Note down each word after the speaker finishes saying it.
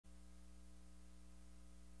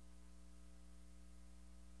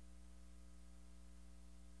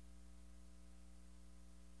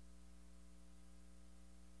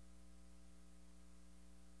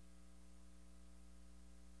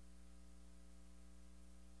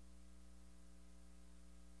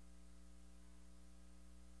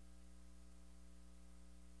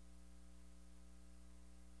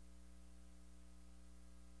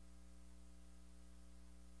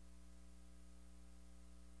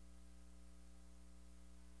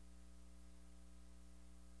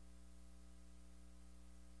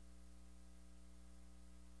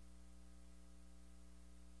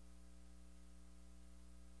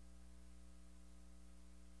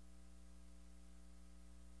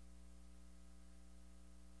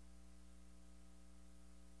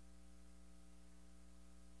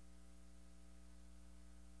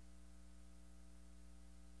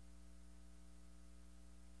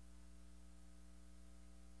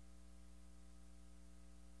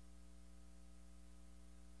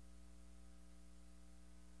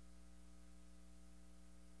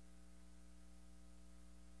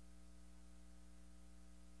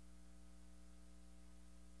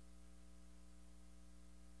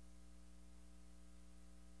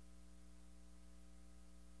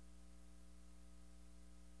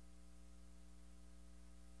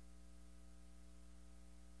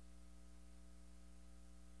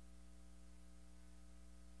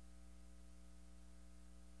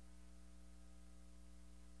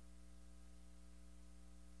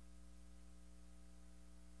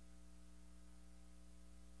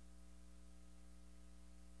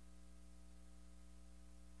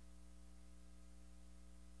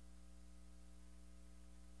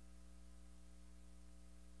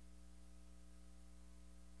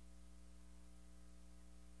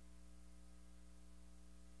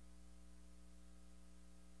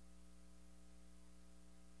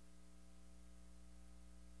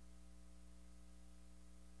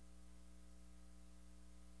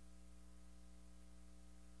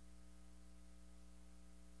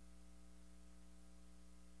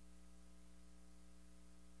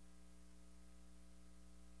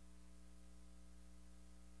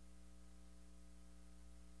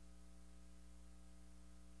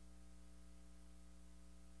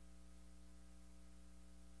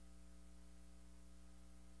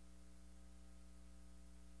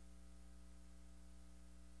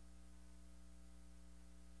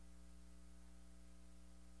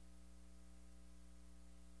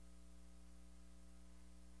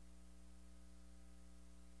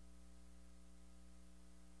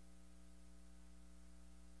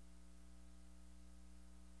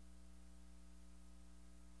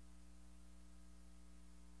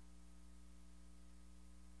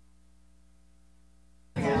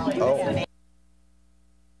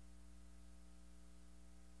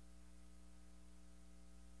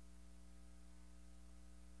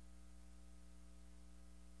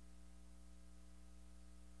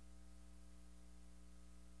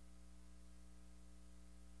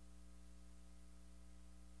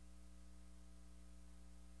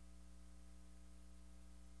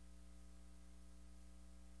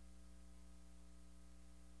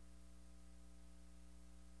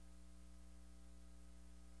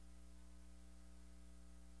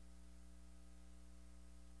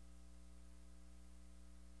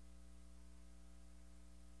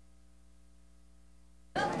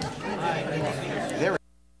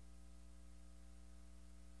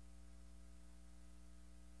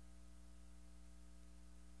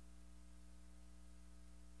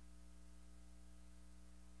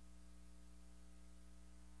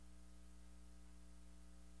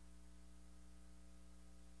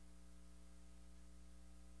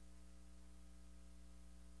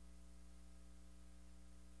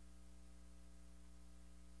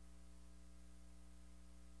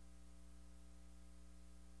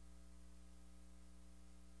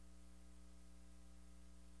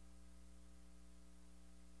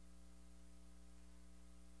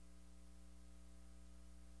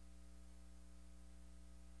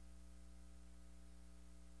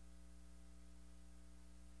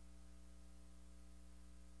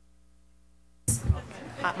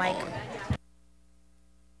Mike.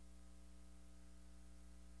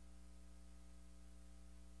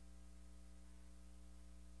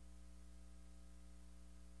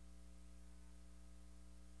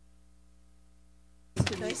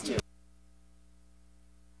 Nice to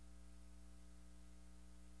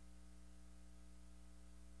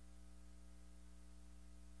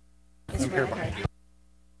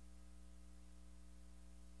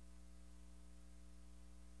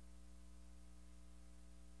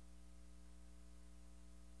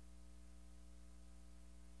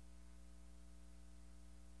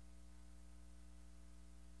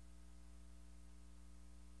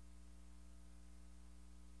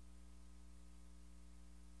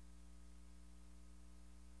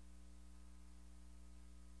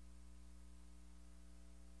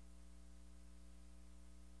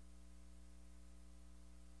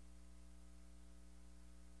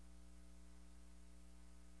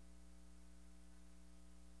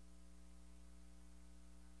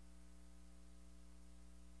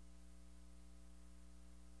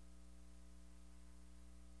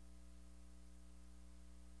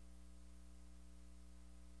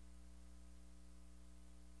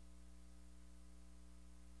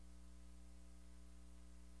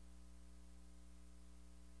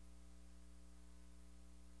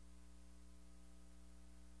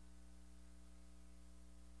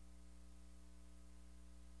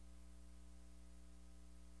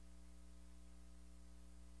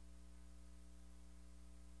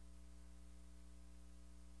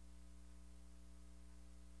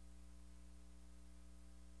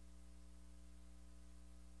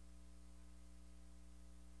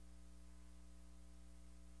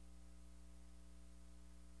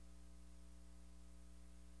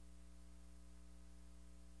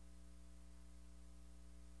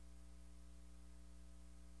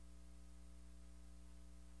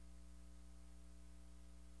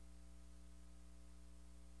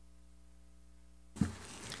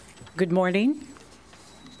Good morning.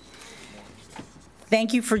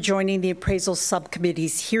 Thank you for joining the Appraisal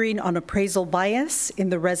Subcommittee's hearing on appraisal bias in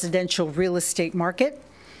the residential real estate market.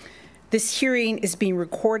 This hearing is being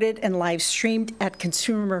recorded and live streamed at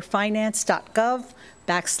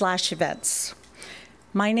consumerfinance.gov/events.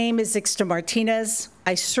 My name is Ixta Martinez.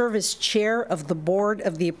 I serve as chair of the board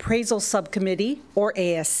of the Appraisal Subcommittee, or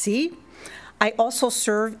ASC. I also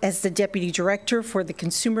serve as the Deputy Director for the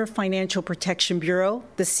Consumer Financial Protection Bureau,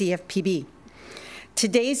 the CFPB.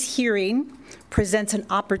 Today's hearing presents an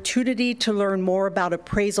opportunity to learn more about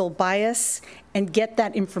appraisal bias and get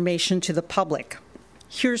that information to the public.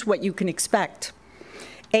 Here's what you can expect.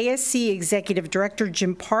 ASC Executive Director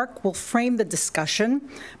Jim Park will frame the discussion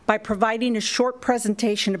by providing a short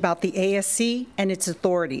presentation about the ASC and its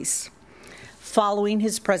authorities. Following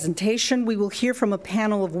his presentation, we will hear from a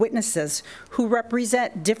panel of witnesses who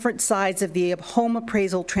represent different sides of the home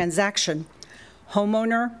appraisal transaction: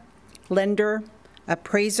 homeowner, lender,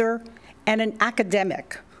 appraiser, and an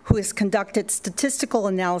academic who has conducted statistical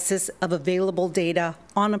analysis of available data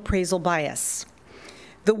on appraisal bias.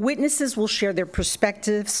 The witnesses will share their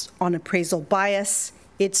perspectives on appraisal bias,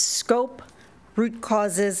 its scope, root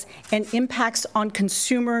causes, and impacts on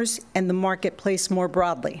consumers and the marketplace more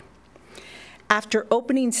broadly. After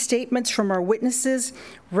opening statements from our witnesses,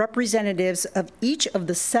 representatives of each of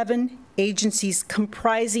the 7 agencies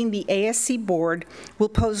comprising the ASC board will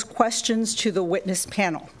pose questions to the witness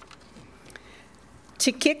panel.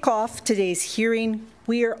 To kick off today's hearing,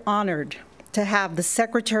 we are honored to have the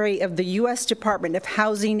Secretary of the U.S. Department of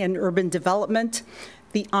Housing and Urban Development,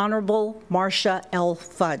 the Honorable Marcia L.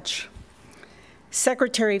 Fudge.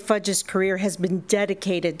 Secretary Fudge's career has been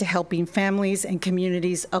dedicated to helping families and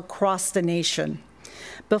communities across the nation.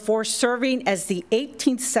 Before serving as the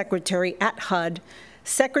 18th Secretary at HUD,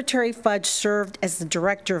 Secretary Fudge served as the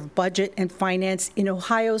Director of Budget and Finance in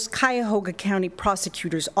Ohio's Cuyahoga County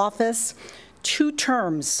Prosecutor's Office, 2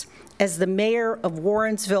 terms as the Mayor of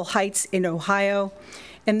Warrensville Heights in Ohio,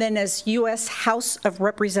 and then as U.S. House of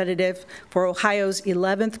Representative for Ohio's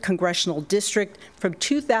 11th Congressional District from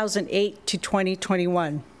 2008 to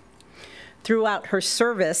 2021. Throughout her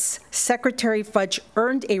service, Secretary Fudge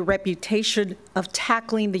earned a reputation of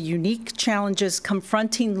tackling the unique challenges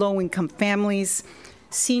confronting low-income families,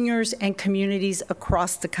 seniors, and communities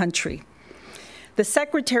across the country. The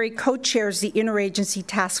Secretary co-chairs the Interagency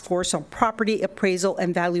Task Force on Property Appraisal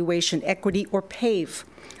and Valuation Equity, or PAVE,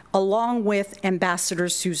 along with Ambassador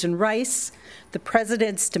Susan Rice, the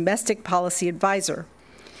President's Domestic Policy Advisor.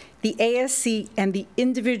 The ASC and the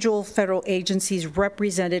individual federal agencies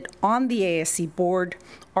represented on the ASC board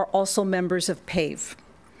are also members of PAVE.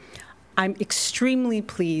 I'm extremely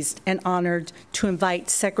pleased and honored to invite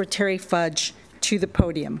Secretary Fudge to the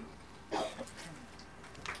podium.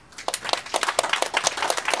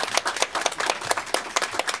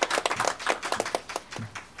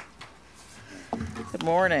 Good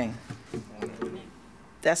morning.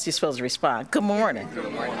 That's you're supposed to respond. Good morning.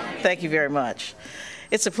 Good morning. Thank you very much.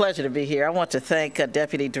 It's a pleasure to be here. I want to thank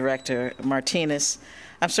Deputy Director Martinez.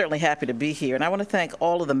 I'm certainly happy to be here, and I want to thank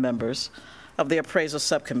all of the members of the Appraisal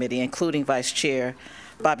Subcommittee, including Vice Chair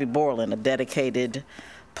Bobby Borland, a dedicated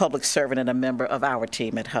public servant and a member of our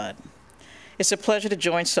team at HUD. It's a pleasure to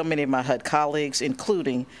join so many of my HUD colleagues,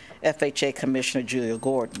 including FHA Commissioner Julia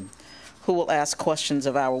Gordon, who will ask questions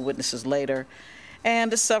of our witnesses later,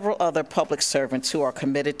 and several other public servants who are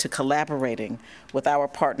committed to collaborating with our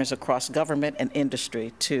partners across government and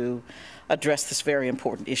industry to address this very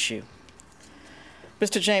important issue.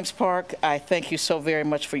 Mr. James Park, I thank you so very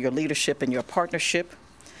much for your leadership and your partnership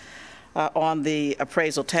on the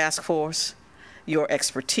Appraisal Task Force. Your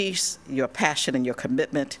expertise, your passion, and your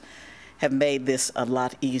commitment have made this a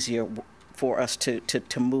lot easier for us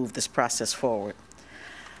to move this process forward.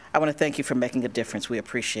 I want to thank you for making a difference. We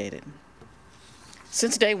appreciate it.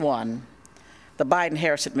 Since day one, the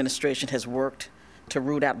Biden-Harris administration has worked to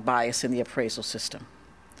root out bias in the appraisal system.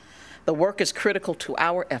 The work is critical to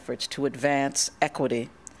our efforts to advance equity,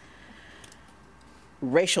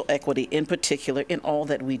 racial equity in particular, in all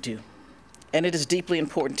that we do. And it is deeply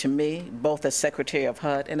important to me, both as Secretary of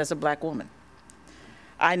HUD and as a Black woman.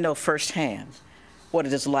 I know firsthand what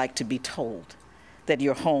it is like to be told that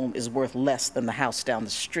your home is worth less than the house down the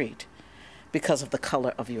street because of the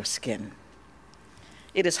color of your skin.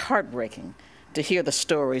 It is heartbreaking to hear the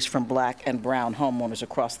stories from Black and brown homeowners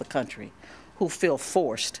across the country who feel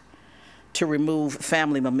forced to remove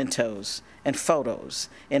family mementos and photos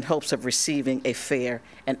in hopes of receiving a fair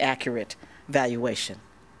and accurate valuation.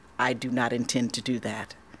 I do not intend to do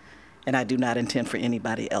that, and I do not intend for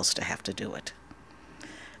anybody else to have to do it.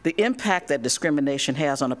 The impact that discrimination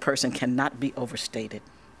has on a person cannot be overstated.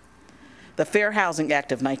 The Fair Housing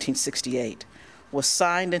Act of 1968 was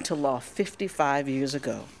signed into law 55 years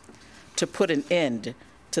ago to put an end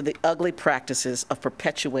to the ugly practices of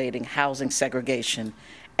perpetuating housing segregation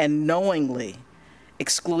and knowingly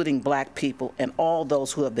excluding Black people and all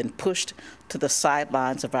those who have been pushed to the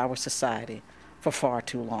sidelines of our society for far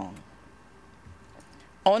too long.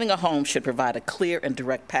 Owning a home should provide a clear and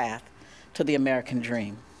direct path to the American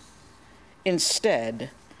dream. Instead,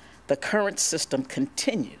 the current system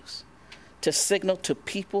continues to signal to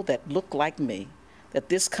people that look like me that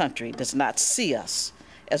this country does not see us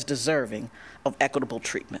as deserving of equitable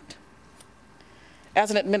treatment. As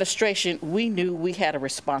an administration, we knew we had a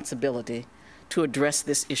responsibility to address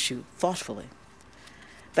this issue thoughtfully.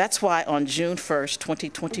 That's why on June 1st,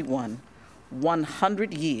 2021,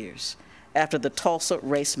 100 years after the Tulsa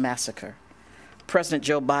Race Massacre, President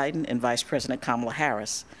Joe Biden and Vice President Kamala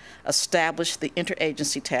Harris established the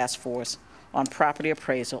Interagency Task Force on Property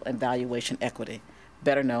Appraisal and Valuation Equity,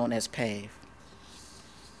 better known as PAVE.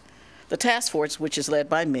 The task force, which is led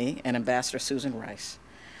by me and Ambassador Susan Rice,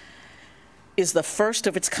 is the first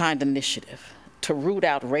of its kind initiative to root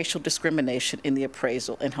out racial discrimination in the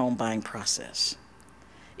appraisal and home buying process.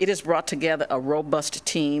 It has brought together a robust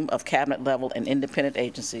team of cabinet-level and independent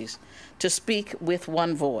agencies to speak with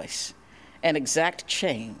one voice and exact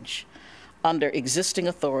change under existing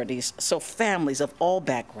authorities so families of all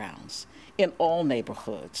backgrounds in all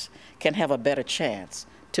neighborhoods can have a better chance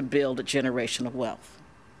to build generational wealth.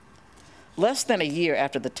 Less than a year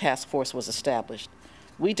after the task force was established,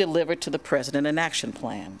 we delivered to the President an action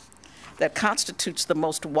plan that constitutes the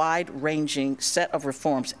most wide-ranging set of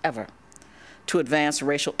reforms ever to advance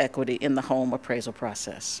racial equity in the home appraisal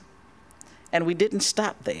process. And we didn't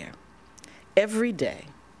stop there. Every day,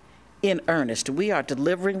 in earnest, we are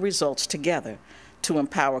delivering results together to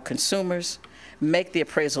empower consumers, make the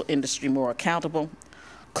appraisal industry more accountable,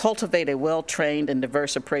 cultivate a well-trained and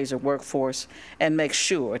diverse appraiser workforce, and make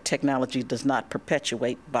sure technology does not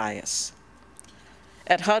perpetuate bias.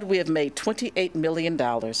 At HUD, we have made $28 million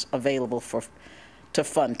available to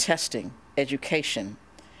fund testing, education,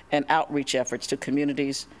 and outreach efforts to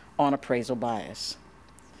communities on appraisal bias.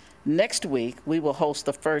 Next week, we will host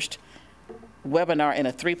the first webinar in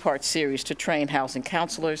a three-part series to train housing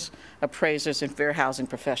counselors, appraisers, and fair housing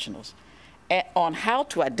professionals on how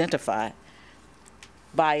to identify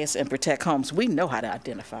bias and protect homes. We know how to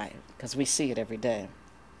identify it because we see it every day.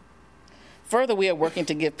 Further, we are working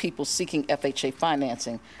to give people seeking FHA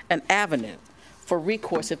financing an avenue for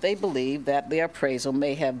recourse if they believe that their appraisal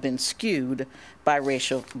may have been skewed by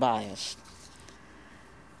racial bias.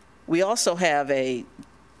 We also have a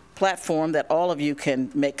platform that all of you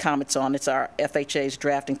can make comments on. It's our FHA's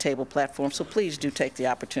drafting table platform, so please do take the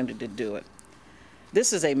opportunity to do it.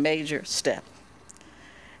 This is a major step.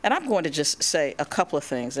 And I'm going to just say a couple of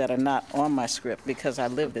things that are not on my script because I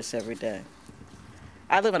live this every day.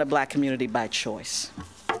 I live in a black community by choice.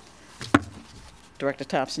 Director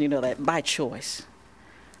Thompson, you know that, by choice.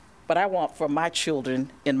 But I want for my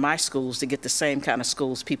children in my schools to get the same kind of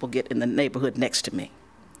schools people get in the neighborhood next to me.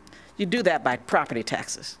 You do that by property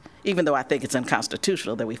taxes, even though I think it's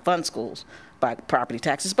unconstitutional that we fund schools by property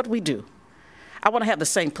taxes, but we do. I want to have the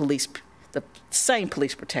same police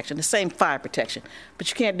protection, the same fire protection, but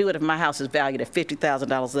you can't do it if my house is valued at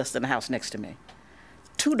 $50,000 less than the house next to me.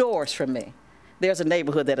 2 doors from me, there's a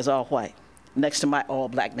neighborhood that is all white, next to my all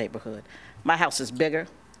black neighborhood. My house is bigger,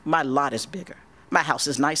 my lot is bigger, my house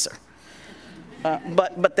is nicer.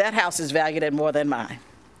 But that house is valued at more than mine.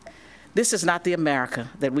 This is not the America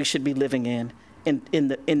that we should be living in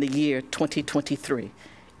the year 2023.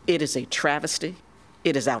 It is a travesty,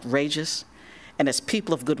 it is outrageous, and as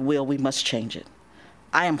people of goodwill, we must change it.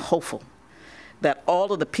 I am hopeful that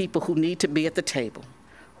all of the people who need to be at the table,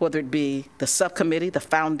 whether it be the subcommittee, the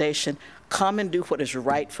foundation, come and do what is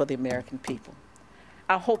right for the American people.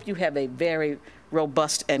 I hope you have a very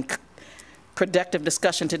robust and productive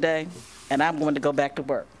discussion today, and I'm going to go back to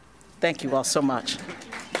work. Thank you all so much.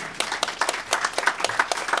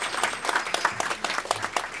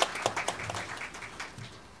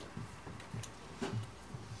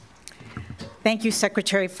 Thank you,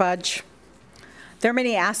 Secretary Fudge. There are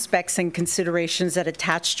many aspects and considerations that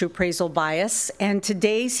attach to appraisal bias, and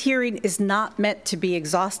today's hearing is not meant to be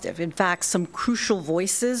exhaustive. In fact, some crucial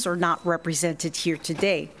voices are not represented here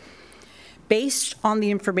today. Based on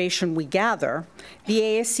the information we gather, the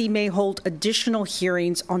ASC may hold additional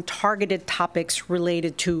hearings on targeted topics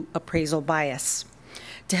related to appraisal bias.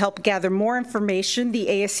 To help gather more information, the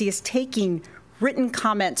ASC is taking written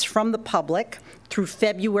comments from the public through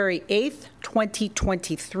February 8th,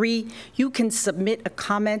 2023. You can submit a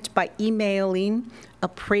comment by emailing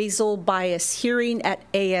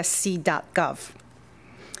appraisalbiashearing@asc.gov.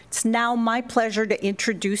 It's now my pleasure to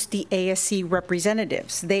introduce the ASC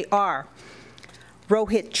representatives. They are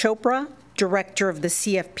Rohit Chopra, Director of the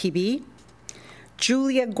CFPB,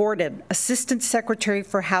 Julia Gordon, Assistant Secretary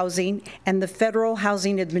for Housing and the Federal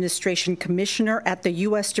Housing Administration Commissioner at the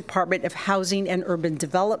U.S. Department of Housing and Urban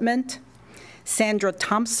Development, Sandra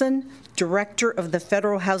Thompson, Director of the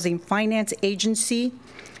Federal Housing Finance Agency,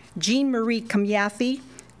 Jean Marie Kamyathi,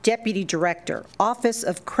 Deputy Director, Office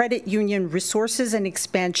of Credit Union Resources and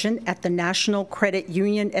Expansion at the National Credit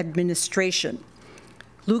Union Administration,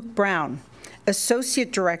 Luke Brown,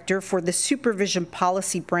 Associate Director for the Supervision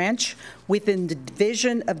Policy Branch within the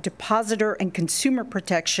Division of Depositor and Consumer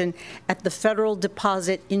Protection at the Federal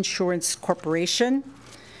Deposit Insurance Corporation,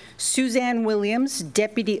 Suzanne Williams,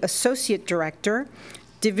 Deputy Associate Director,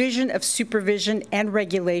 Division of Supervision and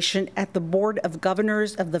Regulation at the Board of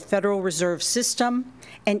Governors of the Federal Reserve System,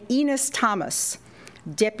 and Enos Thomas,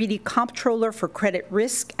 Deputy Comptroller for Credit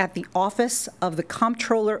Risk at the Office of the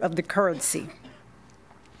Comptroller of the Currency.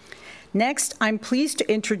 Next, I'm pleased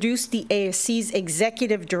to introduce the ASC's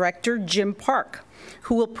Executive Director, Jim Park,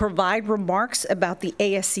 who will provide remarks about the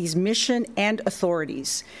ASC's mission and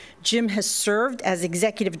authorities. Jim has served as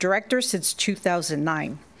Executive Director since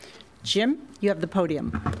 2009. Jim, you have the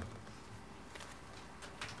podium.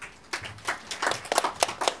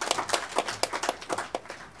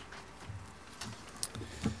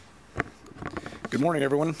 Good morning,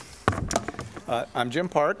 everyone. I'm Jim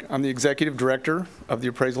Park. I'm the Executive Director of the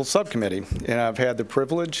Appraisal Subcommittee, and I've had the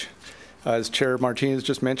privilege, as Chair Martinez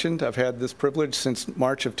just mentioned, I've had this privilege since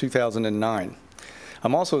March of 2009.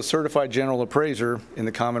 I'm also a certified general appraiser in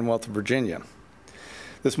the Commonwealth of Virginia.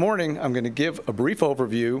 This morning, I'm going to give a brief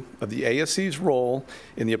overview of the ASC's role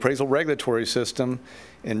in the appraisal regulatory system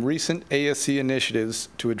and recent ASC initiatives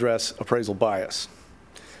to address appraisal bias.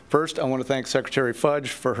 First, I want to thank Secretary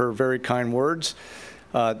Fudge for her very kind words.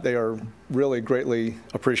 They are really greatly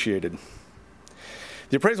appreciated.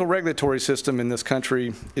 The appraisal regulatory system in this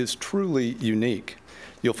country is truly unique.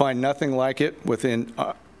 You'll find nothing like it within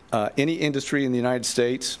any industry in the United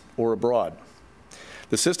States or abroad.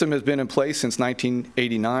 The system has been in place since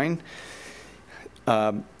 1989,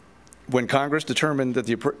 when Congress determined that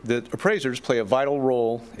that appraisers play a vital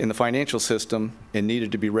role in the financial system and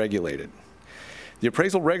needed to be regulated. The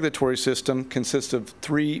appraisal regulatory system consists of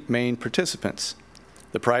 3 main participants: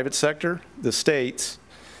 the private sector, the states,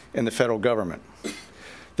 and the federal government.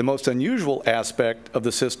 The most unusual aspect of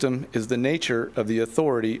the system is the nature of the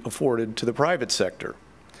authority afforded to the private sector.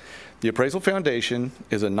 The Appraisal Foundation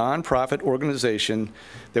is a nonprofit organization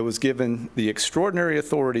that was given the extraordinary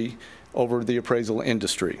authority over the appraisal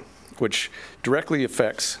industry, which directly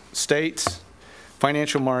affects states,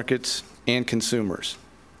 financial markets, and consumers.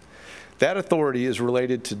 That authority is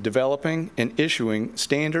related to developing and issuing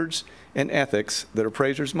standards and ethics that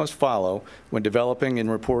appraisers must follow when developing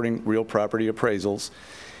and reporting real property appraisals,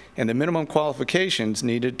 and the minimum qualifications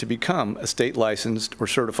needed to become a state licensed or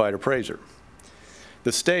certified appraiser.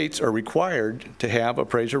 The states are required to have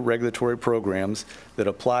appraiser regulatory programs that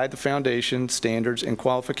apply the foundation standards and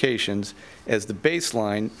qualifications as the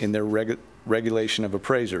baseline in their regulation of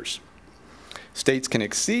appraisers. States can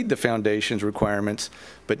exceed the foundation's requirements,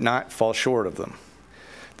 but not fall short of them.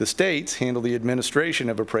 The states handle the administration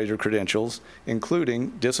of appraiser credentials,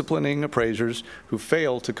 including disciplining appraisers who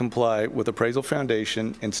fail to comply with appraisal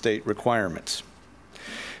foundation and state requirements.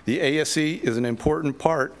 The ASC is an important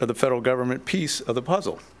part of the federal government piece of the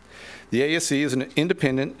puzzle. The ASC is an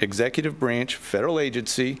independent executive branch federal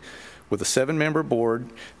agency with a 7-member board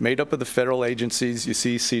made up of the federal agencies you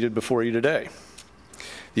see seated before you today.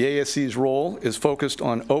 The ASC's role is focused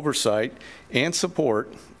on oversight and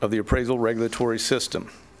support of the appraisal regulatory system.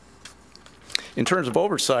 In terms of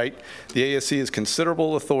oversight, the ASC has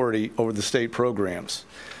considerable authority over the state programs.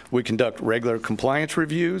 We conduct regular compliance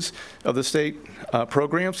reviews of the state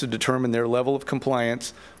programs to determine their level of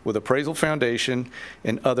compliance with appraisal foundation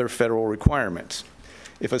and other federal requirements.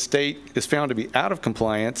 If a state is found to be out of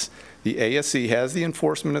compliance, the ASC has the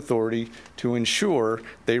enforcement authority to ensure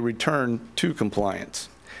they return to compliance.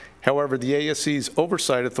 However, the ASC's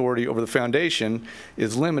oversight authority over the foundation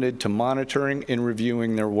is limited to monitoring and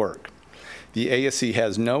reviewing their work. The ASC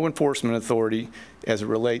has no enforcement authority as it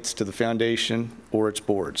relates to the foundation or its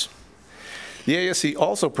boards. The ASC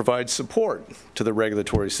also provides support to the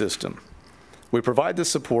regulatory system. We provide this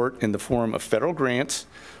support in the form of federal grants,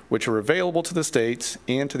 which are available to the states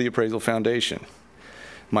and to the Appraisal Foundation.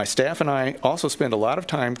 My staff and I also spend a lot of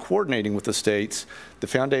time coordinating with the states, the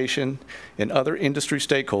foundation, and other industry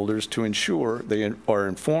stakeholders to ensure they are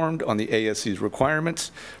informed on the ASC's requirements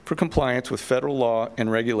for compliance with federal law and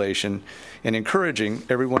regulation, and encouraging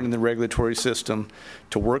everyone in the regulatory system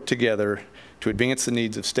to work together to advance the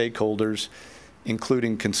needs of stakeholders,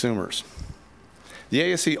 including consumers. The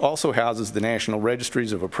ASC also houses the National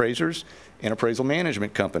Registries of Appraisers and Appraisal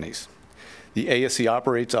Management Companies. The ASC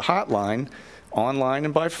operates a hotline online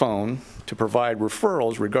and by phone to provide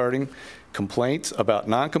referrals regarding complaints about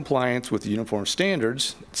noncompliance with the uniform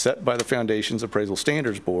standards set by the Foundation's Appraisal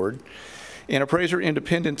Standards Board and appraiser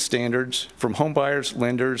independent standards from homebuyers,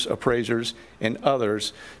 lenders, appraisers, and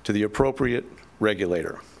others to the appropriate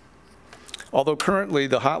regulator. Although currently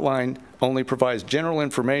the hotline only provides general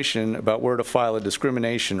information about where to file a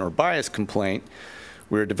discrimination or bias complaint,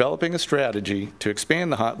 we are developing a strategy to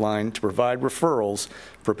expand the hotline to provide referrals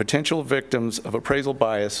for potential victims of appraisal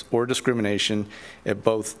bias or discrimination at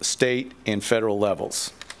both state and federal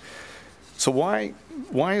levels. So why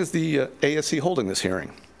is the ASC holding this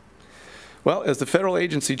hearing? Well, as the federal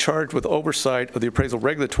agency charged with oversight of the appraisal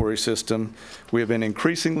regulatory system, we have been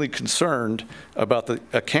increasingly concerned about the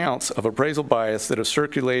accounts of appraisal bias that have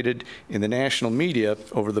circulated in the national media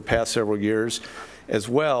over the past several years, as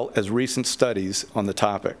well as recent studies on the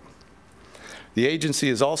topic. The agency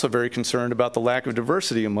is also very concerned about the lack of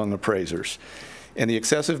diversity among appraisers and the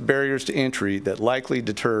excessive barriers to entry that likely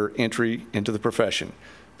deter entry into the profession,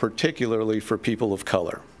 particularly for people of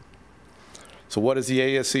color. So what is the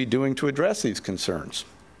ASC doing to address these concerns?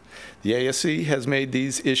 The ASC has made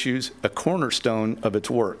these issues a cornerstone of its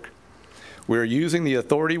work. We are using the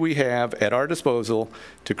authority we have at our disposal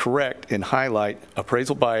to correct and highlight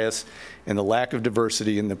appraisal bias and the lack of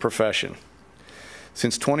diversity in the profession.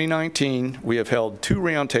 Since 2019, we have held 2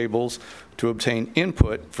 roundtables to obtain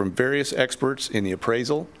input from various experts in the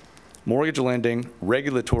appraisal, mortgage lending,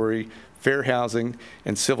 regulatory, fair housing,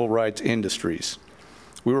 and civil rights industries.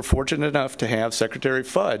 We were fortunate enough to have Secretary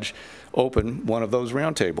Fudge open one of those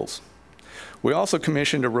roundtables. We also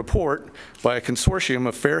commissioned a report by a consortium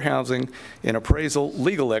of fair housing and appraisal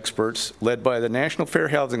legal experts led by the National Fair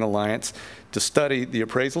Housing Alliance to study the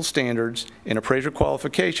appraisal standards and appraiser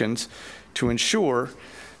qualifications to ensure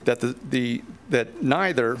that that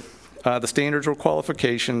neither the standards or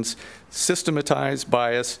qualifications systematize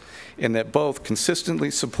bias, and that both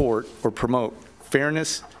consistently support or promote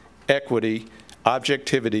fairness, equity,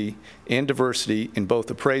 objectivity, and diversity in both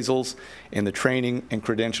appraisals and the training and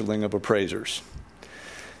credentialing of appraisers.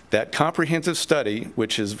 That comprehensive study,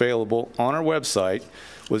 which is available on our website,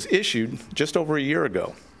 was issued just over a year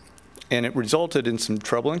ago, and it resulted in some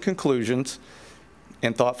troubling conclusions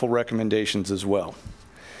and thoughtful recommendations as well.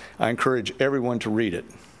 I encourage everyone to read it.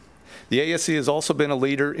 The ASC has also been a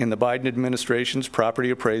leader in the Biden administration's Property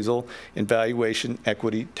Appraisal and Valuation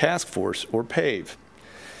Equity Task Force, or PAVE.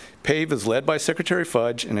 PAVE is led by Secretary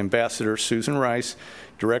Fudge and Ambassador Susan Rice,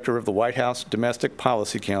 Director of the White House Domestic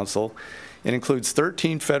Policy Council, and includes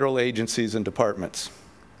 13 federal agencies and departments.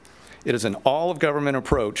 It is an all-of-government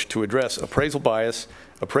approach to address appraisal bias,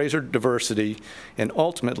 appraiser diversity, and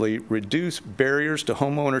ultimately reduce barriers to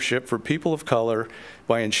home ownership for people of color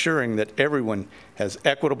by ensuring that everyone has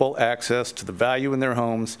equitable access to the value in their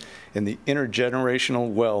homes and the intergenerational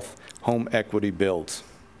wealth home equity builds.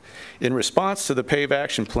 In response to the PAVE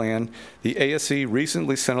Action Plan, the ASC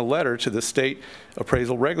recently sent a letter to the state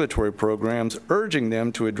appraisal regulatory programs urging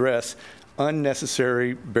them to address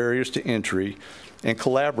unnecessary barriers to entry and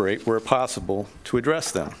collaborate where possible to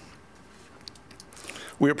address them.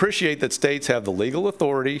 We appreciate that states have the legal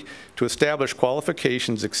authority to establish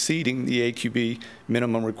qualifications exceeding the AQB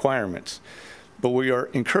minimum requirements, but we are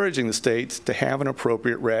encouraging the states to have an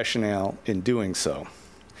appropriate rationale in doing so.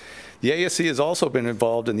 The ASC has also been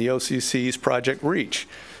involved in the OCC's Project REACH,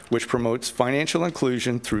 which promotes financial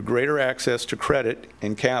inclusion through greater access to credit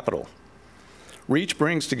and capital. REACH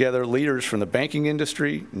brings together leaders from the banking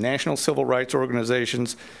industry, national civil rights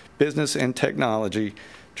organizations, business, and technology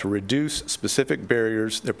to reduce specific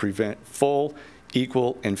barriers that prevent full,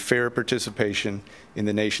 equal, and fair participation in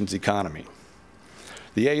the nation's economy.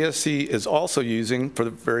 The ASC is also using, for the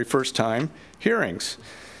very first time, hearings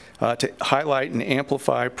to highlight and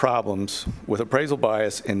amplify problems with appraisal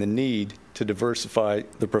bias and the need to diversify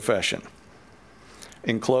the profession.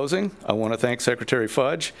 In closing, I want to thank Secretary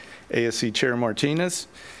Fudge, ASC Chair Martinez,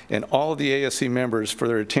 and all of the ASC members for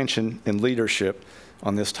their attention and leadership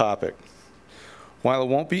on this topic. While it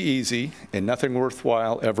won't be easy, and nothing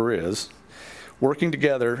worthwhile ever is, working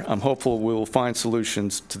together, I'm hopeful we will find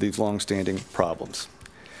solutions to these longstanding problems.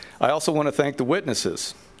 I also want to thank the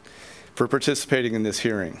witnesses for participating in this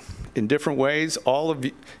hearing. In different ways, all of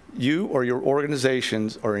you or your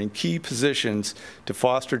organizations are in key positions to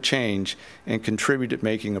foster change and contribute to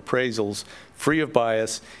making appraisals free of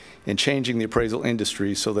bias and changing the appraisal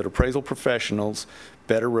industry so that appraisal professionals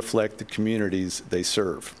better reflect the communities they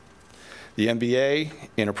serve. The MBA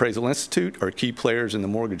and Appraisal Institute are key players in the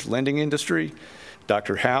mortgage lending industry.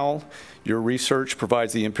 Dr. Howell, your research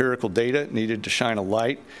provides the empirical data needed to shine a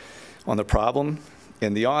light on the problem,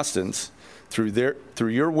 and the Austins, through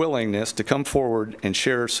your willingness to come forward and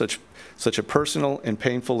share such a personal and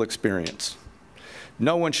painful experience.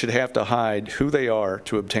 No one should have to hide who they are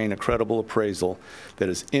to obtain a credible appraisal that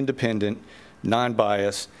is independent,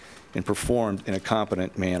 non-biased, and performed in a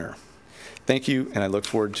competent manner. Thank you, and I look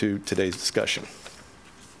forward to today's discussion.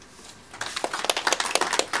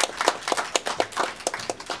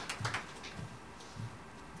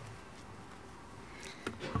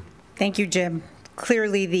 Thank you, Jim.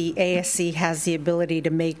 Clearly, the ASC has the ability to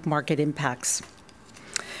make market impacts.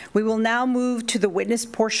 We will now move to the witness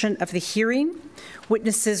portion of the hearing.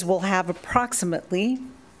 Witnesses will have approximately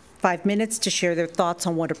 5 minutes to share their thoughts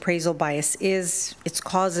on what appraisal bias is, its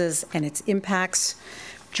causes, and its impacts.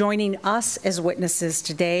 Joining us as witnesses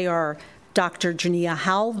today are Dr. Jania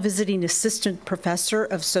Howell, Visiting Assistant Professor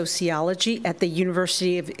of Sociology at the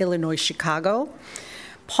University of Illinois, Chicago,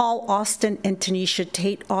 Paul Austin and Tanisha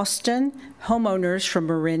Tate Austin, homeowners from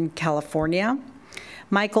Marin, California,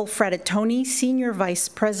 Michael Frattoni, Senior Vice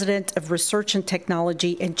President of Research and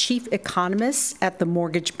Technology and Chief Economist at the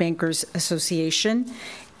Mortgage Bankers Association,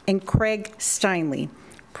 and Craig Steinle,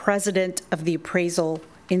 President of the Appraisal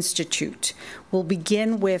Institute. We'll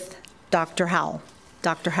begin with Dr. Howell.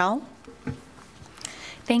 Dr. Howell?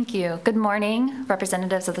 Thank you. Good morning,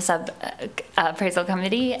 representatives of the Appraisal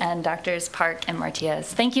Committee and Drs. Park and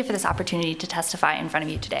Martinez. Thank you for this opportunity to testify in front of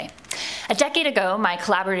you today. A decade ago, my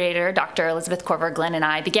collaborator, Dr. Elizabeth Korver-Glenn, and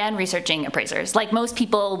I began researching appraisers. Like most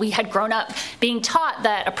people, we had grown up being taught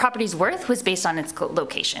that a property's worth was based on its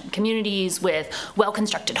location. Communities with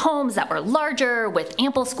well-constructed homes that were larger, with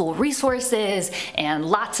ample school resources, and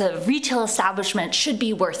lots of retail establishments should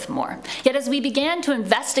be worth more. Yet as we began to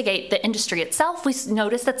investigate the industry itself, we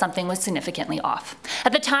noticed that something was significantly off.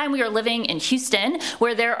 At the time, we were living in Houston,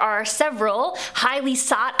 where there are several highly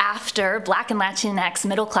sought-after Black and Latinx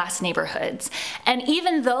middle-class neighborhoods. And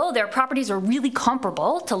even though their properties are really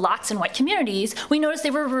comparable to lots in white communities, we noticed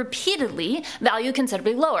they were repeatedly valued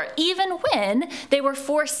considerably lower, even when they were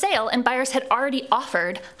for sale and buyers had already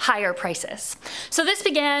offered higher prices. So this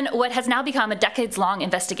began what has now become a decades-long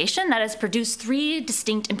investigation that has produced 3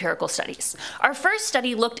 distinct empirical studies. Our first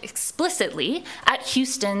study looked explicitly at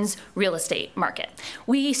Houston's real estate market.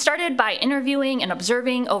 We started by interviewing and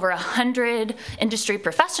observing over 100 industry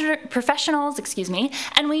professionals,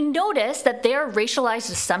 and we noticed that their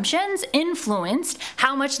racialized assumptions influenced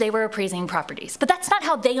how much they were appraising properties. But that's not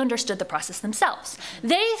how they understood the process themselves.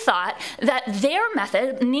 They thought that their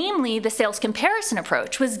method, namely the sales comparison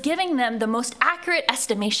approach, was giving them the most accurate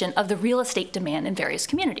estimation of the real estate demand in various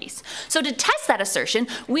communities. So to test that assertion,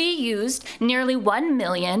 we used nearly 1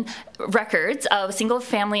 million records of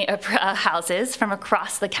single-family houses from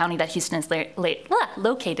across the county that Houston is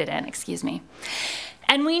located in,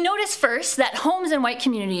 And we noticed first that homes in white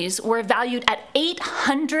communities were valued at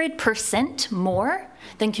 800% more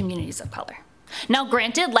than communities of color. Now,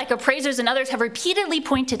 granted, like appraisers and others have repeatedly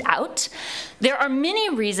pointed out, there are many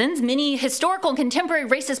reasons, many historical and contemporary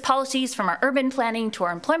racist policies from our urban planning to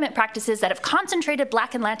our employment practices that have concentrated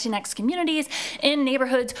Black and Latinx communities in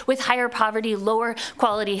neighborhoods with higher poverty, lower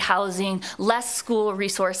quality housing, less school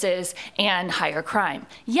resources, and higher crime.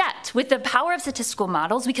 Yet, with the power of statistical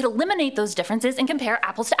models, we could eliminate those differences and compare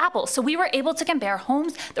apples to apples. So we were able to compare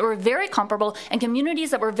homes that were very comparable and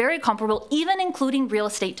communities that were very comparable, even including real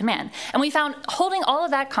estate demand. And we found, holding all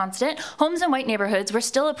of that constant, homes in white neighborhoods were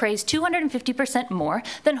still appraised 250% more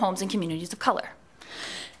than homes in communities of color.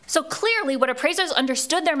 So clearly, what appraisers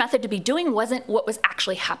understood their method to be doing wasn't what was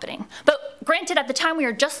actually happening. But granted, at the time, we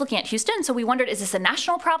were just looking at Houston, so we wondered, is this a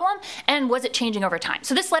national problem, and was it changing over time?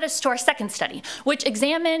 So this led us to our second study, which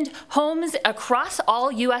examined homes across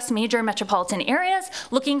all US major metropolitan areas,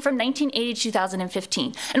 looking from 1980 to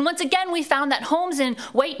 2015. And once again, we found that homes in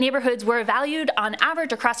white neighborhoods were valued on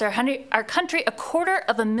average across our country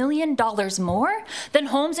 $250,000 more than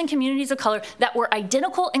homes in communities of color that were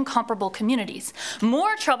identical and comparable communities.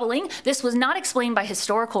 More troubling, this was not explained by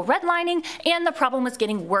historical redlining, and the problem was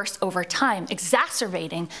getting worse over time,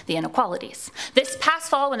 exacerbating the inequalities. This past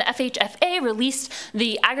fall, when the FHFA released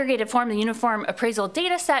the aggregated form, the Uniform Appraisal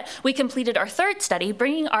Data Set, we completed our third study,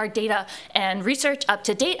 bringing our data and research up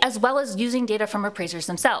to date, as well as using data from appraisers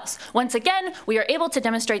themselves. Once again, we are able to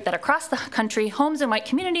demonstrate that across the country, homes in white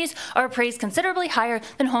communities are appraised considerably higher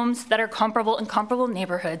than homes that are comparable in comparable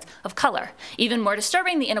neighborhoods of color. Even more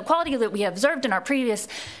disturbing, the inequality that we observed in our previous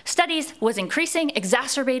studies was increasing,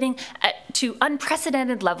 exacerbating to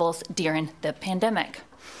unprecedented levels during the pandemic.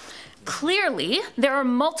 Clearly, there are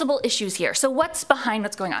multiple issues here. So what's behind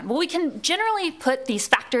what's going on? Well, we can generally put these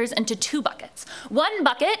factors into two buckets. One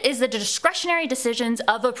bucket is the discretionary decisions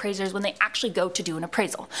of appraisers when they actually go to do an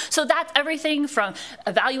appraisal. So that's everything from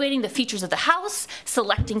evaluating the features of the house,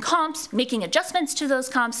 selecting comps, making adjustments to those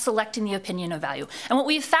comps, selecting the opinion of value. And what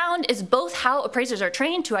we've found is both how appraisers are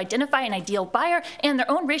trained to identify an ideal buyer and their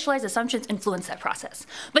own racialized assumptions influence that process.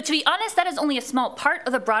 But to be honest, that is only a small part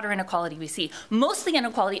of the broader inequality we see. Most of the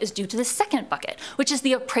inequality is due to the second bucket, which is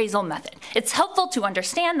the appraisal method. It's helpful to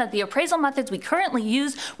understand that the appraisal methods we currently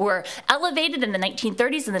use were elevated in the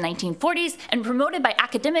 1930s and the 1940s and promoted by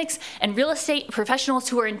academics and real estate professionals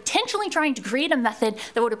who were intentionally trying to create a method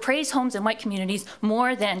that would appraise homes in white communities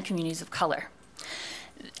more than communities of color.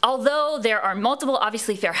 Although there are multiple,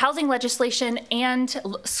 obviously, fair housing legislation and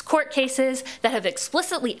court cases that have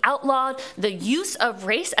explicitly outlawed the use of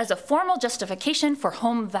race as a formal justification for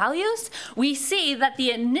home values, we see that the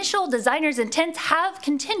initial designer's intents have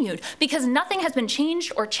continued because nothing has been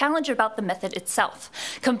changed or challenged about the method itself.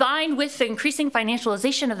 Combined with the increasing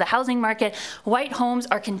financialization of the housing market, white homes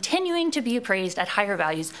are continuing to be appraised at higher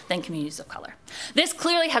values than communities of color. This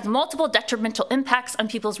clearly has multiple detrimental impacts on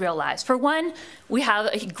people's real lives. For one, we have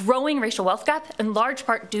a growing racial wealth gap, in large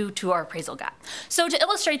part due to our appraisal gap. So to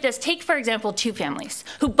illustrate this, take, for example, two families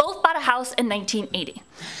who both bought a house in 1980.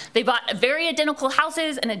 They bought very identical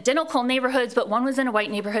houses in identical neighborhoods, but one was in a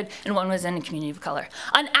white neighborhood and one was in a community of color.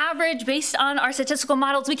 On average, based on our statistical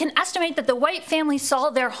models, we can estimate that the white family saw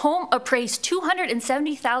their home appraised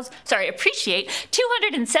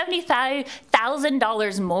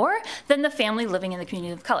 $275,000 more than the family living in the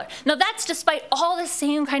community of color. Now that's despite all the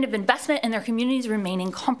same kind of investment in their communities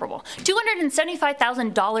remaining comparable.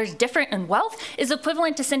 $275,000 different in wealth is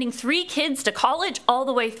equivalent to sending 3 kids to college all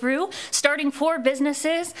the way through, starting 4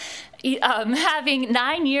 businesses, having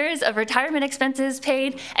 9 years of retirement expenses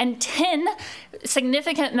paid, and 10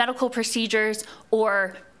 significant medical procedures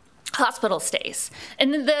or hospital stays.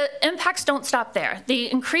 And the impacts don't stop there. The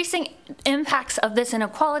increasing impacts of this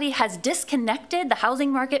inequality has disconnected the housing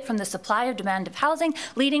market from the supply of demand of housing,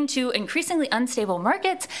 leading to increasingly unstable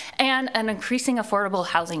markets and an increasing affordable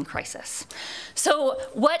housing crisis. So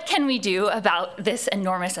what can we do about this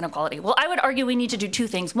enormous inequality? Well, I would argue we need to do 2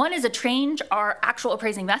 things. One is to change our actual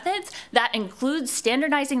appraising methods. That includes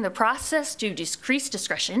standardizing the process to decrease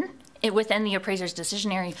discretion within the appraiser's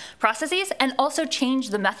decisionary processes, and also change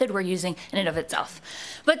the method we're using in and of itself.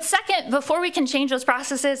 But second, before we can change those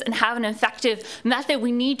processes and have an effective method,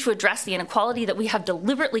 we need to address the inequality that we have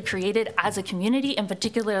deliberately created as a community, and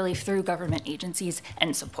particularly through government agencies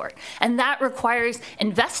and support. And that requires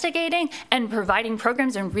investigating and providing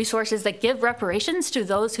programs and resources that give reparations to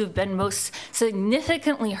those who've been most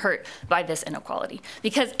significantly hurt by this inequality.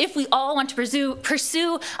 Because if we all want to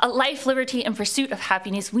pursue a life, liberty, and pursuit of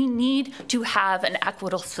happiness, we need to have an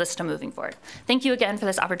equitable system moving forward. Thank you again for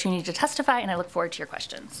this opportunity to testify, and I look forward to your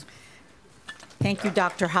questions. Thank you,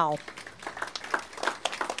 Dr. Howell.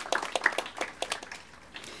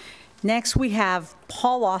 Next, we have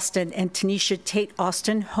Paul Austin and Tanisha Tate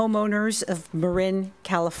Austin, homeowners of Marin,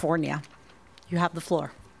 California. You have the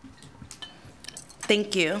floor.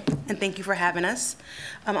 Thank you, and thank you for having us.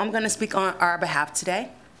 I'm going to speak on our behalf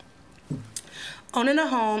today. Owning a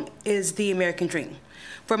home is the American dream.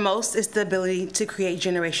 For most, it's the ability to create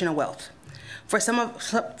generational wealth. For some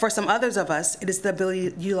others of us, it is the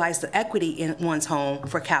ability to utilize the equity in one's home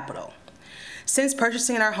for capital. Since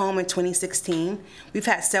purchasing our home in 2016, we've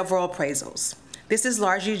had several appraisals. This is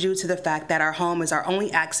largely due to the fact that our home is our only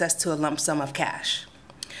access to a lump sum of cash.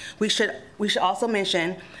 We should also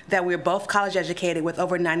mention that we're both college educated with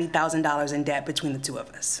over $90,000 in debt between the two of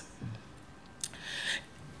us.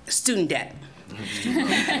 Student debt.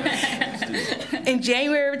 In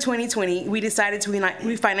January of 2020, we decided to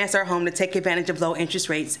refinance our home to take advantage of low interest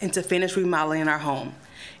rates and to finish remodeling our home.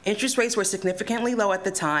 Interest rates were significantly low at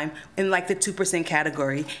the time, in like the 2%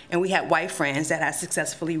 category, and we had white friends that had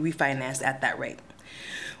successfully refinanced at that rate.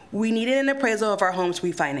 We needed an appraisal of our home to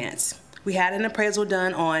refinance. We had an appraisal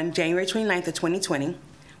done on January 29th of 2020.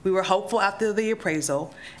 We were hopeful after the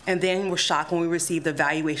appraisal, and then were shocked when we received a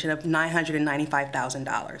valuation of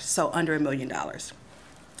 $995,000, so under $1 million.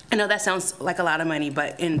 I know that sounds like a lot of money,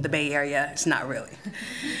 but in the Bay Area, it's not really.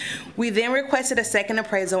 We then requested a second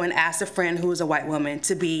appraisal and asked a friend who was a white woman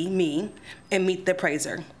to be me and meet the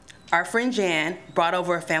appraiser. Our friend Jan brought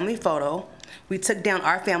over a family photo. We took down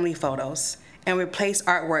our family photos and replaced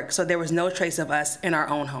artwork so there was no trace of us in our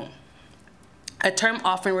own home, a term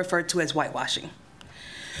often referred to as whitewashing.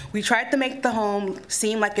 We tried to make the home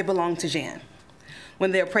seem like it belonged to Jan.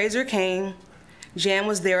 When the appraiser came, Jan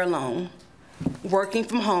was there alone, working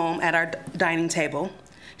from home at our dining table.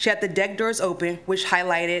 She had the deck doors open, which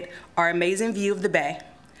highlighted our amazing view of the bay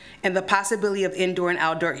and the possibility of indoor and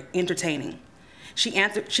outdoor entertaining. She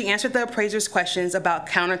answered the appraiser's questions about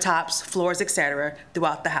countertops, floors, etc.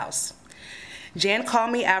 throughout the house. Jan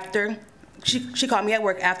called me after, she called me at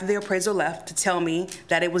work after the appraiser left to tell me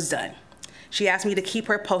that it was done. She asked me to keep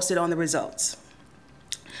her posted on the results.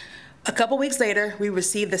 A couple weeks later, we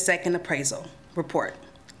received the second appraisal report.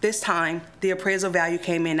 This time, the appraisal value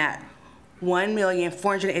came in at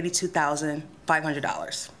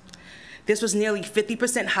 $1,482,500. This was nearly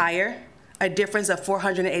 50% higher, a difference of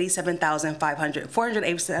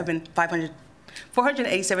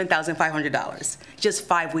 $487,500, just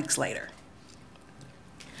 5 weeks later.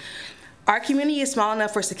 Our community is small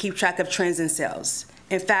enough for us to keep track of trends in sales.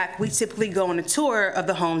 In fact, we typically go on a tour of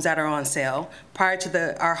the homes that are on sale. Prior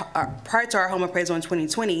to our home appraisal in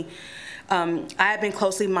 2020, I had been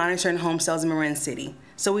closely monitoring home sales in Marin City,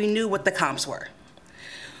 so we knew what the comps were.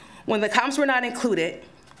 When the comps were not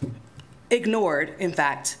ignored, in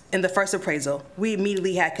fact, in the first appraisal, we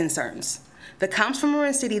immediately had concerns. The comps from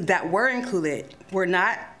Marin City that were included were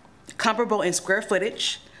not comparable in square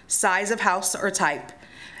footage, size of house or type,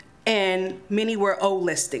 and many were old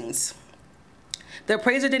listings. The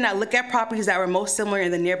appraiser did not look at properties that were most similar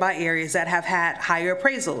in the nearby areas that have had higher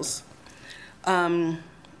appraisals.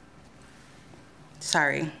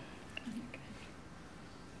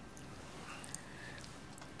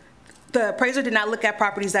 The appraiser did not look at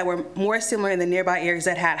properties that were more similar in the nearby areas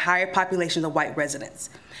that had higher populations of white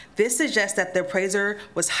residents. This suggests that the appraiser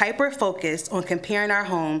was hyper-focused on comparing our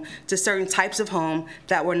home to certain types of home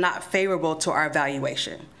that were not favorable to our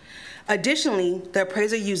evaluation. Additionally, the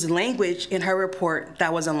appraiser used language in her report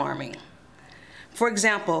that was alarming. For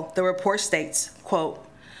example, the report states, quote,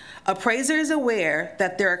 "Appraiser is aware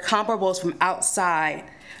that there are comparables from outside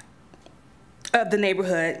of the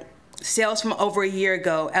neighborhood, sales from over a year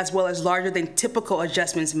ago, as well as larger than typical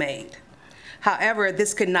adjustments made. However,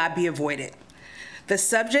 this could not be avoided. The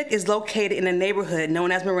subject is located in a neighborhood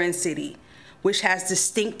known as Marin City, which has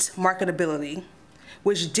distinct marketability,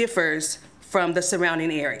 which differs from the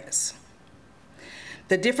surrounding areas.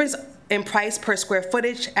 The difference in price per square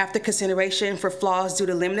footage after consideration for flaws due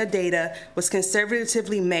to limited data was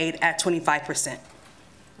conservatively made at 25%.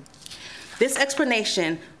 This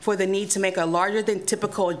explanation for the need to make a larger than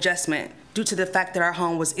typical adjustment due to the fact that our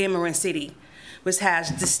home was in Marin City, which has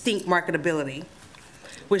distinct marketability,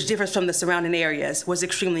 which differs from the surrounding areas, was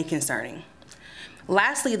extremely concerning.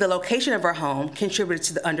 Lastly, the location of our home contributed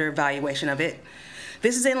to the undervaluation of it.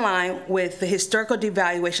 This is in line with the historical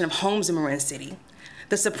devaluation of homes in Marin City,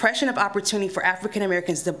 the suppression of opportunity for African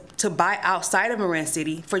Americans to buy outside of Marin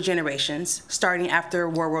City for generations, starting after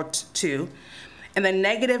World War II, and the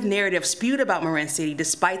negative narrative spewed about Marin City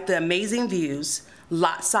despite the amazing views,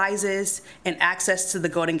 lot sizes, and access to the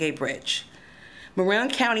Golden Gate Bridge. Marin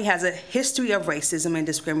County has a history of racism and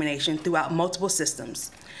discrimination throughout multiple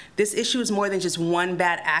systems. This issue is more than just one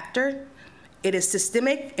bad actor. It is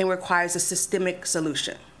systemic and requires a systemic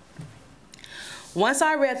solution. Once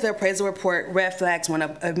I read the appraisal report, red flags went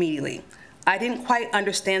up immediately. I didn't quite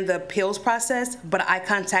understand the appeals process, but I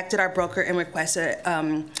contacted our broker and requested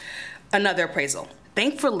another appraisal.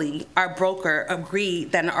 Thankfully, our broker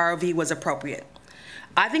agreed that an ROV was appropriate.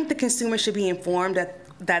 I think the consumer should be informed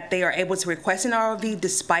that they are able to request an ROV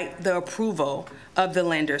despite the approval of the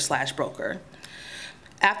lender/broker.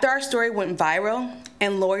 After our story went viral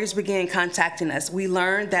and lawyers began contacting us, we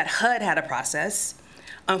learned that HUD had a process.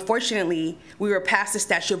 Unfortunately, we were past the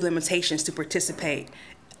statute of limitations to participate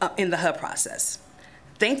in the HUD process.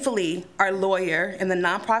 Thankfully, our lawyer and the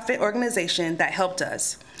nonprofit organization that helped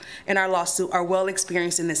us in our lawsuit are well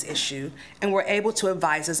experienced in this issue and were able to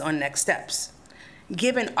advise us on next steps.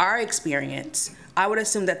 Given our experience, I would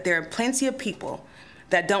assume that there are plenty of people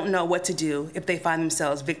that don't know what to do if they find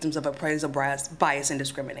themselves victims of appraisal bias and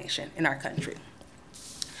discrimination in our country.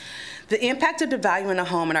 The impact of devaluing a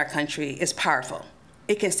home in our country is powerful.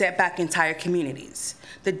 It can set back entire communities.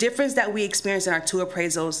 The difference that we experienced in our two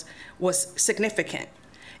appraisals was significant.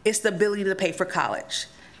 It's the ability to pay for college.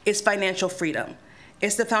 It's financial freedom.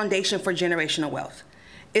 It's the foundation for generational wealth.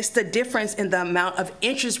 It's the difference in the amount of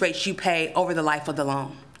interest rates you pay over the life of the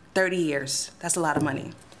loan. 30 years, that's a lot of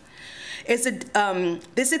money.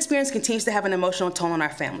 This experience continues to have an emotional toll on our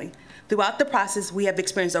family. Throughout the process, we have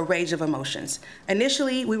experienced a range of emotions.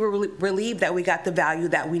 Initially, we were relieved that we got the value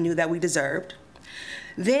that we knew that we deserved.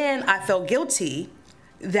 Then I felt guilty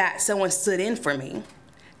that someone stood in for me.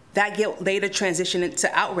 That guilt later transitioned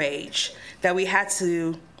into outrage that we had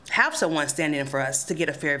to have someone stand in for us to get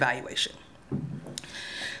a fair evaluation.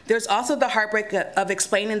 There's also the heartbreak of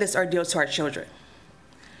explaining this ordeal to our children.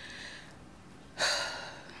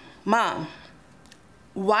 Mom,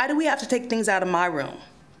 why do we have to take things out of my room?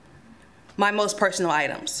 My most personal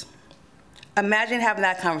items. Imagine having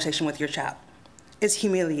that conversation with your child. It's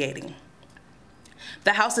humiliating.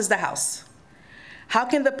 The house is the house. How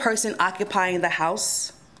can the person occupying the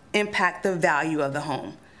house impact the value of the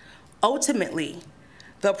home? Ultimately,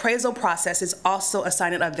 the appraisal process is also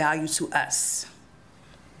assigning a value to us.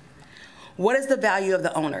 What is the value of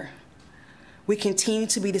the owner? We continue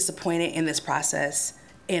to be disappointed in this process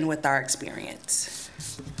and with our experience.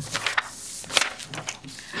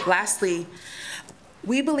 Lastly,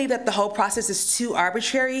 we believe that the whole process is too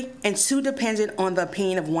arbitrary and too dependent on the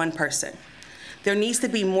opinion of one person. There needs to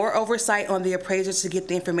be more oversight on the appraisers to get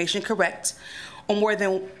the information correct, or more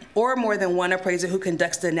than one appraiser who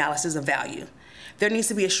conducts the analysis of value. There needs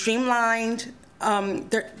to be a streamlined and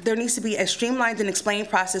explained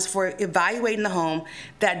process for evaluating the home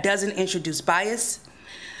that doesn't introduce bias.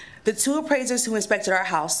 The two appraisers who inspected our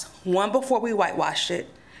house, one before we whitewashed it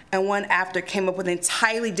and one after, came up with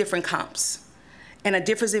entirely different comps and a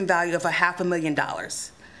difference in value of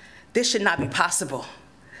 $500,000. This should not be possible.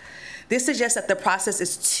 This suggests that the process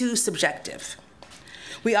is too subjective.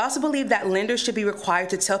 We also believe that lenders should be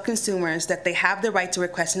required to tell consumers that they have the right to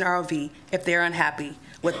request an ROV if they're unhappy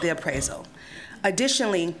with the appraisal.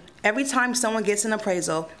 Additionally, every time someone gets an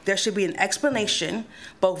appraisal, there should be an explanation,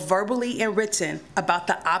 both verbally and written, about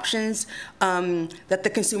the options that the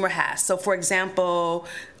consumer has. So for example,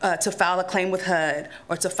 to file a claim with HUD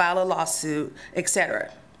or to file a lawsuit,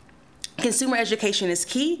 etc. Consumer education is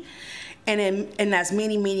key, and in as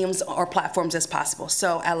many mediums or platforms as possible.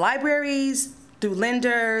 So at libraries, through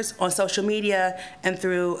lenders, on social media, and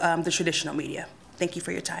through the traditional media. Thank you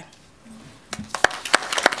for your time.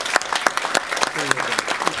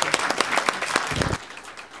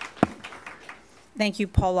 Thank you,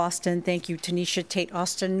 Paul Austin. Thank you, Tanisha Tate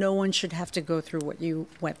Austin. No one should have to go through what you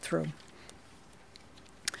went through.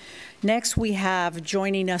 Next, we have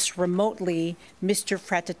joining us remotely, Mr.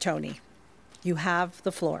 Frattitoni. You have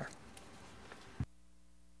the floor.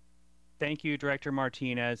 Thank you, Director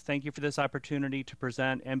Martinez. Thank you for this opportunity to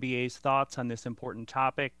present MBA's thoughts on this important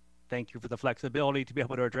topic. Thank you for the flexibility to be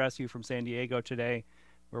able to address you from San Diego today,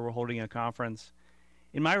 where we're holding a conference.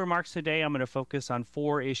 In my remarks today, I'm going to focus on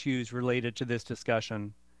 4 issues related to this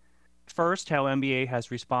discussion. First, how MBA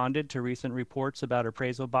has responded to recent reports about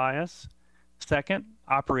appraisal bias. Second,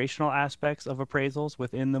 operational aspects of appraisals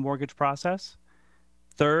within the mortgage process.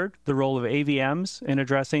 Third, the role of AVMs in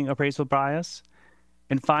addressing appraisal bias.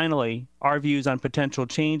 And finally, our views on potential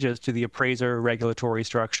changes to the appraiser regulatory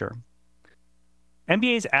structure.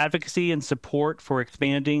 MBA's advocacy and support for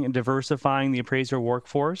expanding and diversifying the appraiser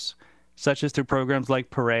workforce, such as through programs like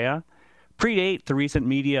PAREA, predate the recent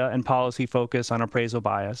media and policy focus on appraisal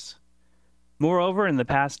bias. Moreover, in the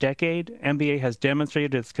past decade, MBA has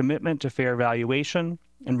demonstrated its commitment to fair valuation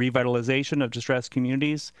and revitalization of distressed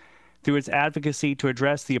communities through its advocacy to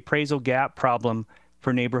address the appraisal gap problem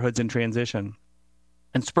for neighborhoods in transition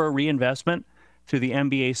and spur reinvestment through the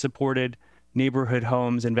MBA-supported Neighborhood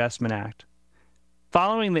Homes Investment Act.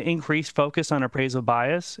 Following the increased focus on appraisal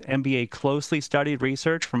bias, MBA closely studied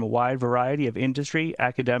research from a wide variety of industry,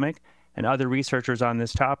 academic, and other researchers on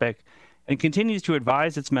this topic, and continues to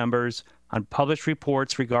advise its members on published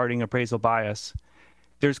reports regarding appraisal bias.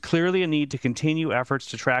 There's clearly a need to continue efforts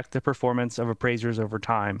to track the performance of appraisers over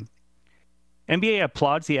time. MBA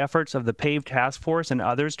applauds the efforts of the PAVE Task Force and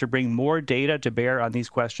others to bring more data to bear on these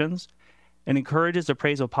questions and encourages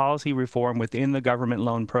appraisal policy reform within the government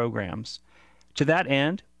loan programs. To that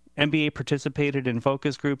end, MBA participated in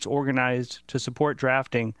focus groups organized to support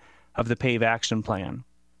drafting of the PAVE Action Plan.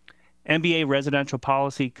 MBA residential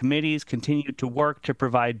policy committees continue to work to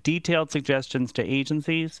provide detailed suggestions to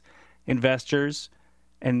agencies, investors,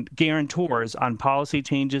 and guarantors on policy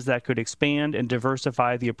changes that could expand and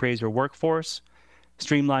diversify the appraiser workforce,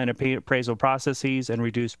 streamline appraisal processes, and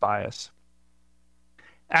reduce bias.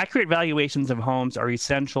 Accurate valuations of homes are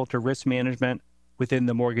essential to risk management within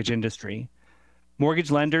the mortgage industry. Mortgage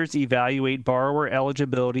lenders evaluate borrower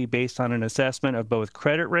eligibility based on an assessment of both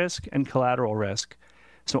credit risk and collateral risk.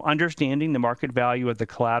 So understanding the market value of the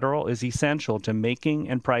collateral is essential to making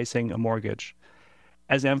and pricing a mortgage.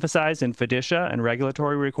 As emphasized in FDICA and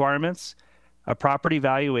regulatory requirements, a property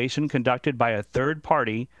valuation conducted by a third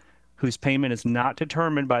party whose payment is not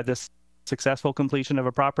determined by the successful completion of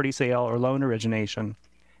a property sale or loan origination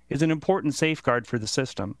is an important safeguard for the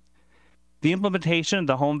system. The implementation of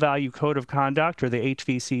the Home Value Code of Conduct, or the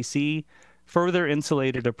HVCC, further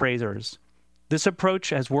insulated appraisers. This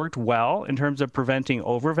approach has worked well in terms of preventing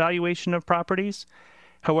overvaluation of properties.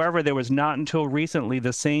 However, there was not until recently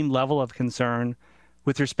the same level of concern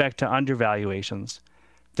with respect to undervaluations.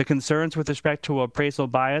 The concerns with respect to appraisal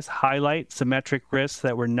bias highlight symmetric risks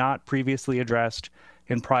that were not previously addressed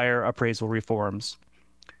in prior appraisal reforms.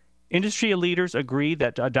 Industry leaders agree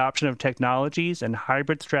that adoption of technologies and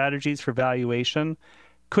hybrid strategies for valuation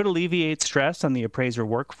could alleviate stress on the appraiser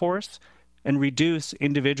workforce and reduce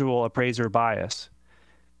individual appraiser bias.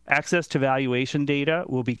 Access to valuation data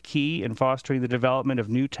will be key in fostering the development of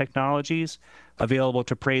new technologies available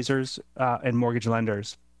to appraisers and mortgage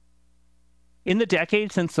lenders. In the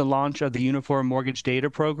decade since the launch of the Uniform Mortgage Data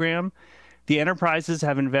Program, the enterprises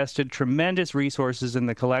have invested tremendous resources in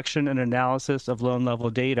the collection and analysis of loan-level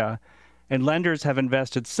data, and lenders have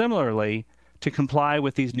invested similarly to comply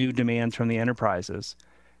with these new demands from the enterprises.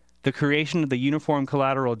 The creation of the Uniform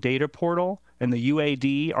Collateral Data Portal and the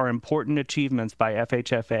UAD are important achievements by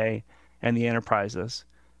FHFA and the enterprises.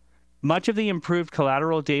 Much of the improved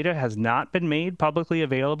collateral data has not been made publicly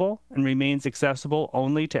available and remains accessible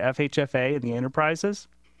only to FHFA and the enterprises.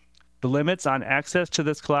 The limits on access to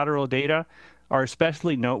this collateral data are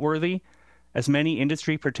especially noteworthy, as many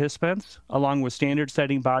industry participants, along with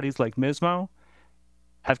standard-setting bodies like MISMO,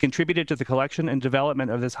 have contributed to the collection and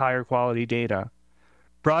development of this higher quality data.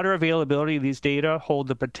 Broader availability of these data hold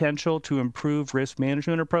the potential to improve risk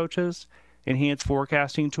management approaches, enhance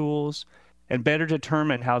forecasting tools, and better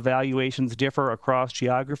determine how valuations differ across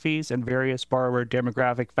geographies and various borrower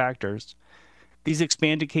demographic factors. These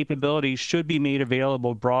expanded capabilities should be made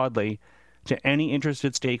available broadly to any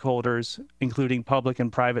interested stakeholders, including public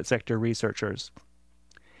and private sector researchers.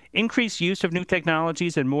 Increased use of new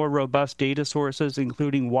technologies and more robust data sources,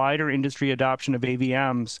 including wider industry adoption of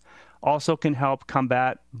AVMs, also can help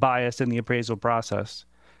combat bias in the appraisal process.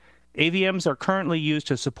 AVMs are currently used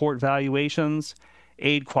to support valuations,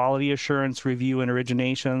 aid quality assurance review and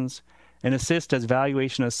originations, and assist as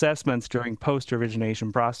valuation assessments during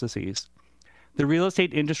post-origination processes. The real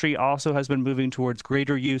estate industry also has been moving towards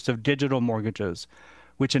greater use of digital mortgages,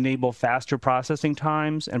 which enable faster processing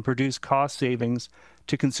times and produce cost savings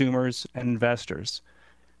to consumers and investors.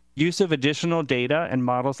 Use of additional data and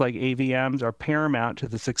models like AVMs are paramount to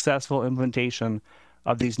the successful implementation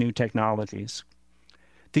of these new technologies.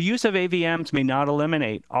 The use of AVMs may not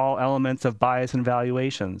eliminate all elements of bias in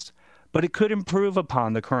valuations, but it could improve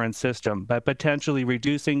upon the current system by potentially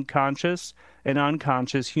reducing conscious and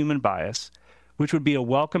unconscious human bias, which would be a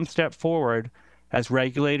welcome step forward as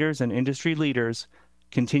regulators and industry leaders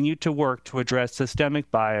continue to work to address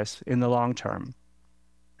systemic bias in the long term.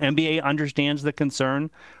 MBA understands the concern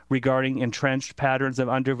regarding entrenched patterns of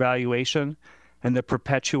undervaluation and the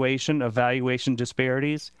perpetuation of valuation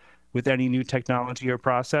disparities with any new technology or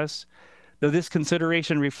process, though this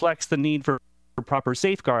consideration reflects the need for proper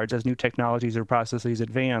safeguards as new technologies or processes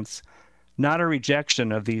advance, not a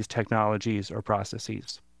rejection of these technologies or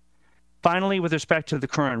processes. Finally, with respect to the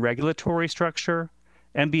current regulatory structure,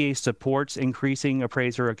 MBA supports increasing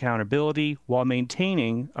appraiser accountability while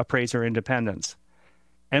maintaining appraiser independence.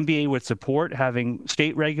 MBA would support having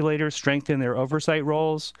state regulators strengthen their oversight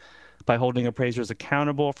roles by holding appraisers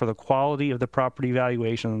accountable for the quality of the property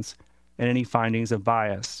valuations and any findings of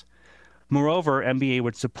bias. Moreover, MBA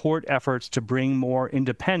would support efforts to bring more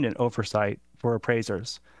independent oversight for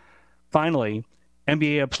appraisers. Finally,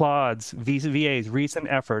 MBA applauds VA's recent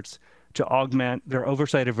efforts to augment their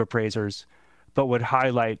oversight of appraisers, but would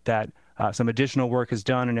highlight that some additional work is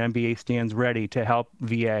done and MBA stands ready to help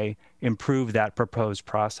VA improve that proposed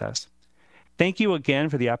process. Thank you again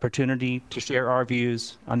for the opportunity to share our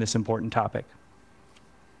views on this important topic.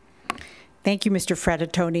 Thank you, Mr.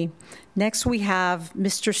 Frattoni. Next, we have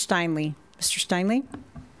Mr. Steinle. Mr. Steinle?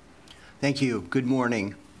 Thank you. Good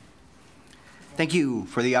morning. Thank you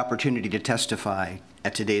for the opportunity to testify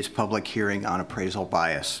at today's public hearing on appraisal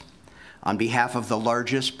bias. On behalf of the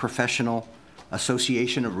largest professional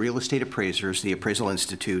association of real estate appraisers, the Appraisal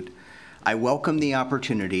Institute, I welcome the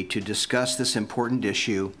opportunity to discuss this important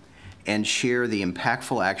issue and share the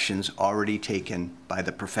impactful actions already taken by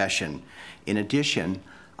the profession. In addition,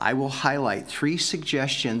 I will highlight 3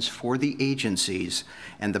 suggestions for the agencies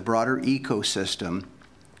and the broader ecosystem,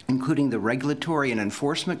 including the regulatory and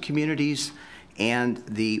enforcement communities and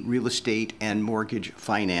the real estate and mortgage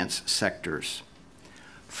finance sectors.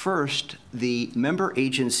 First, the member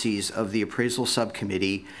agencies of the Appraisal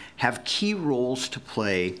Subcommittee have key roles to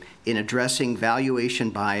play in addressing valuation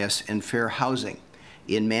bias and fair housing,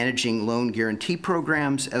 in managing loan guarantee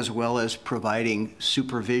programs, as well as providing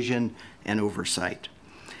supervision and oversight.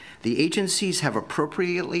 The agencies have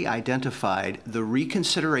appropriately identified the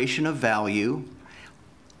reconsideration of value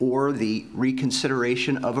or the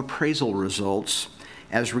reconsideration of appraisal results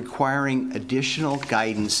as requiring additional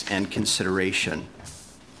guidance and consideration.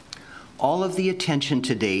 All of the attention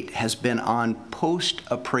to date has been on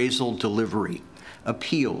post-appraisal delivery,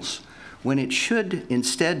 appeals, when it should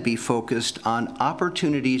instead be focused on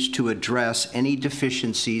opportunities to address any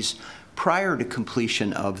deficiencies prior to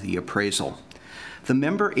completion of the appraisal. The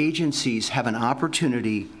member agencies have an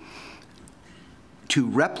opportunity to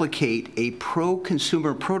replicate a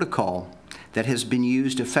pro-consumer protocol that has been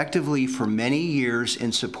used effectively for many years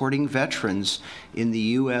in supporting veterans in the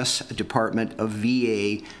U.S. Department of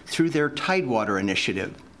VA through their Tidewater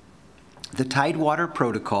initiative. The Tidewater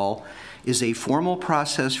protocol is a formal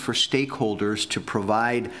process for stakeholders to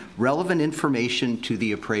provide relevant information to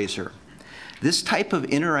the appraiser. This type of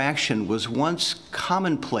interaction was once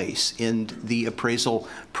commonplace in the appraisal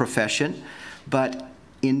profession, but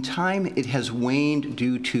in time it has waned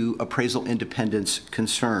due to appraisal independence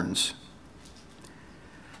concerns.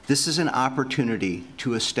 This is an opportunity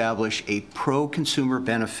to establish a pro-consumer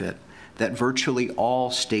benefit that virtually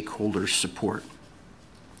all stakeholders support.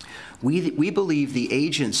 We believe the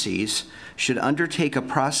agencies should undertake a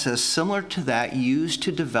process similar to that used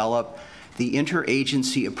to develop the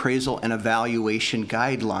interagency appraisal and evaluation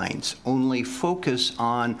guidelines, only focus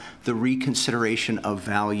on the reconsideration of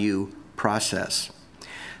value process.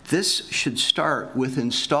 This should start with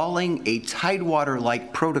installing a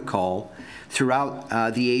Tidewater-like protocol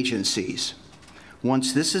throughout the agencies.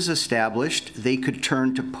 Once this is established, they could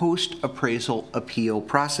turn to post-appraisal appeal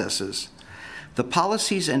processes. The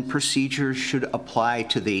policies and procedures should apply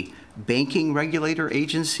to the banking regulator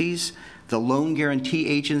agencies, the loan guarantee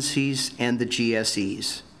agencies, and the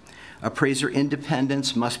GSEs. Appraiser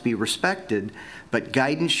independence must be respected, but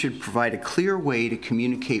guidance should provide a clear way to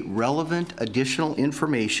communicate relevant additional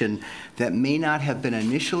information that may not have been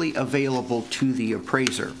initially available to the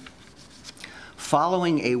appraiser.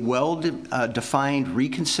 Following a well-defined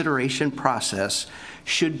reconsideration process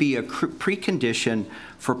should be a precondition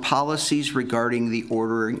for policies regarding the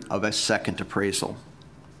ordering of a second appraisal.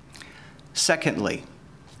 Secondly,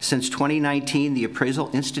 since 2019, the Appraisal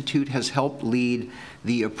Institute has helped lead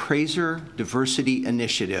the Appraiser Diversity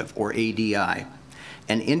Initiative, or ADI,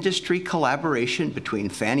 an industry collaboration between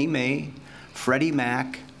Fannie Mae, Freddie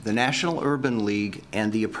Mac, the National Urban League,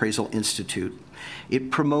 and the Appraisal Institute. It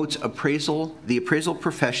promotes the appraisal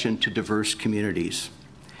profession to diverse communities.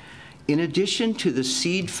 In addition to the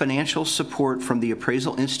seed financial support from the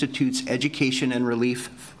Appraisal Institute's Education and Relief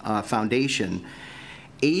Foundation,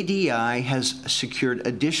 ADI has secured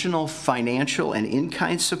additional financial and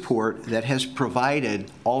in-kind support that has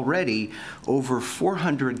provided already over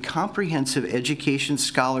 400 comprehensive education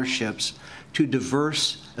scholarships to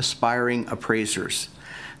diverse aspiring appraisers.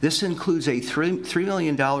 This includes a $3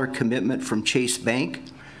 million commitment from Chase Bank,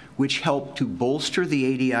 which helped to bolster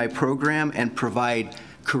the ADI program and provide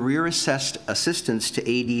career assistance to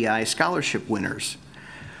ADI scholarship winners.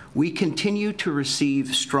 We continue to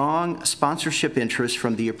receive strong sponsorship interest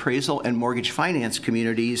from the appraisal and mortgage finance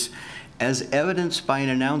communities, as evidenced by an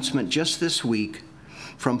announcement just this week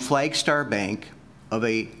from Flagstar Bank of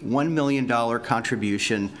a $1 million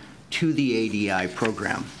contribution to the ADI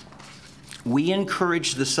program. We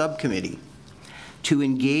encourage the subcommittee to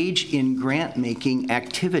engage in grant-making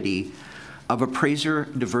activity of appraiser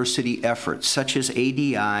diversity efforts, such as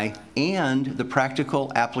ADI and the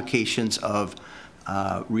practical applications of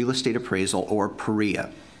real estate appraisal, or PREA.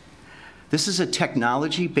 This is a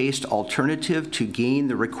technology-based alternative to gain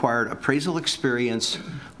the required appraisal experience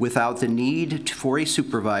without the need for a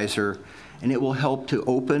supervisor, and it will help to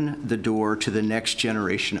open the door to the next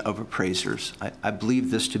generation of appraisers. I believe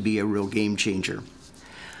this to be a real game changer.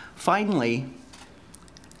 Finally,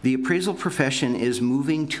 the appraisal profession is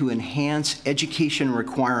moving to enhance education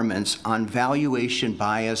requirements on valuation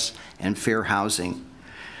bias and fair housing.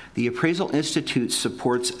 The Appraisal Institute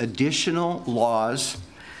supports additional laws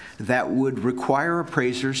that would require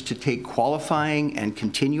appraisers to take qualifying and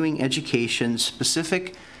continuing education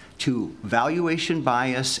specific to valuation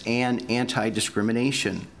bias and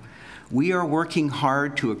anti-discrimination. We are working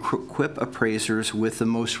hard to equip appraisers with the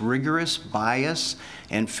most rigorous bias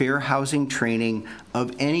and fair housing training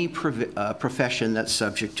of any profession that's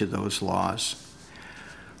subject to those laws.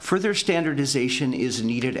 Further standardization is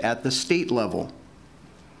needed at the state level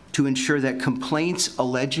to ensure that complaints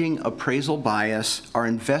alleging appraisal bias are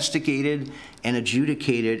investigated and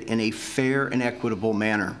adjudicated in a fair and equitable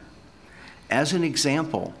manner. As an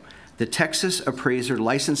example, the Texas Appraiser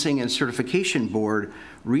Licensing and Certification Board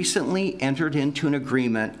recently entered into an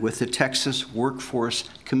agreement with the Texas Workforce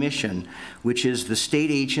Commission, which is the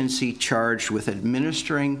state agency charged with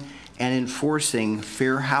administering and enforcing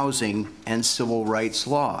fair housing and civil rights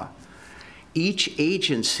law. Each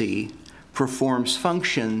agency performs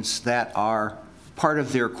functions that are part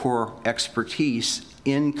of their core expertise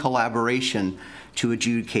in collaboration to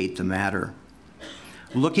adjudicate the matter.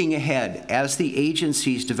 Looking ahead, as the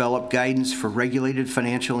agencies develop guidance for regulated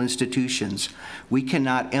financial institutions, we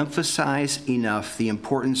cannot emphasize enough the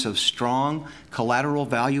importance of strong collateral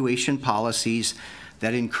valuation policies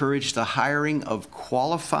that encourage the hiring of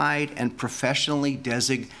qualified and professionally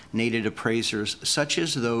designated appraisers, such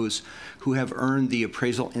as those who have earned the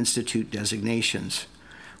Appraisal Institute designations.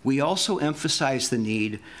 We also emphasize the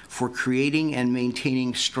need for creating and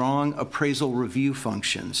maintaining strong appraisal review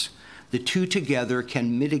functions. The two together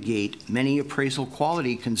can mitigate many appraisal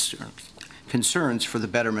quality concerns for the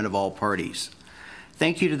betterment of all parties.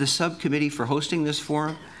 Thank you to the subcommittee for hosting this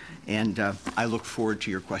forum, and I look forward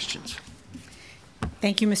to your questions.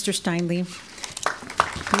 Thank you, Mr. Steinle.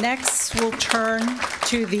 Next, we'll turn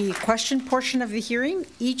to the question portion of the hearing.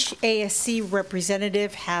 Each ASC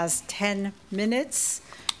representative has 10 minutes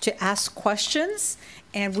to ask questions,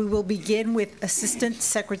 and we will begin with Assistant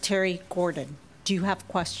Secretary Gordon. Do you have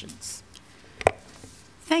questions?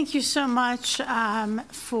 Thank you so much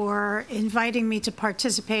for inviting me to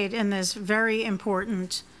participate in this very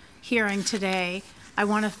important hearing today. I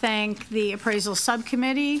want to thank the Appraisal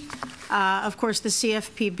Subcommittee, of course the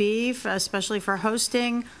CFPB, especially for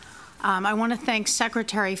hosting. I want to thank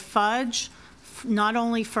Secretary Fudge, not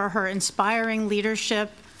only for her inspiring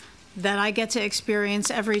leadership that I get to experience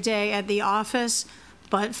every day at the office,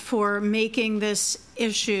 but for making this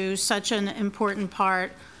issue such an important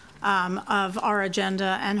part of our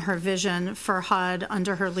agenda and her vision for HUD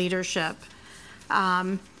under her leadership.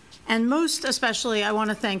 And most especially, I want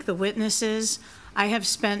to thank the witnesses. I have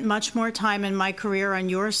spent much more time in my career on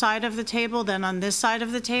your side of the table than on this side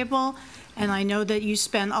of the table, and I know that you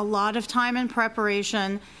spent a lot of time in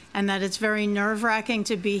preparation and that it's very nerve-wracking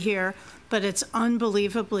to be here, but it's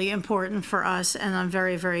unbelievably important for us, and I'm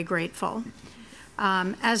very, very grateful.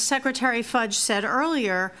 As Secretary Fudge said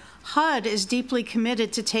earlier, HUD is deeply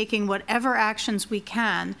committed to taking whatever actions we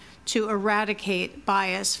can to eradicate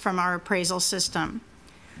bias from our appraisal system.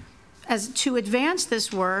 To advance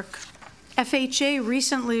this work, FHA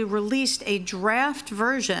recently released a draft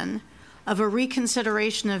version of a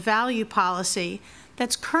reconsideration of value policy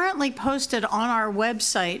that's currently posted on our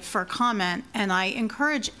website for comment, and I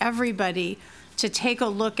encourage everybody to take a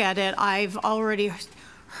look at it. I've already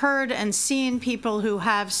heard and seen people who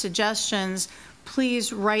have suggestions.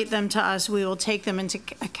 Please write them to us. We will take them into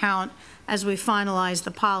account as we finalize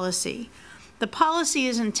the policy. The policy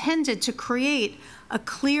is intended to create a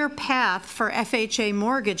clear path for FHA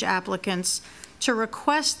mortgage applicants to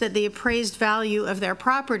request that the appraised value of their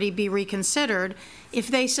property be reconsidered if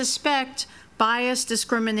they suspect bias,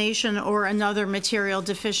 discrimination, or another material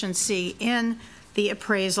deficiency in the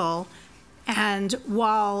appraisal. And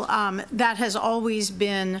while that has always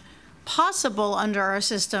been possible under our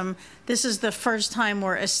system, this is the first time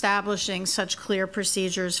we're establishing such clear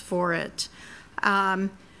procedures for it.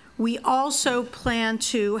 We also plan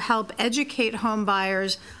to help educate home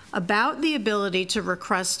buyers about the ability to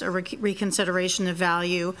request a reconsideration of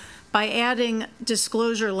value by adding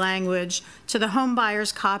disclosure language to the home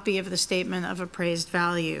buyer's copy of the statement of appraised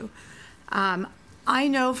value. I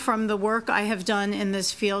know from the work I have done in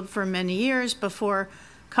this field for many years. Before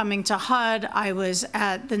coming to HUD, I was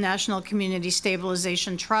at the National Community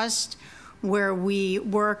Stabilization Trust, where we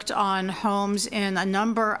worked on homes in a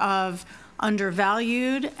number of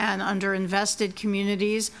undervalued and underinvested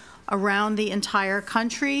communities around the entire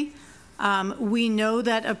country. We know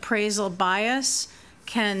that appraisal bias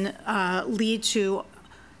can lead to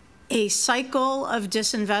a cycle of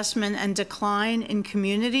disinvestment and decline in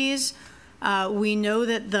communities. We know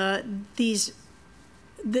that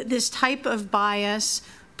this type of bias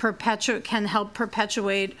can help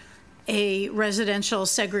perpetuate a residential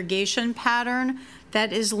segregation pattern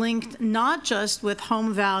that is linked not just with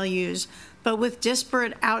home values, but with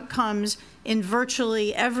disparate outcomes in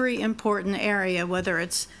virtually every important area, whether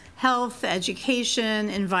it's health, education,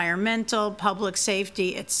 environmental, public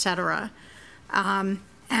safety, et cetera.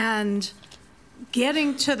 And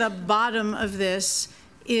getting to the bottom of this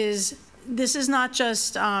is not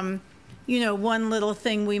just one little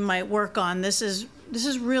thing we might work on. This is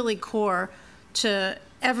really core to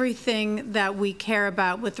everything that we care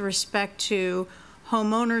about with respect to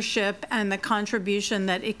home ownership and the contribution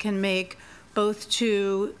that it can make both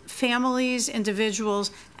to families,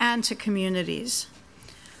 individuals, and to communities.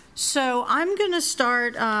 So I'm going to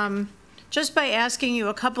start just by asking you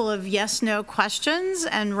a couple of yes/no questions,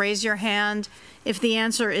 and raise your hand if the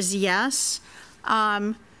answer is yes.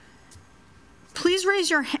 Please raise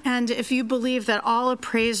your hand if you believe that all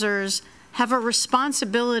appraisers have a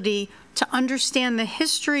responsibility to understand the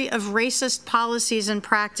history of racist policies and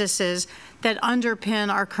practices that underpin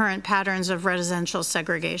our current patterns of residential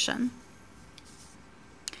segregation.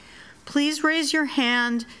 Please raise your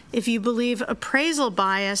hand if you believe appraisal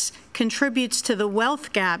bias contributes to the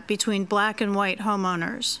wealth gap between Black and white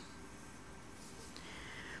homeowners.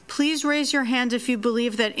 Please raise your hand if you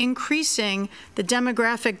believe that increasing the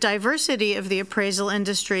demographic diversity of the appraisal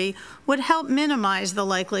industry would help minimize the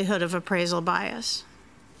likelihood of appraisal bias.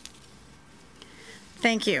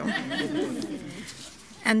 Thank you.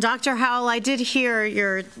 And Dr. Howell, I did hear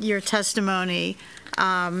your testimony.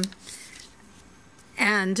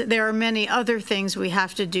 And there are many other things we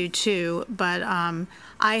have to do too, but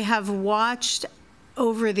I have watched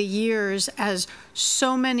over the years as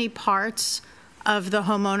so many parts of the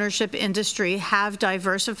homeownership industry have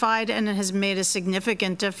diversified, and it has made a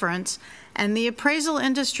significant difference. And the appraisal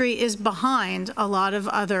industry is behind a lot of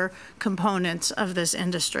other components of this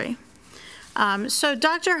industry. So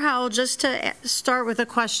Dr. Howell, just to start with a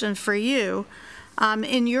question for you,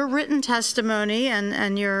 in your written testimony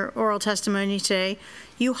and your oral testimony today,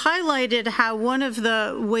 you highlighted how one of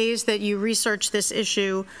the ways that you researched this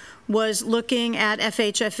issue was looking at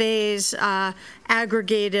FHFA's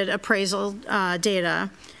aggregated appraisal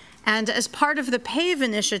data. And as part of the PAVE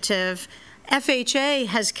initiative, FHA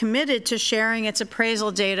has committed to sharing its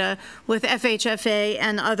appraisal data with FHFA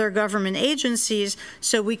and other government agencies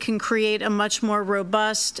so we can create a much more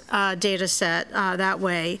robust data set that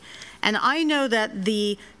way. And I know that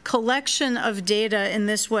the collection of data in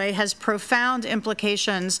this way has profound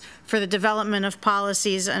implications for the development of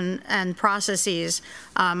policies and processes.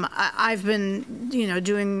 I've been,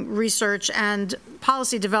 doing research and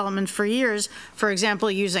policy development for years, for example,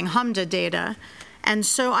 using HMDA data. And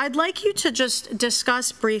so I'd like you to just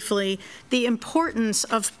discuss briefly the importance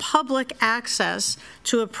of public access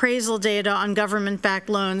to appraisal data on government-backed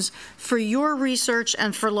loans for your research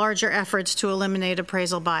and for larger efforts to eliminate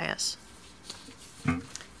appraisal bias.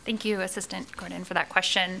 Thank you, Assistant Gordon, for that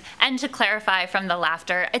question. And to clarify from the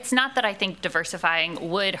laughter, it's not that I think diversifying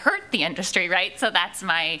would hurt the industry, right? So that's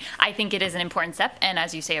I think it is an important step. And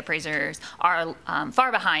as you say, appraisers are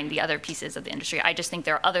far behind the other pieces of the industry. I just think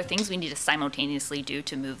there are other things we need to simultaneously do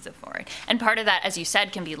to move them forward. And part of that, as you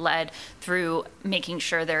said, can be led through making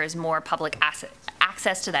sure there is more public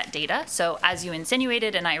access to that data. So as you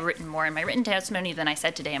insinuated, and I've written more in my written testimony than I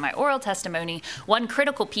said today in my oral testimony, one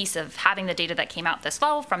critical piece of having the data that came out this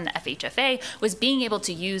fall from the FHFA was being able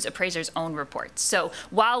to use appraisers' own reports. So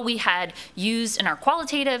while we had used in our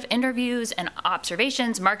qualitative interviews and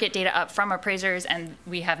observations market data up from appraisers, and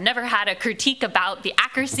we have never had a critique about the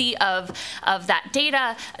accuracy of that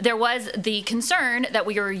data, there was the concern that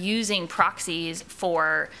we were using proxies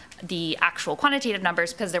for the actual quantitative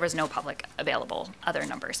numbers because there was no public available other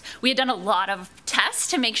numbers. We had done a lot of tests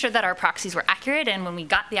to make sure that our proxies were accurate, and when we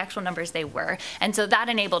got the actual numbers, they were. And so that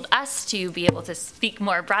enabled us to be able to speak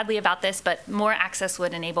more broadly about this, but more access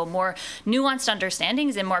would enable more nuanced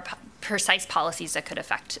understandings and more precise policies that could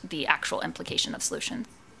affect the actual implication of solutions.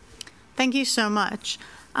 Thank you so much.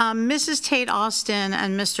 Mrs. Tate Austin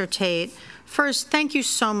and Mr. Tate, first, thank you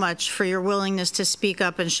so much for your willingness to speak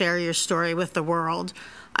up and share your story with the world.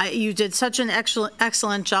 You did such an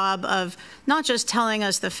excellent job of not just telling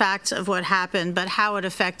us the facts of what happened, but how it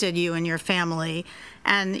affected you and your family.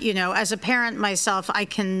 And, you know, as a parent myself, I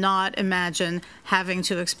cannot imagine having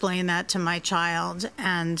to explain that to my child.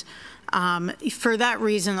 And for that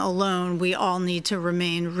reason alone, we all need to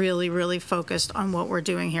remain really, really focused on what we're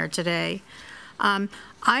doing here today. I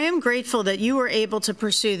am grateful that you were able to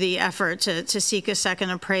pursue the effort to seek a second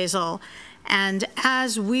appraisal. And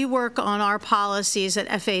as we work on our policies at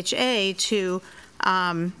FHA to,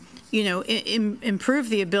 improve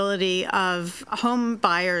the ability of home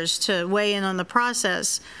buyers to weigh in on the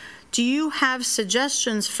process, do you have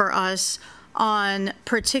suggestions for us on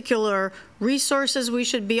particular resources we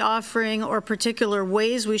should be offering or particular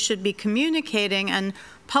ways we should be communicating and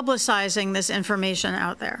publicizing this information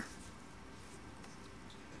out there?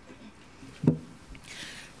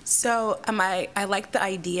 So I like the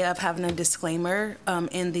idea of having a disclaimer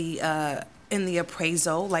in the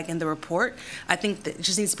appraisal, like in the report. I think that it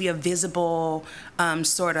just needs to be a visible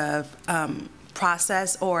sort of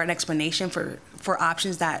process or an explanation for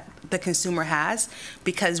options that the consumer has,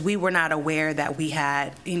 because we were not aware that we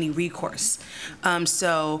had any recourse.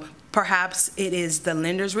 So perhaps it is the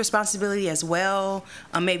lender's responsibility as well.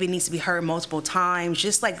 Maybe it needs to be heard multiple times,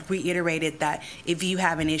 just like reiterated that if you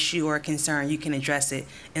have an issue or a concern, you can address it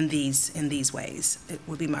in these ways. It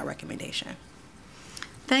would be my recommendation.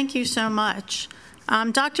 Thank you so much.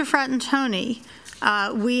 Dr. Fratantoni,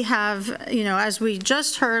 we have, as we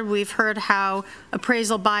just heard, we've heard how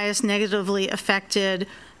appraisal bias negatively affected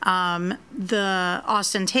the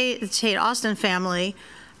Tate Austin family.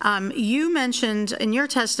 You mentioned in your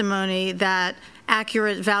testimony that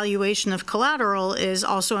accurate valuation of collateral is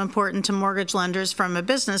also important to mortgage lenders from a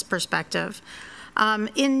business perspective.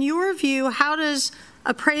 In your view, how does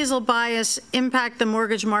appraisal bias impact the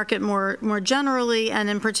mortgage market more generally, and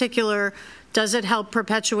in particular, does it help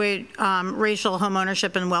perpetuate racial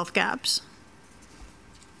homeownership and wealth gaps?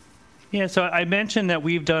 Yeah, so I mentioned that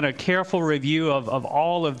we've done a careful review of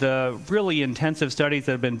all of the really intensive studies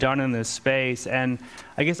that have been done in this space, and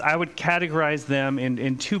I guess I would categorize them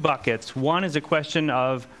in two buckets. One is a question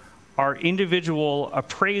of, are individual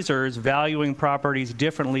appraisers valuing properties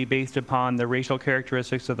differently based upon the racial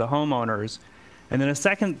characteristics of the homeowners? And then a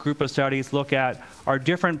second group of studies look at, are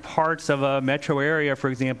different parts of a metro area, for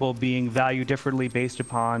example, being valued differently based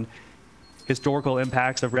upon historical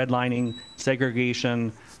impacts of redlining,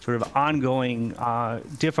 segregation, sort of ongoing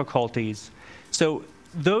difficulties. So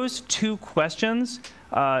those two questions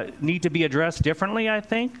need to be addressed differently, I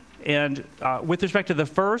think. And with respect to the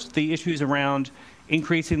first, the issues around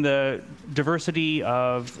increasing the diversity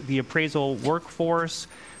of the appraisal workforce,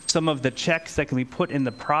 some of the checks that can be put in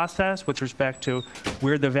the process with respect to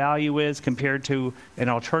where the value is compared to an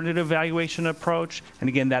alternative valuation approach. And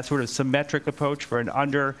again, that sort of symmetric approach for an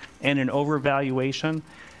under and an over valuation.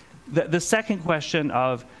 The second question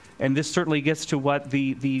of, and this certainly gets to what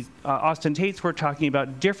the Austin Tates were talking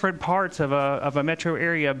about, different parts of a metro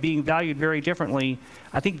area being valued very differently.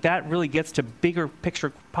 I think that really gets to bigger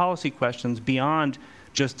picture policy questions beyond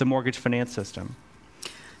just the mortgage finance system.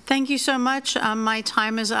 Thank you so much. My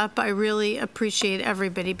time is up. I really appreciate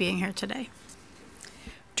everybody being here today.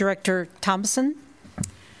 Director Thompson?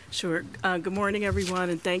 Sure. Good morning, everyone,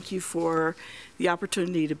 and thank you for the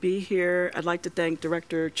opportunity to be here. I'd like to thank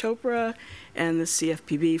Director Chopra and the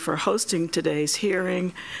CFPB for hosting today's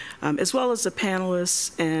hearing, as well as the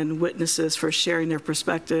panelists and witnesses for sharing their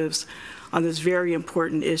perspectives on this very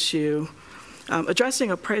important issue.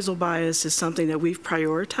 Addressing appraisal bias is something that we've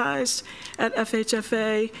prioritized at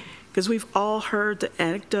FHFA, because we've all heard the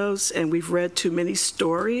anecdotes and we've read too many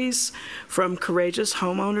stories from courageous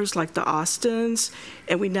homeowners like the Austins,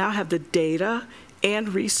 and we now have the data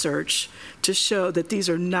and research to show that these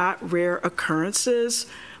are not rare occurrences,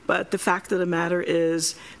 but the fact of the matter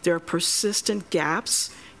is there are persistent gaps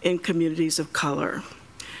in communities of color.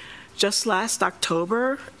 Just last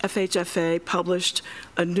October, FHFA published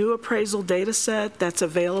a new appraisal data set that's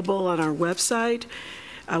available on our website.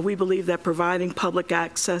 We believe that providing public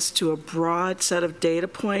access to a broad set of data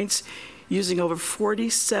points using over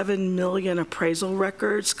 47 million appraisal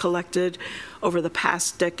records collected over the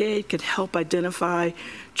past decade could help identify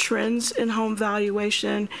trends in home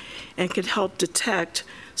valuation and could help detect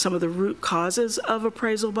some of the root causes of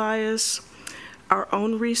appraisal bias. Our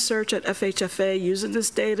own research at FHFA using this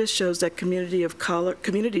data shows that communities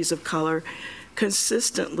of color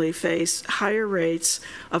consistently face higher rates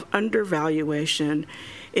of undervaluation.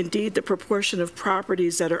 Indeed, the proportion of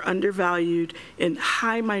properties that are undervalued in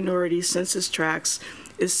high minority census tracts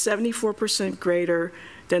is 74% greater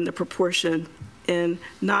than the proportion in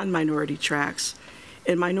non-minority tracts.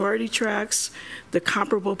 In minority tracts, the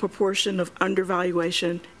comparable proportion of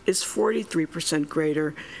undervaluation is 43%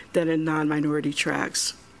 greater than in non-minority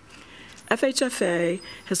tracts. FHFA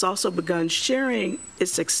has also begun sharing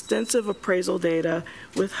its extensive appraisal data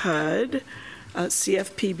with HUD,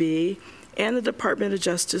 CFPB, and the Department of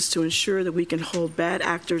Justice to ensure that we can hold bad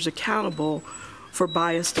actors accountable for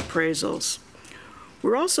biased appraisals.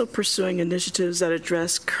 We're also pursuing initiatives that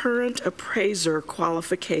address current appraiser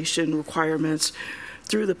qualification requirements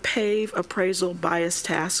through the PAVE Appraisal Bias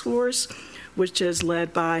Task Force, which is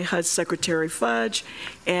led by HUD Secretary Fudge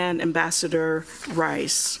and Ambassador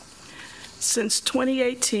Rice. Since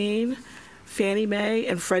 2018, Fannie Mae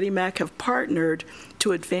and Freddie Mac have partnered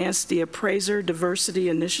to advance the Appraiser Diversity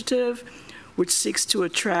Initiative, which seeks to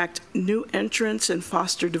attract new entrants and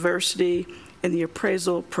foster diversity in the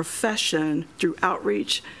appraisal profession through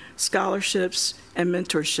outreach, scholarships, and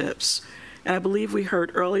mentorships. And I believe we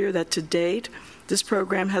heard earlier that to date, this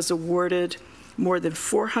program has awarded more than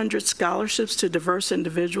 400 scholarships to diverse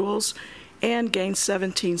individuals and gained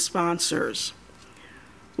 17 sponsors.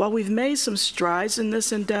 While we've made some strides in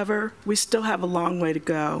this endeavor, we still have a long way to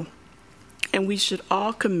go, and we should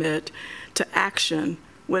all commit to action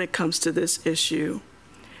when it comes to this issue.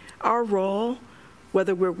 Our role,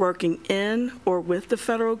 whether we're working in or with the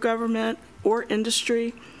federal government or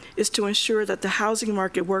industry, is to ensure that the housing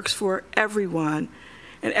market works for everyone,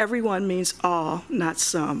 and everyone means all, not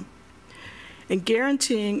some. And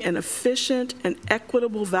guaranteeing an efficient and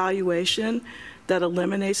equitable valuation that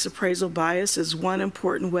eliminates appraisal bias is one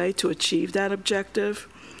important way to achieve that objective.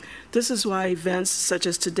 This is why events such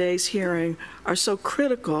as today's hearing are so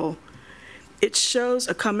critical. It shows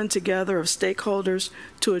a coming together of stakeholders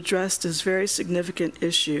to address this very significant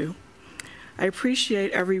issue. I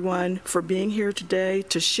appreciate everyone for being here today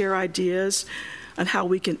to share ideas on how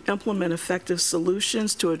we can implement effective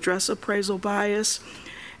solutions to address appraisal bias.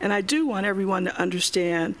 And I do want everyone to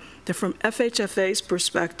understand that from FHFA's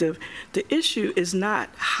perspective, the issue is not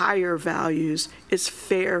higher values, it's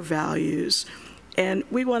fair values. And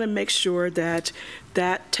we want to make sure that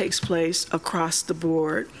that takes place across the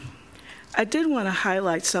board. I did want to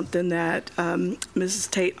highlight something that Mrs.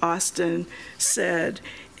 Tate Austin said,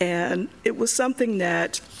 and it was something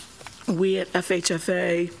that we at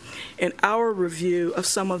FHFA, in our review of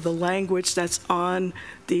some of the language that's on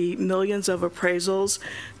the millions of appraisals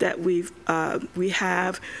that we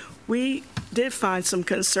did find some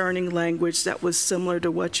concerning language that was similar to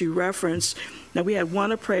what you referenced. Now, we had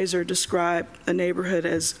one appraiser describe a neighborhood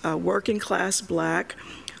as working class Black.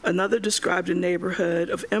 Another described a neighborhood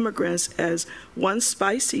of immigrants as one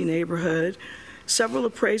spicy neighborhood. Several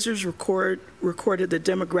appraisers recorded the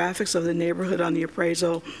demographics of the neighborhood on the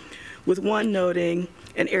appraisal, with one noting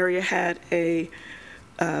an area had a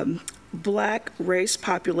Black race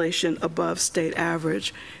population above state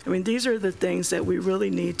average. I mean, these are the things that we really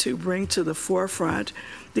need to bring to the forefront.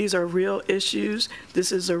 These are real issues.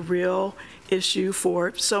 This is a real issue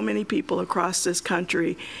for so many people across this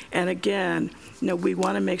country. And again, we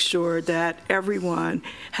want to make sure that everyone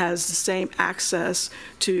has the same access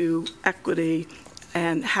to equity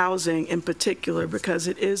and housing in particular, because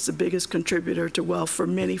it is the biggest contributor to wealth for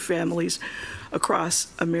many families across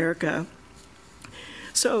America.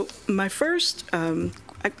 So my first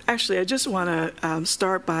I just want to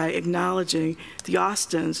start by acknowledging the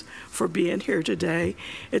Austins for being here today.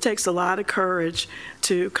 It takes a lot of courage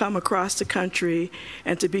to come across the country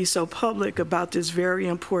and to be so public about this very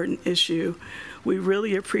important issue. We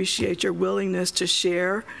really appreciate your willingness to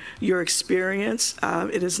share your experience.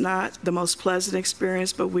 It is not the most pleasant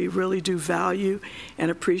experience, but we really do value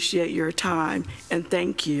and appreciate your time, and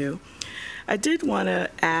thank you. I did want to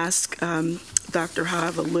ask Dr. Ha, I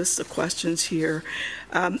have a list of questions here,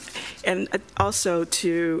 and also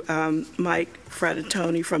to Mike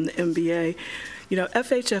Frattantoni from the MBA. You know,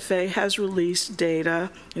 FHFA has released data.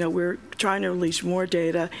 You know, we're trying to release more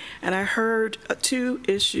data, and I heard two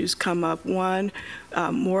issues come up. One,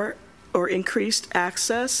 more or increased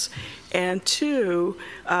access, and two,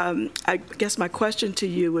 I guess my question to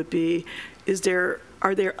you would be,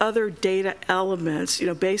 are there other data elements, you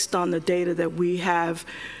know, based on the data that we have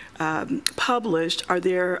published, are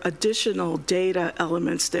there additional data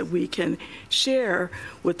elements that we can share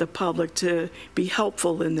with the public to be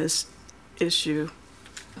helpful in this issue?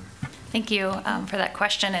 Thank you for that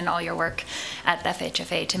question and all your work at the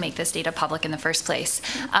FHFA to make this data public in the first place.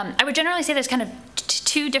 I would generally say there's kind of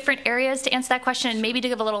two different areas to answer that question, and maybe to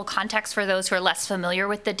give a little context for those who are less familiar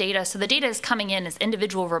with the data. So the data is coming in as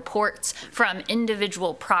individual reports from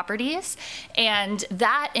individual properties, and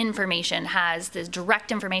that information has the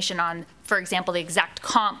direct information on, for example, the exact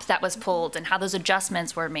comp that was pulled and how those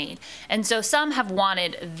adjustments were made. And so some have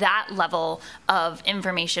wanted that level of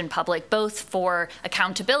information public, both for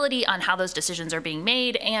accountability on how those decisions are being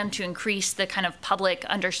made and to increase the kind of public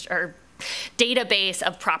database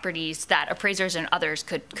of properties that appraisers and others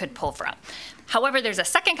could pull from. However, there's a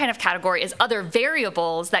second kind of category is other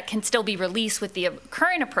variables that can still be released with the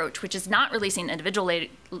current approach, which is not releasing individual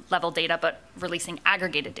level data, but releasing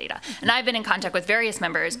aggregated data. And I've been in contact with various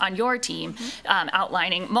members on your team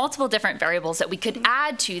outlining multiple different variables that we could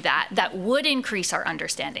add to that would increase our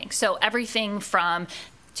understanding. So everything from,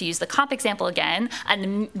 to use the comp example again,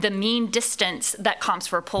 and the mean distance that comps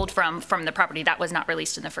were pulled from the property that was not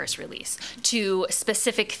released in the first release, to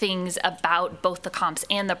specific things about both the comps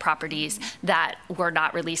and the properties that were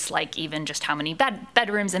not released, like even just how many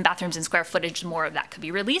bedrooms and bathrooms and square footage, more of that could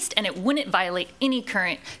be released, and it wouldn't violate any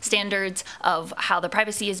current standards of how the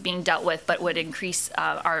privacy is being dealt with, but would increase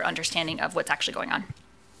our understanding of what's actually going on.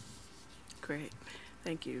 Great,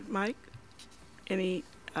 thank you. Mike, any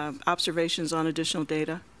observations on additional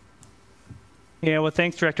data? Yeah, well,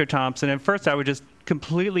 thanks, Director Thompson. And first, I would just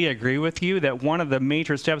completely agree with you that one of the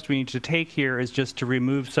major steps we need to take here is just to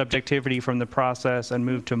remove subjectivity from the process and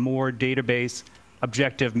move to more database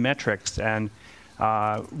objective metrics and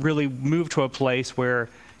really move to a place where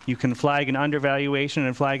you can flag an undervaluation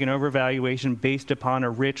and flag an overvaluation based upon a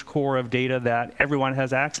rich core of data that everyone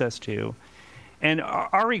has access to. And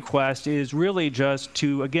our request is really just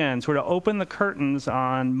to, again, sort of open the curtains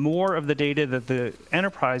on more of the data that the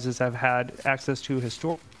enterprises have had access to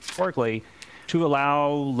historically, to allow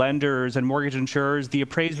lenders and mortgage insurers, the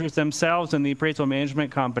appraisers themselves and the appraisal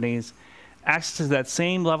management companies, access to that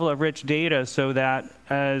same level of rich data, so that,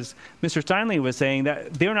 as Mr. Steinle was saying,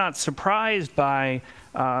 that they're not surprised by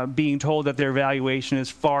being told that their valuation is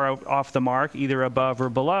far off the mark, either above or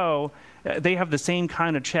below. They have the same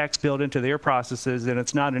kind of checks built into their processes, and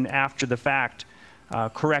it's not an after-the-fact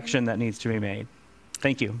correction that needs to be made.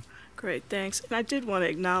 Thank you. Great, thanks. And I did want to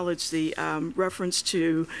acknowledge the reference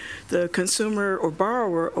to the consumer or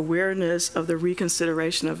borrower awareness of the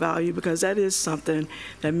reconsideration of value, because that is something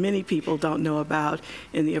that many people don't know about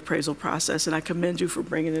in the appraisal process. And I commend you for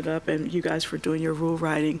bringing it up, and you guys for doing your rule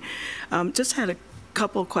writing. Just had a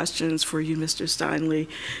couple questions for you, Mr. Steinle.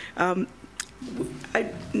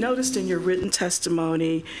 I noticed in your written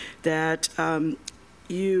testimony that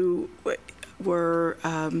you were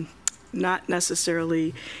not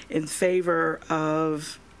necessarily in favor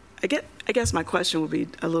of, I guess my question would be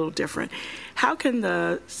a little different. How can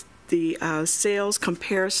the sales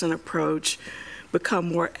comparison approach become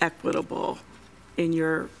more equitable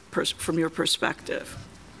in from your perspective?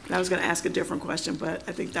 I was going to ask a different question, but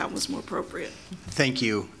I think that was more appropriate. Thank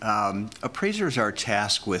you. Appraisers are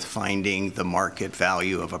tasked with finding the market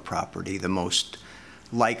value of a property, the most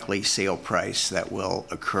likely sale price that will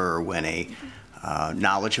occur when a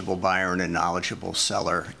knowledgeable buyer and a knowledgeable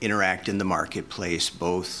seller interact in the marketplace,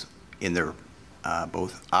 both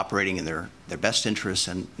operating in their best interests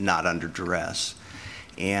and not under duress.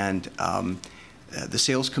 And the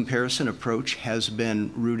sales comparison approach has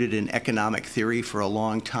been rooted in economic theory for a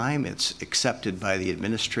long time. It's accepted by the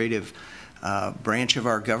administrative branch of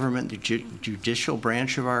our government, the judicial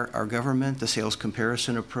branch of our government. The sales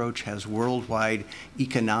comparison approach has worldwide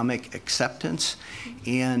economic acceptance.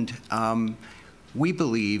 And We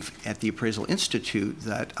believe at the Appraisal Institute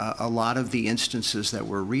that a lot of the instances that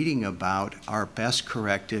we're reading about are best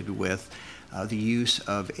corrected with the use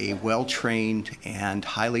of a well-trained and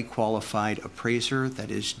highly qualified appraiser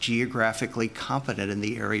that is geographically competent in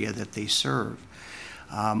the area that they serve.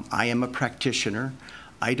 I am a practitioner.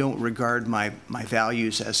 I don't regard my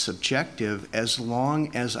values as subjective as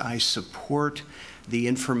long as I support the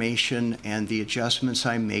information and the adjustments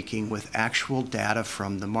I'm making with actual data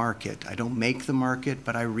from the market. I don't make the market,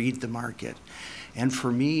 but I read the market. And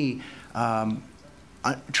for me,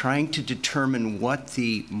 trying to determine what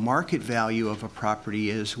the market value of a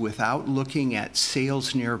property is without looking at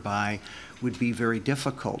sales nearby would be very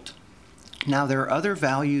difficult. Now, there are other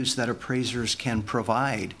values that appraisers can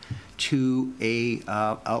provide to a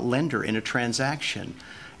lender in a transaction.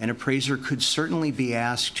 An appraiser could certainly be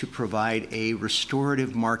asked to provide a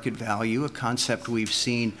restorative market value, a concept we've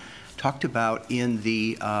seen talked about in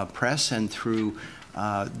the press and through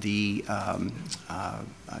Dr.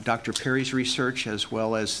 Perry's research, as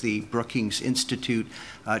well as the Brookings Institute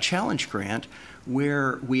Challenge Grant,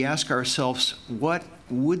 where we ask ourselves, what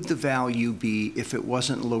would the value be if it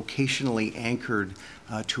wasn't locationally anchored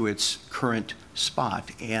to its current spot?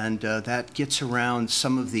 And that gets around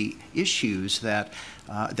some of the issues that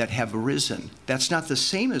have arisen. That's not the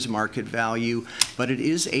same as market value, but it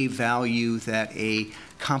is a value that a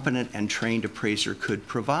competent and trained appraiser could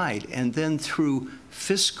provide. And then through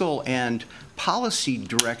fiscal and policy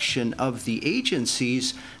direction of the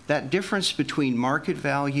agencies, that difference between market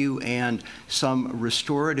value and some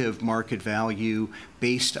restorative market value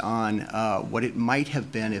based on what it might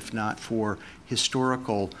have been if not for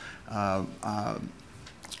historical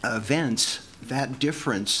events, that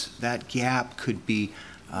difference, that gap could be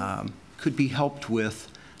helped with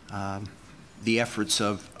the efforts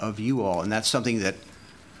of you all. And that's something that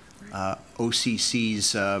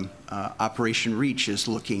OCC's Operation Reach is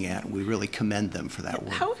looking at. We really commend them for that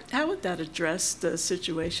work. How would that address the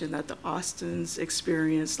situation that the Austins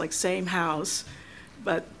experienced, like same house,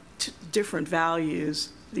 but different values?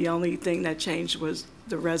 The only thing that changed was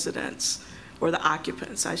the residents, or the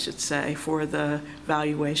occupants, I should say, for the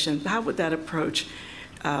valuation. How would that approach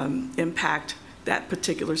impact that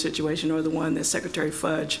particular situation, or the one that Secretary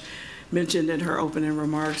Fudge mentioned in her opening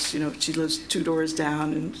remarks? You know, she lives 2 doors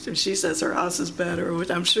down, and she says her house is better,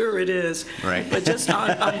 which I'm sure it is. Right. But just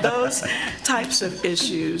on those types of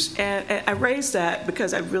issues, and I raise that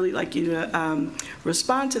because I'd really like you to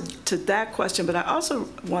respond to that question. But I also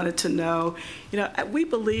wanted to know, you know, we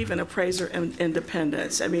believe in appraiser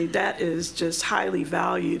independence. I mean, that is just highly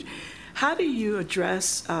valued. How do you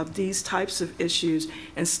address these types of issues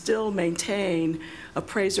and still maintain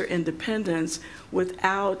appraiser independence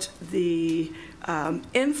without the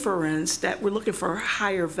inference that we're looking for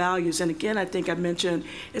higher values? And again, I think I mentioned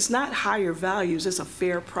it's not higher values, it's a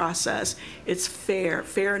fair process. It's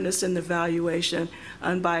fairness in the valuation,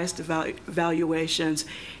 unbiased valuations.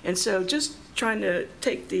 And so just trying to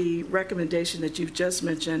take the recommendation that you've just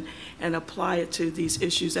mentioned and apply it to these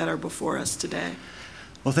issues that are before us today.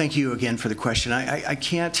 Well, thank you again for the question. I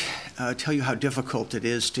can't tell you how difficult it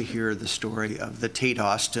is to hear the story of the Tate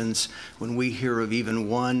Austins when we hear of even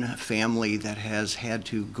one family that has had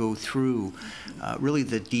to go through really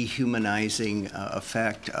the dehumanizing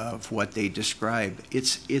effect of what they describe.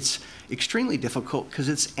 It's extremely difficult because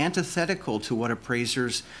it's antithetical to what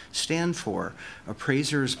appraisers stand for.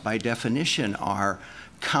 Appraisers, by definition, are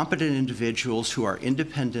competent individuals who are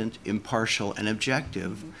independent, impartial, and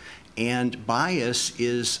objective. And bias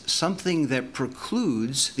is something that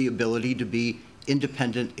precludes the ability to be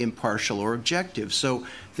independent, impartial, or objective. So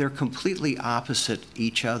they're completely opposite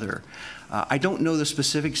each other. I don't know the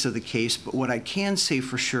specifics of the case, but what I can say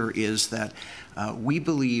for sure is that we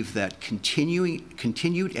believe that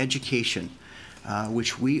continued education,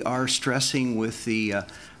 which we are stressing with the,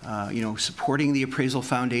 supporting the Appraisal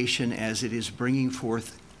Foundation as it is bringing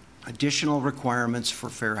forth additional requirements for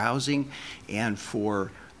fair housing and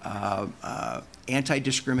for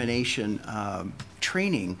anti-discrimination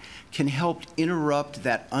training, can help interrupt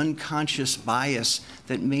that unconscious bias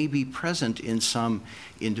that may be present in some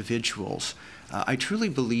individuals. I truly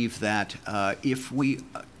believe that if we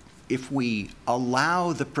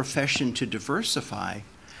allow the profession to diversify,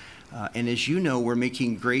 and as you know, we're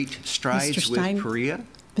making great strides with Korea.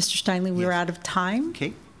 Mr. Steinle, we're out of time.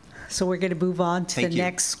 Okay. So we're going to move on to the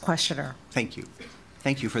next questioner. Thank you.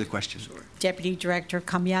 Thank you for the question. Deputy Director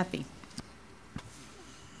Kamyapi.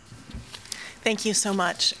 Thank you so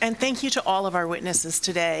much. And thank you to all of our witnesses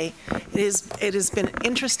today. It has been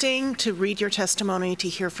interesting to read your testimony, to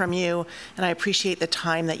hear from you, and I appreciate the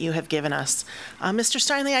time that you have given us. Mr.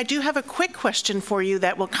 Steinle, I do have a quick question for you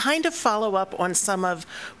that will kind of follow up on some of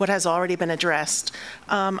what has already been addressed.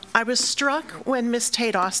 I was struck when Ms.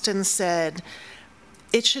 Tate Austin said,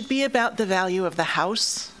 it should be about the value of the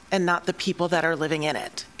house and not the people that are living in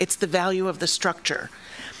it. It's the value of the structure.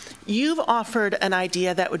 You've offered an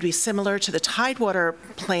idea that would be similar to the Tidewater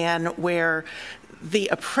plan, where the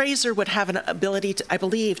appraiser would have an ability, I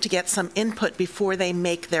believe, to get some input before they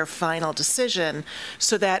make their final decision,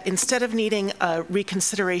 so that instead of needing a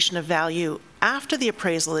reconsideration of value after the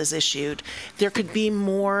appraisal is issued, there could be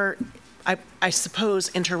more, I suppose,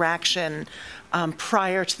 interaction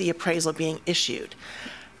prior to the appraisal being issued.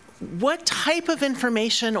 What type of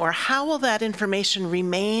information, or how will that information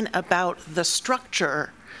remain about the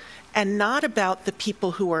structure and not about the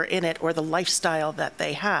people who are in it or the lifestyle that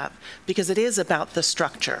they have? Because it is about the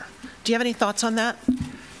structure. Do you have any thoughts on that?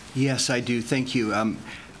 Yes, I do. Thank you.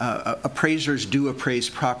 Appraisers do appraise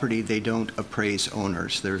property. They don't appraise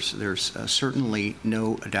owners. There's certainly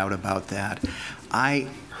no doubt about that. I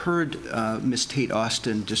heard Ms. Tate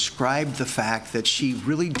Austin describe the fact that she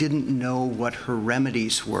really didn't know what her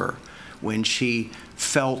remedies were when she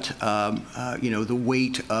felt, the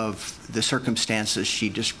weight of the circumstances she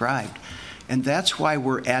described. And that's why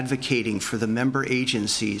we're advocating for the member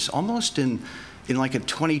agencies, almost in like a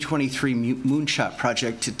 2023 moonshot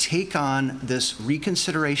project, to take on this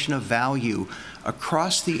reconsideration of value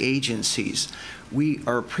across the agencies. We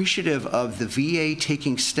are appreciative of the VA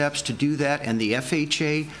taking steps to do that, and the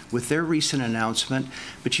FHA with their recent announcement.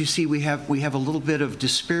 But you see, we have a little bit of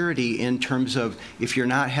disparity in terms of, if you're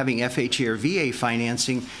not having FHA or VA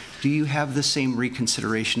financing, do you have the same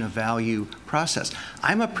reconsideration of value process?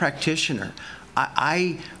 I'm a practitioner.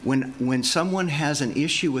 When someone has an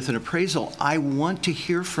issue with an appraisal, I want to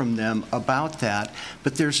hear from them about that,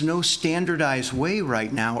 but there's no standardized way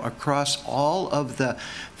right now across all of the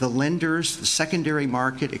lenders, the secondary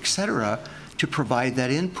market, et cetera, to provide that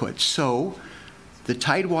input. So the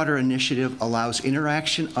Tidewater initiative allows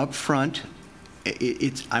interaction up front.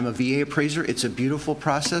 I'm a VA appraiser. It's a beautiful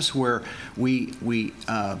process where we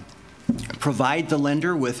provide the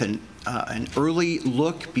lender with an early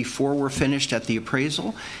look before we're finished at the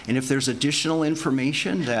appraisal. And if there's additional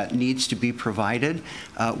information that needs to be provided,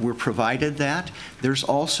 we're provided that. There's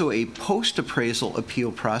also a post-appraisal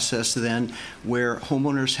appeal process then, where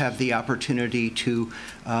homeowners have the opportunity to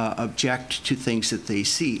object to things that they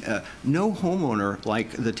see. No homeowner like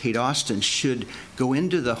the Tate Austin should go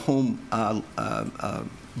into the home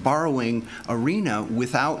borrowing arena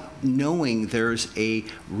without knowing there's a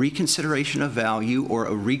reconsideration of value or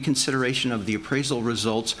a reconsideration of the appraisal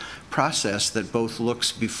results process that both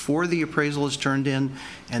looks before the appraisal is turned in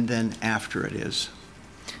and then after it is.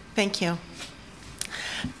 Thank you.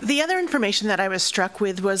 The other information that I was struck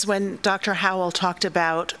with was when Dr. Howell talked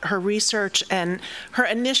about her research and her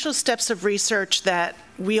initial steps of research, that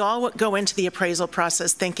we all go into the appraisal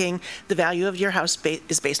process thinking the value of your house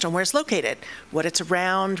is based on where it's located, what it's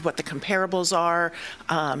around, what the comparables are,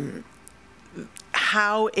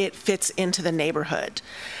 how it fits into the neighborhood.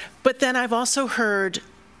 But then I've also heard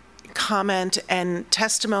comment and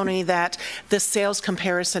testimony that the sales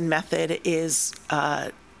comparison method is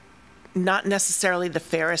not necessarily the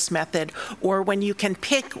fairest method, or when you can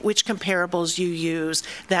pick which comparables you use,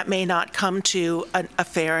 that may not come to a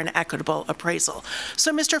fair and equitable appraisal.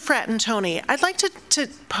 So, Mr. Frattantoni, I'd like to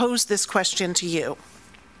pose this question to you.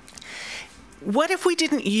 What if we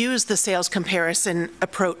didn't use the sales comparison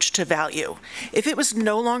approach to value? If it was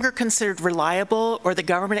no longer considered reliable, or the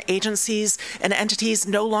government agencies and entities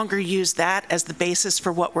no longer use that as the basis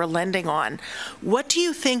for what we're lending on, what do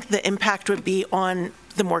you think the impact would be on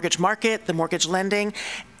the mortgage market, the mortgage lending,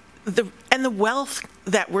 and the wealth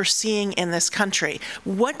that we're seeing in this country?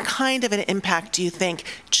 What kind of an impact do you think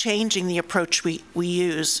changing the approach we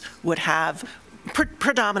use would have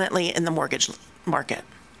predominantly in the mortgage market?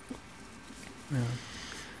 Yeah.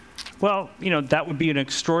 Well, that would be an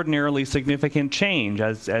extraordinarily significant change.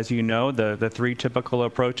 As you know, the three typical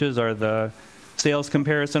approaches are the sales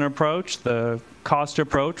comparison approach, the cost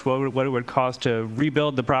approach, what it would cost to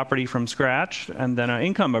rebuild the property from scratch, and then an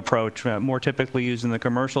income approach, more typically used in the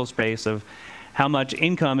commercial space, of how much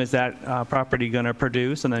income is that property going to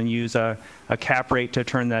produce, and then use a cap rate to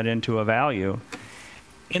turn that into a value.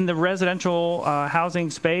 In the residential housing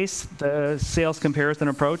space, the sales comparison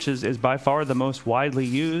approach is by far the most widely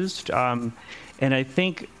used, and I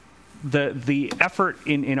think the effort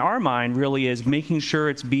in our mind really is making sure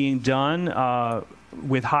it's being done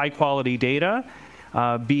with high quality data,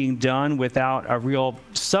 being done without a real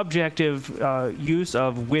subjective use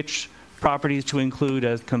of which properties to include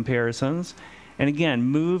as comparisons. And again,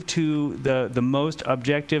 move to the most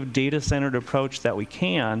objective data-centered approach that we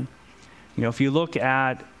can. You know, if you look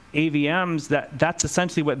at AVMs, that's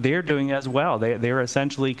essentially what they're doing as well. They're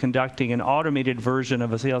essentially conducting an automated version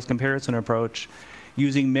of a sales comparison approach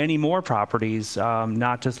using many more properties,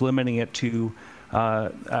 not just limiting it to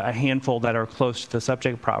a handful that are close to the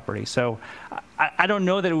subject property. So I don't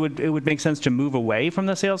know that it would make sense to move away from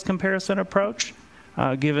the sales comparison approach,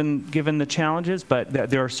 given the challenges, but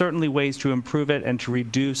there are certainly ways to improve it and to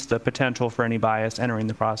reduce the potential for any bias entering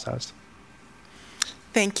the process.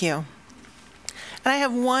 Thank you. And I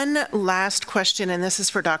have one last question, and this is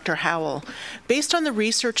for Dr. Howell. Based on the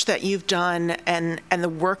research that you've done and the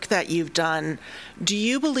work that you've done, do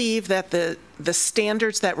you believe that the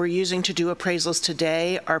standards that we're using to do appraisals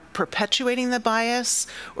today are perpetuating the bias,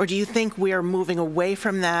 or do you think we are moving away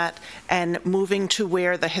from that and moving to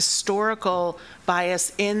where the historical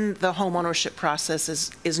bias in the homeownership process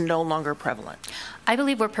is no longer prevalent? I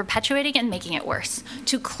believe we're perpetuating and making it worse.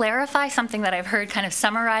 To clarify something that I've heard kind of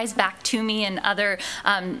summarized back to me and other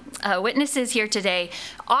witnesses here today,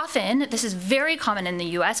 often, this is very common in the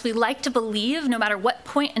US, we like to believe, no matter what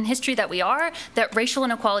point in history that we are, that racial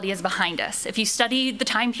inequality is behind us. If you study the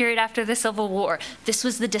time period after the Civil War, this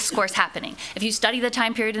was the discourse happening. If you study the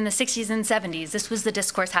time period in the 60s and 70s, this was the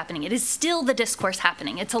discourse happening. It is still the discourse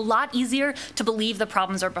happening. It's a lot easier to believe the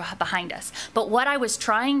problems are behind us. But what I was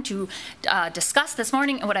trying to discuss this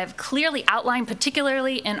morning, and what I've clearly outlined,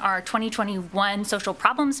 particularly in our 2021 social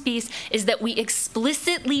problems piece, is that we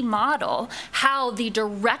explicitly model how the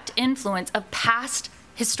direct influence of past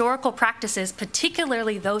historical practices,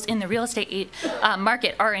 particularly those in the real estate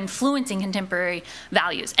market, are influencing contemporary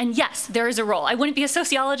values. And yes, there is a role. I wouldn't be a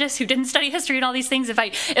sociologist who didn't study history and all these things if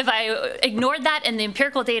I ignored that, and the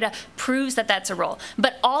empirical data proves that that's a role.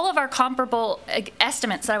 But all of our comparable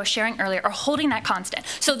estimates that I was sharing earlier are holding that constant.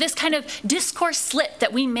 So this kind of discourse slip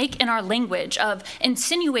that we make in our language of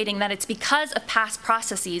insinuating that it's because of past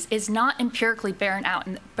processes is not empirically bearing out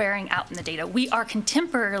in the data. We are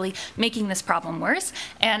contemporarily making this problem worse.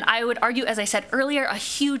 And I would argue, as I said earlier, a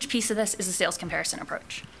huge piece of this is a sales comparison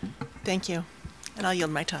approach. Thank you. And I'll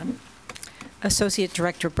yield my time. Associate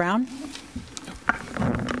Director Brown.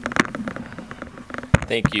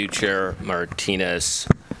 Thank you, Chair Martinez.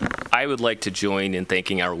 I would like to join in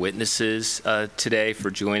thanking our witnesses today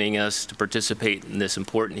for joining us to participate in this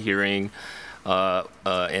important hearing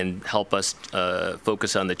and help us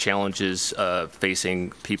focus on the challenges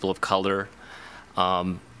facing people of color.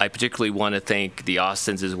 I particularly want to thank the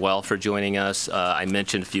Austins as well for joining us. I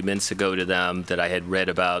mentioned a few minutes ago to them that I had read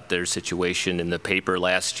about their situation in the paper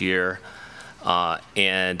last year,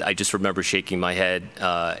 and I just remember shaking my head.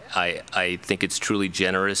 I think it's truly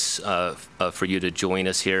generous for you to join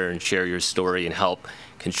us here and share your story and help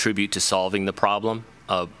contribute to solving the problem.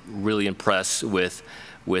 Really impressed with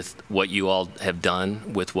what you all have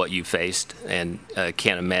done, with what you faced, and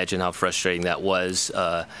can't imagine how frustrating that was.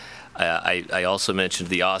 I also mentioned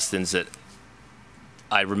the Austins that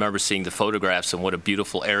I remember seeing the photographs and what a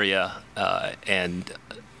beautiful area, and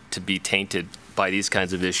to be tainted by these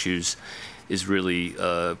kinds of issues is really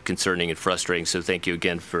concerning and frustrating. So thank you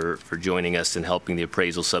again for joining us and helping the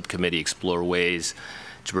Appraisal Subcommittee explore ways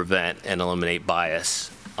to prevent and eliminate bias.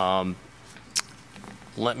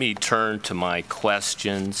 Let me turn to my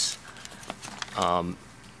questions.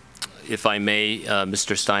 If I may,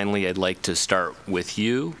 Mr. Steinle, I'd like to start with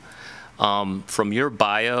you. From your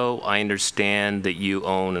bio, I understand that you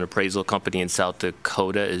own an appraisal company in South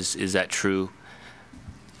Dakota. Is that true?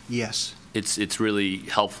 Yes. It's really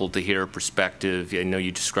helpful to hear a perspective. I know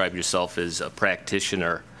you describe yourself as a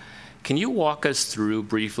practitioner. Can you walk us through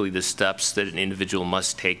briefly the steps that an individual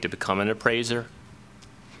must take to become an appraiser?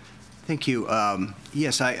 Thank you.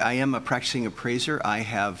 Yes, I am a practicing appraiser. I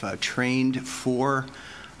have trained 4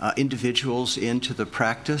 individuals into the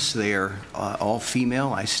practice. They are all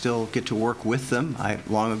female. I still get to work with them. I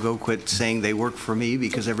long ago quit saying they work for me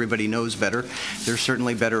because everybody knows better. They're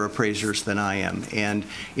certainly better appraisers than I am. And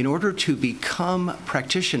in order to become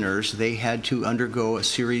practitioners, they had to undergo a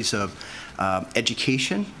series of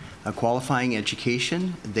education, a qualifying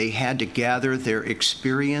education. They had to gather their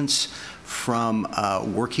experience from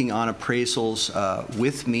working on appraisals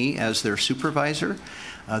with me as their supervisor.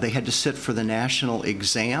 They had to sit for the national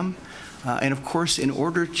exam. And of course, in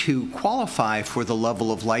order to qualify for the level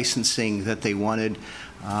of licensing that they wanted,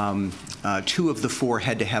 2 of the 4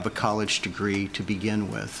 had to have a college degree to begin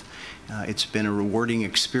with. It's been a rewarding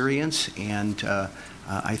experience, and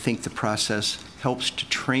I think the process helps to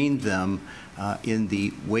train them in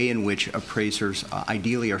the way in which appraisers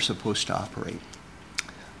ideally are supposed to operate.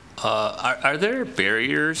 Are there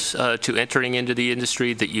barriers to entering into the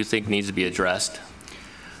industry that you think needs to be addressed?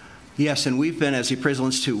 Yes, and we've been, as the Appraisal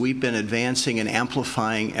Institute, we've been advancing and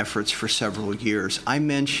amplifying efforts for several years. I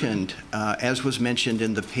mentioned, as was mentioned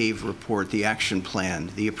in the PAVE report, the action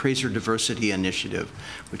plan, the Appraiser Diversity Initiative,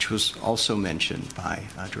 which was also mentioned by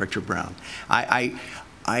Director Brown. I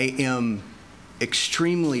am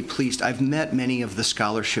extremely pleased. I've met many of the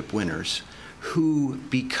scholarship winners who,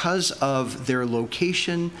 because of their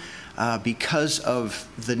location, because of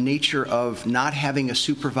the nature of not having a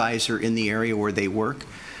supervisor in the area where they work,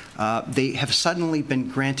 they have suddenly been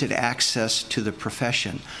granted access to the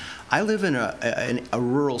profession. I live in a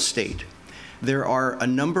rural state. There are a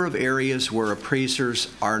number of areas where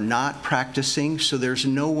appraisers are not practicing, so there's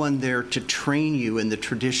no one there to train you in the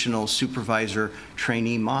traditional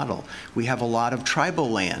supervisor-trainee model. We have a lot of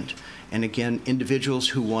tribal land. And again, individuals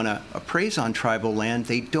who want to appraise on tribal land,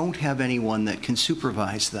 they don't have anyone that can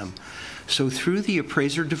supervise them. So through the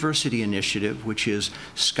Appraiser Diversity Initiative, which is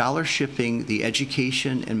scholarshiping the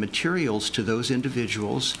education and materials to those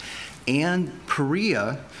individuals, and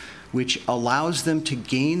PREA, which allows them to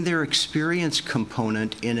gain their experience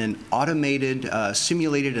component in an automated,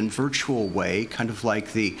 simulated, and virtual way, kind of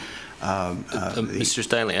like the Mr.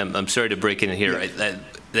 Steinle, I'm sorry to break in here. Yeah.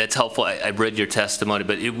 That's helpful. I read your testimony,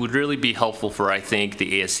 but it would really be helpful for, I think,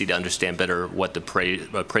 the ASC to understand better what the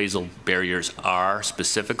appraisal barriers are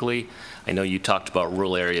specifically. I know you talked about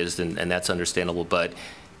rural areas, and that's understandable, but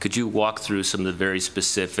could you walk through some of the very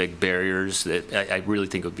specific barriers that I really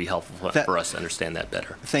think would be helpful for us to understand that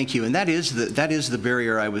better? Thank you. And that is the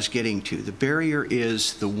barrier I was getting to. The barrier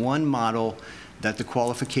is the one model that the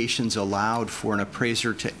qualifications allowed for an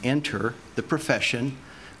appraiser to enter the profession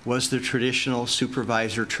was the traditional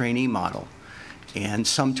supervisor trainee model. And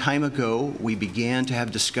some time ago, we began to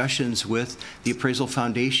have discussions with the Appraisal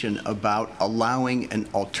Foundation about allowing an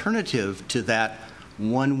alternative to that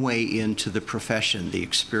one way into the profession, the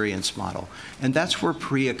experience model. And that's where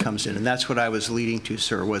PREA comes in, and that's what I was leading to,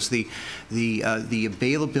 sir, was the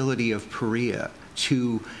availability of PREA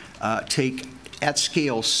to take at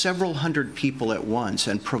scale several hundred people at once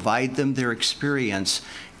and provide them their experience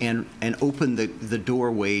and open the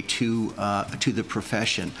doorway to the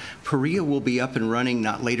profession. PREA will be up and running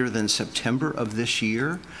not later than September of this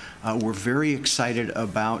year. We're very excited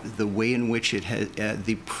about the way in which it has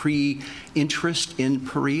the pre-interest in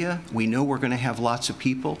PREA. We know we're going to have lots of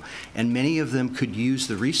people, and many of them could use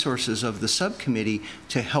the resources of the subcommittee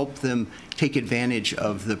to help them take advantage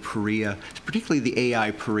of the PREA, particularly the AI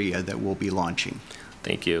PREA that we'll be launching.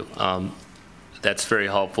 Thank you. That's very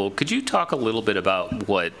helpful. Could you talk a little bit about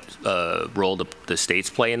what role the states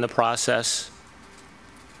play in the process?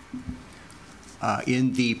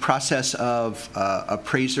 In the process of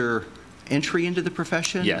appraiser entry into the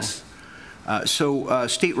profession? Yes. So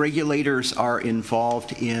state regulators are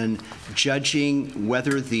involved in judging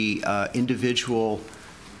whether the individual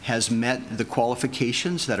has met the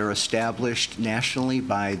qualifications that are established nationally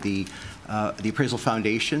by the Appraisal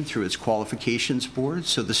Foundation through its qualifications board.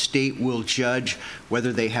 So the state will judge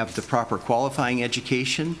whether they have the proper qualifying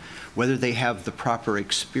education, whether they have the proper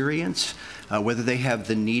experience, whether they have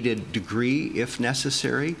the needed degree if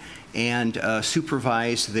necessary, and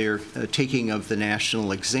supervise their taking of the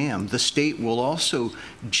national exam. The state will also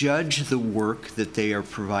judge the work that they are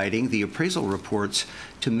providing, the appraisal reports,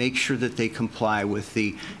 to make sure that they comply with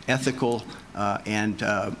the ethical and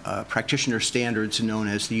practitioner standards known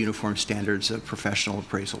as the Uniform Standards of Professional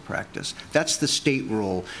Appraisal Practice. That's the state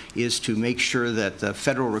role, is to make sure that the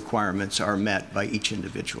federal requirements are met by each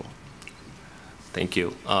individual. Thank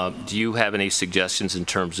you. Do you have any suggestions in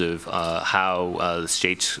terms of how the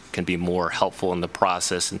states can be more helpful in the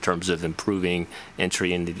process in terms of improving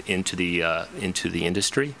entry into the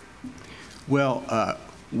industry? Well,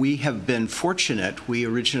 we have been fortunate. We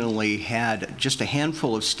originally had just a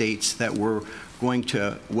handful of states that were going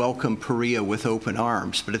to welcome PREA with open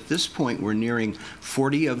arms. But at this point, we're nearing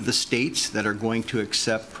 40 of the states that are going to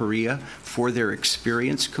accept PREA for their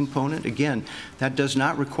experience component. Again, that does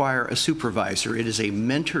not require a supervisor. It is a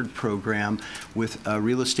mentored program with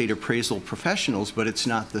real estate appraisal professionals, but it's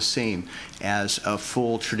not the same as a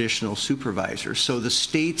full traditional supervisor. So the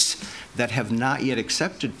states that have not yet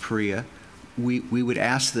accepted PREA, we would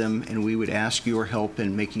ask them, and we would ask your help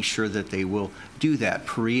in making sure that they will do that.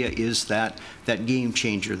 PREA is that game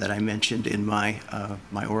changer that I mentioned in my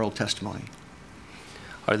oral testimony.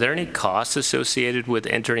 Are there any costs associated with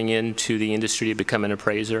entering into the industry to become an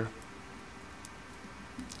appraiser?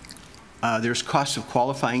 There's cost of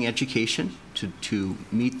qualifying education to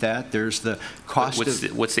meet that. There's the cost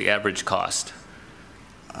what's the average cost?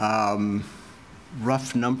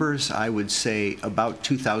 Rough numbers, I would say about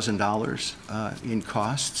 $2,000 in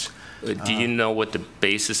costs. Do you know what the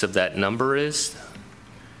basis of that number is?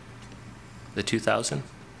 The 2,000?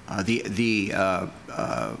 The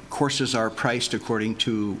courses are priced according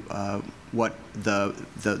to what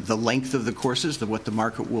the length of the courses, what the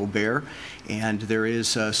market will bear, and there is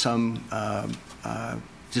some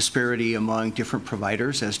disparity among different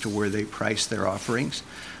providers as to where they price their offerings.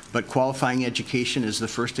 But qualifying education is the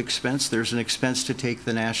first expense. There's an expense to take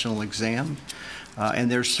the national exam,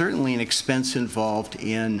 and there's certainly an expense involved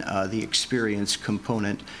in the experience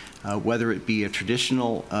component, whether it be a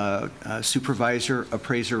traditional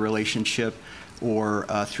supervisor-appraiser relationship or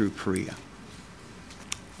through PREA.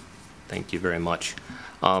 Thank you very much.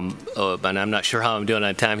 And I'm not sure how I'm doing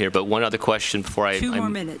on time here, but one other question before I... 2 more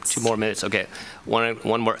minutes. 2 more minutes, okay. One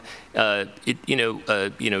more. Hearing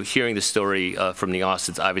the story from the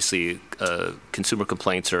Austins, obviously consumer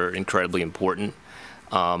complaints are incredibly important.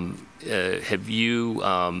 Have you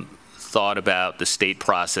thought about the state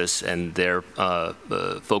process and their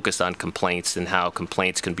focus on complaints and how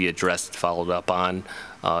complaints can be addressed, followed up on,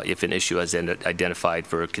 if an issue is identified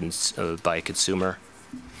by a consumer?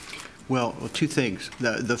 Well, 2 things.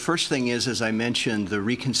 The first thing is, as I mentioned, the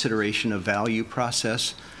reconsideration of value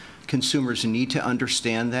process. Consumers need to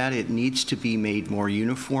understand that. It needs to be made more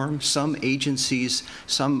uniform. Some agencies,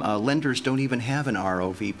 some lenders don't even have an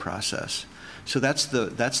ROV process. So that's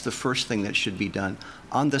the first thing that should be done.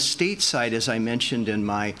 On the state side, as I mentioned in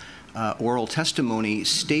my oral testimony,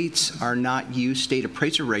 state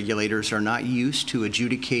appraiser regulators are not used to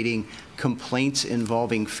adjudicating complaints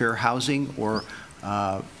involving fair housing or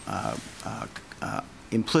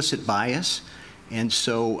implicit bias. And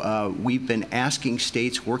so we've been asking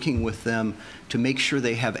states, working with them, to make sure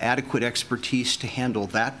they have adequate expertise to handle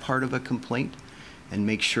that part of a complaint and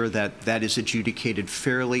make sure that that is adjudicated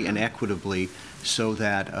fairly and equitably, so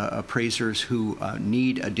that appraisers who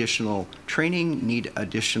need additional training, need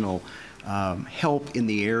additional help in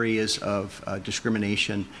the areas of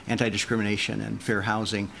discrimination, anti-discrimination, and fair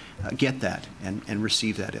housing get that and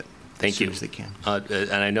receive that as soon as they can.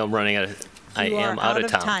 And I know I'm running out of... I am out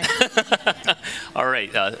of time. All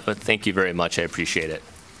right. Thank you very much. I appreciate it.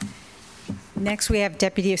 Next, we have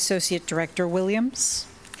Deputy Associate Director Williams.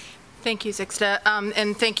 Thank you, Zixta.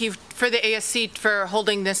 And thank you for the ASC for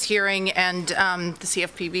holding this hearing, and the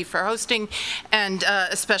CFPB for hosting, and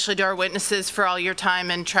especially to our witnesses for all your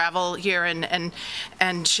time and travel here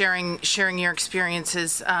and sharing your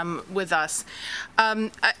experiences with us.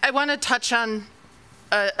 I want to touch on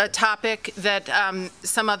a topic that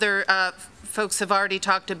some other folks have already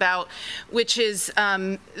talked about, which is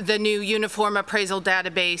the new Uniform Appraisal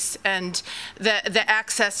Database and the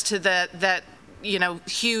access to that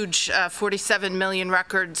huge 47 million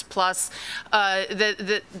records plus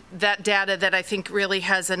that data that I think really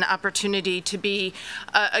has an opportunity to be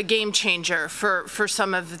a game changer for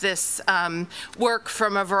some of this work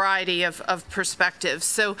from a variety of perspectives.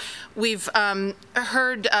 So we've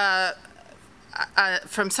heard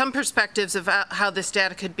from some perspectives of how this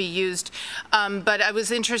data could be used, but I was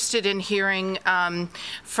interested in hearing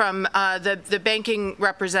from the banking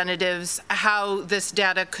representatives how this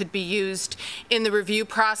data could be used in the review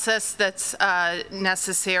process that's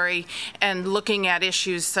necessary, and looking at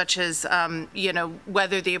issues such as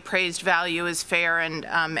whether the appraised value is fair and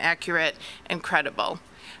accurate and credible.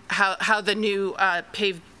 How the new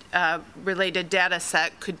paved related data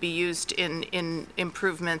set could be used in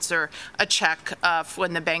improvements or a check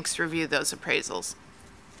when the banks review those appraisals.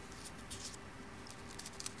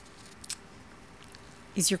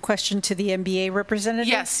 Is your question to the MBA representative?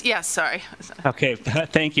 Yes, sorry. Okay,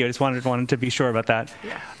 thank you. I just wanted to be sure about that.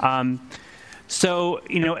 Yeah. So,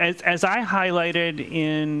 as I highlighted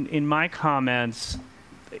in my comments,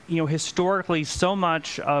 historically, so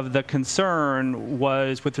much of the concern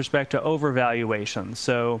was with respect to overvaluation.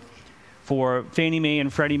 So for Fannie Mae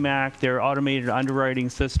and Freddie Mac, their automated underwriting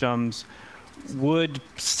systems would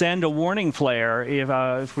send a warning flare,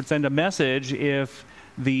 would send a message if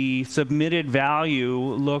the submitted value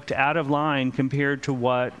looked out of line compared to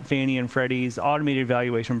what Fannie and Freddie's automated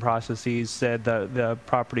valuation processes said the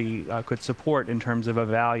property could support in terms of a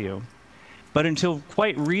value. But until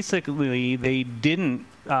quite recently, they didn't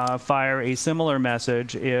fire a similar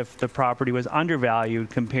message if the property was undervalued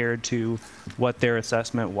compared to what their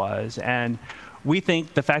assessment was. And we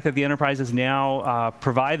think the fact that the enterprises now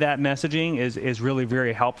provide that messaging is really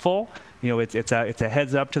very helpful. It's a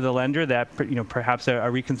heads up to the lender that perhaps a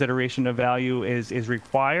reconsideration of value is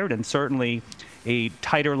required, and certainly a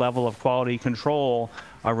tighter level of quality control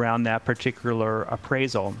around that particular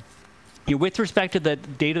appraisal. With respect to the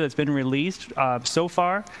data that's been released so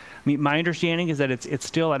far, my understanding is that it's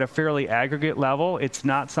still at a fairly aggregate level. It's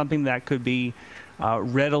not something that could be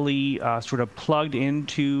readily sort of plugged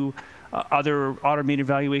into other automated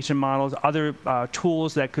valuation models, other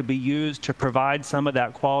tools that could be used to provide some of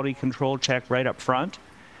that quality control check right up front.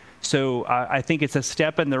 So I think it's a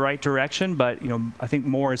step in the right direction, but I think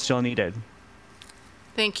more is still needed.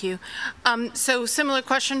 Thank you. So similar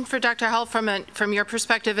question for Dr. Hull from your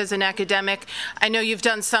perspective as an academic. I know you've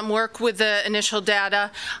done some work with the initial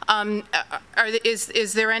data.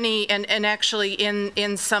 Is there any, and actually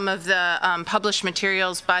in some of the published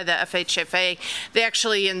materials by the FHFA, they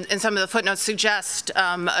actually in some of the footnotes suggest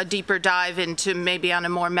a deeper dive into maybe on a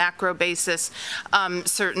more macro basis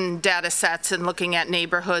certain data sets and looking at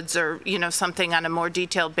neighborhoods or something on a more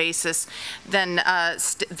detailed basis than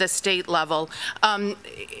the state level.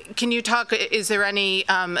 Can you talk, is there any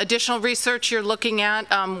additional research you're looking at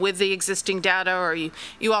with the existing data, or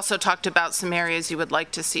you also talked about some areas you would like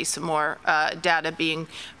to see some more data being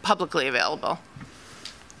publicly available?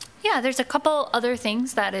 Yeah, there's a couple other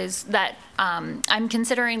things that I'm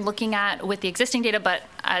considering looking at with the existing data, but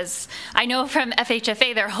as I know from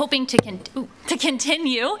FHFA, they're hoping to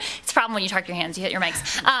continue. It's a problem when you talk your hands, you hit your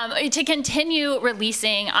mics. To continue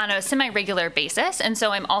releasing on a semi-regular basis, and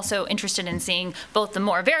so I'm also interested in seeing both the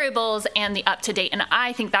more variables and the up-to-date, and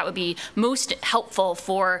I think that would be most helpful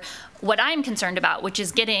for what I'm concerned about, which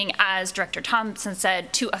is getting, as Director Thompson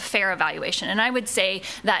said, to a fair evaluation. And I would say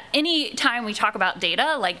that any time we talk about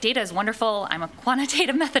data, like data is wonderful, I'm a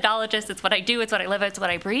quantitative methodologist, it's what I do, it's what I live, it's what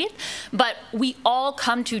I breathe, but we all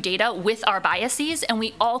come to data with our biases, and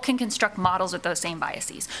we all can construct models with those same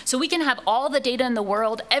biases. So we can have all the data in the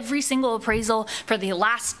world, every single appraisal for the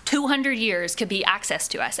last 200 years could be accessed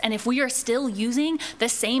to us. And if we are still using the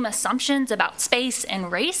same assumptions about space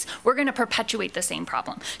and race, we're gonna perpetuate the same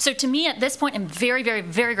problem. So to me, at this point, I'm very, very,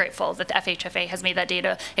 very grateful that the FHFA has made that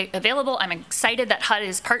data available. I'm excited that HUD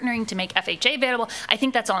is partnering to make FHA available. I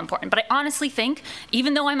think that's all important. But I honestly think,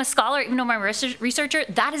 even though I'm a scholar, even though I'm a researcher,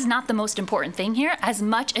 that is not the most important thing here, as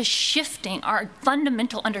much as shifting our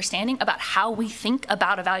fundamental understanding about how we think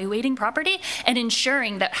about evaluating property and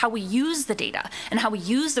ensuring that how we use the data and how we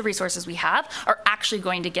use the resources we have are actually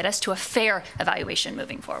going to get us to a fair evaluation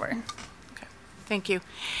moving forward. Okay. Thank you.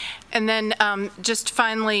 And then just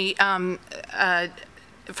finally, from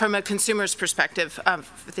a consumer's perspective,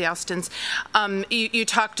 for the Austins, you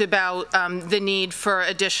talked about the need for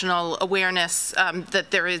additional awareness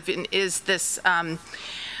that there is this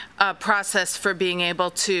process for being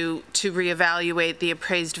able to reevaluate the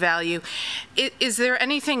appraised value. Is there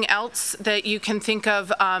anything else that you can think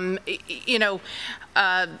of?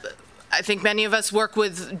 I think many of us work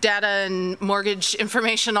with data and mortgage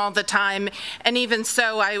information all the time, and even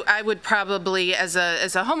so, I would probably, as a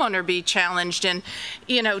homeowner, be challenged in,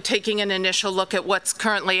 taking an initial look at what's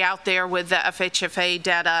currently out there with the FHFA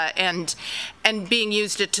data and being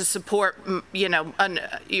used it to support,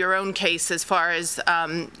 your own case as far as,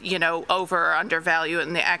 over or undervalue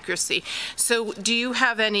and the accuracy. So, do you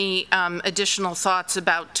have any additional thoughts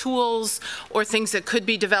about tools or things that could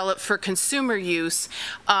be developed for consumer use?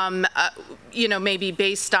 Maybe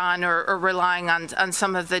based on or relying on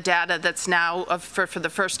some of the data that's now for the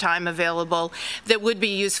first time available that would be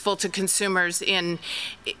useful to consumers in,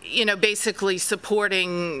 basically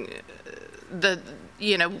supporting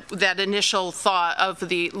that initial thought of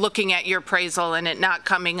the looking at your appraisal and it not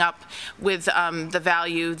coming up with the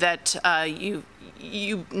value that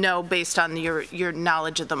you know based on your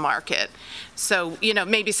knowledge of the market. So,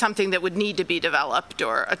 maybe something that would need to be developed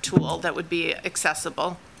or a tool that would be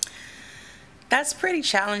accessible. That's pretty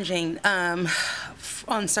challenging on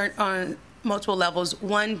multiple levels.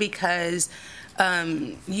 One, because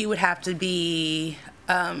you would have to be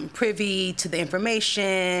privy to the information,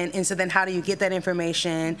 and so then how do you get that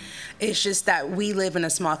information? It's just that we live in a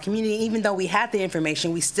small community. Even though we had the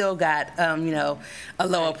information, we still got a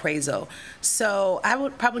low appraisal. So I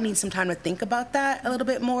would probably need some time to think about that a little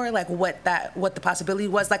bit more, like what the possibility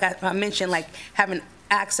was. Like I mentioned, like having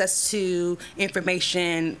access to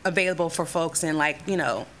information available for folks in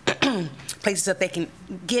places that they can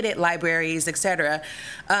get it, libraries, etc.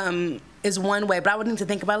 Is one way, but I would need to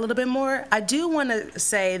think about it a little bit more. I do want to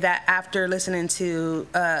say that after listening to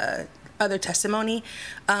other testimony.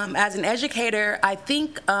 As an educator, I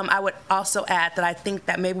think I would also add that I think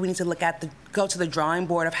that maybe we need to go to the drawing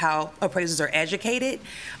board of how appraisers are educated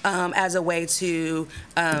as a way to,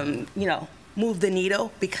 move the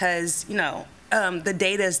needle, because, the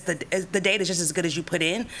data is just as good as you put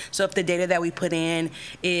in. So if the data that we put in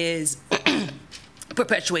is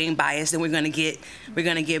perpetuating bias, then we're going to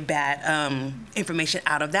get bad information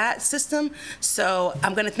out of that system. So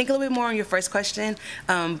I'm going to think a little bit more on your first question,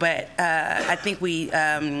 but I think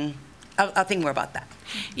I'll think more about that.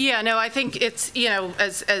 Yeah, no, I think it's,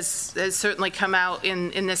 as certainly come out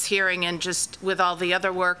in this hearing and just with all the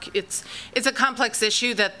other work, it's a complex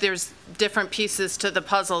issue that there's different pieces to the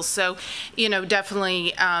puzzle. So,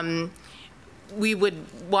 definitely we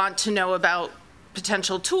would want to know about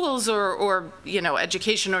potential tools or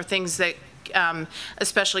education or things that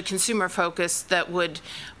especially consumer focused that would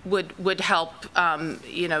help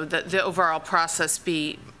the overall process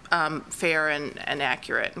be fair and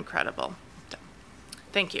accurate and credible.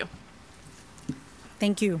 Thank you.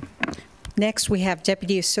 Thank you. Next, we have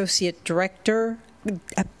Deputy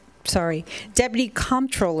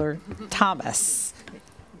Comptroller Thomas.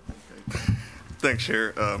 Thanks,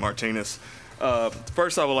 Chair Martinez.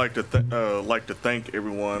 First, I would like to thank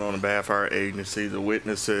everyone on behalf of our agency, the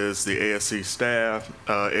witnesses, the ASC staff,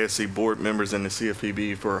 ASC board members, and the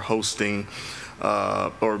CFPB for hosting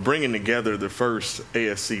or bringing together the first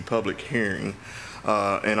ASC public hearing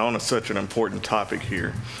and on such an important topic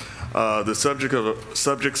here. The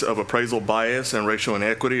subjects of appraisal bias and racial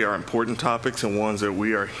inequity are important topics and ones that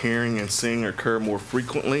we are hearing and seeing occur more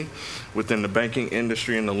frequently within the banking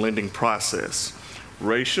industry and the lending process.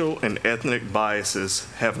 Racial and ethnic biases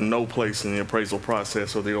have no place in the appraisal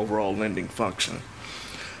process or the overall lending function.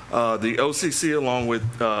 The OCC, along with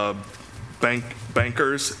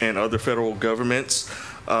bankers and other federal governments,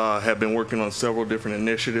 have been working on several different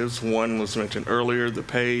initiatives. One was mentioned earlier, the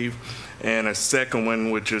PAVE, and a second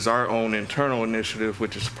one, which is our own internal initiative,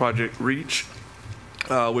 which is Project REACH,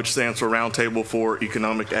 which stands for Roundtable for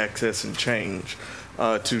Economic Access and Change,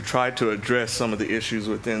 to try to address some of the issues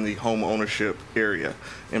within the home ownership area,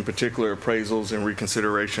 in particular appraisals and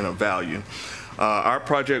reconsideration of value. Our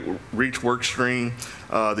Project REACH workstream,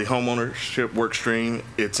 the homeownership workstream,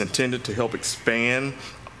 it's intended to help expand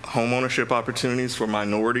homeownership opportunities for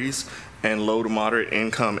minorities and low to moderate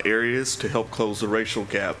income areas to help close the racial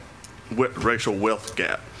wealth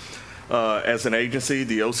gap. As an agency,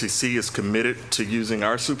 the OCC is committed to using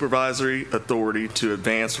our supervisory authority to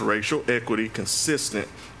advance racial equity consistent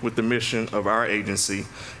with the mission of our agency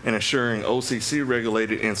and ensuring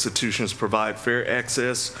OCC-regulated institutions provide fair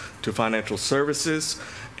access to financial services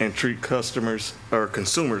and treat customers or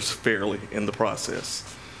consumers fairly in the process.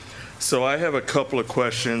 So I have a couple of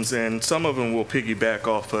questions, and some of them will piggyback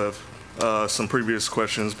off of some previous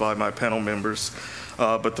questions by my panel members.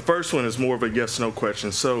 But the first one is more of a yes/no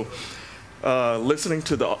question. So listening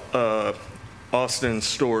to the Austin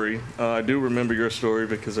story, I do remember your story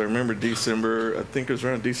because I remember December, I think it was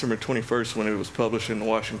around December 21st when it was published in the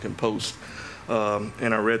Washington Post.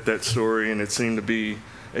 And I read that story, and it seemed to be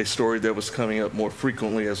a story that was coming up more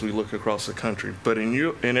frequently as we look across the country. But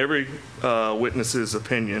in every witness's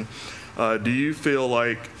opinion, do you feel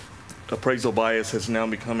like appraisal bias has now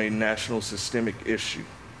become a national systemic issue?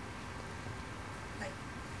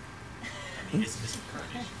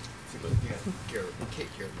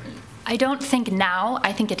 I don't think now.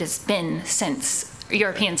 I think it has been since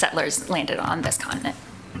European settlers landed on this continent.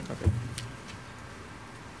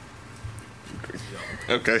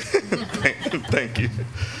 Okay, thank you.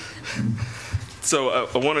 So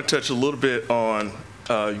I want to touch a little bit on,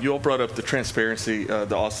 you all brought up the transparency,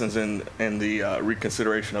 the Austins and the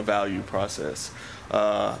reconsideration of value process.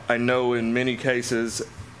 I know in many cases,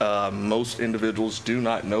 most individuals do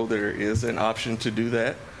not know there is an option to do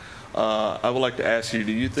that. I would like to ask you,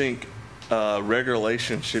 do you think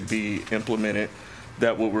regulation should be implemented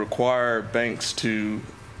that will require banks to,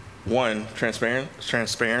 one,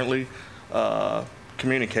 transparently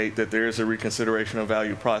communicate that there is a reconsideration of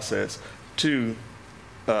value process, two,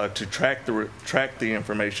 to track the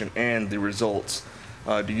information and the results?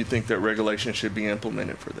 Do you think that regulation should be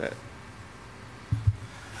implemented for that?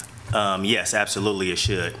 Yes, absolutely it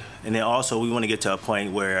should. And then also we want to get to a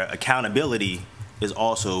point where accountability is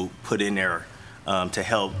also put in there to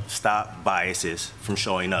help stop biases from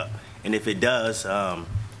showing up. And if it does, the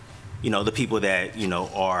people that,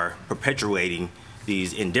 are perpetuating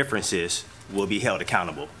these indifferences will be held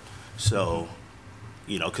accountable. So,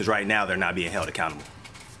 because right now they're not being held accountable.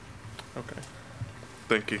 Okay,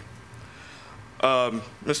 thank you.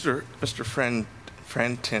 Mr.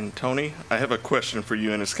 Frantantoni, I have a question for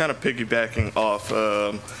you, and it's kind of piggybacking off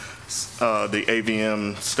the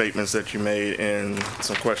AVM statements that you made and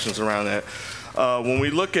some questions around that. When we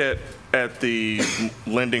look at the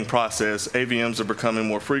lending process, AVMs are becoming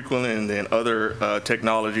more frequent, and then other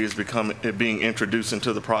technology is being introduced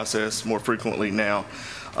into the process more frequently now.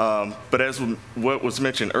 But as what was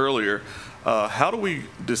mentioned earlier, how do we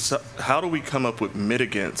come up with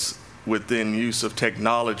mitigants within use of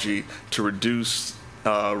technology to reduce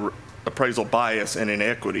appraisal bias and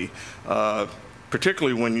inequity,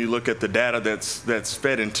 particularly when you look at the data that's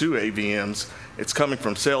fed into AVMs? It's coming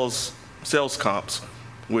from sales comps,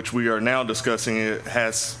 which we are now discussing. It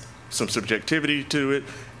has some subjectivity to it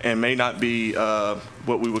and may not be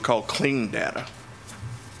what we would call clean data.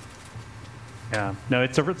 Yeah, no,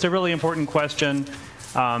 it's a really important question.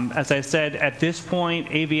 As I said, at this point,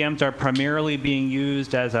 AVMs are primarily being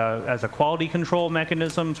used as a quality control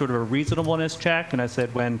mechanism, sort of a reasonableness check. And I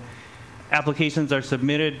said when applications are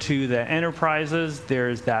submitted to the enterprises,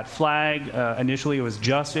 there's that flag. Initially, it was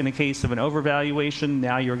just in a case of an overvaluation.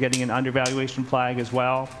 Now you're getting an undervaluation flag as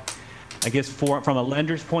well. I guess from a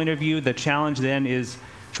lender's point of view, the challenge then is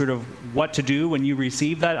sort of what to do when you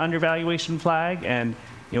receive that undervaluation flag. And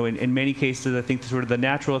in many cases, I think sort of the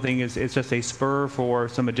natural thing is it's just a spur for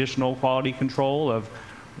some additional quality control of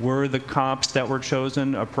were the comps that were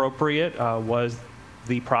chosen appropriate? Was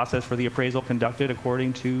the process for the appraisal conducted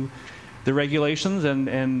according to the regulations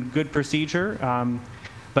and good procedure?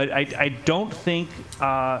 But I don't think,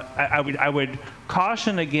 I would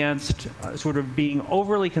caution against sort of being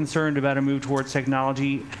overly concerned about a move towards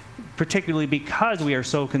technology, particularly because we are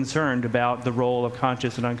so concerned about the role of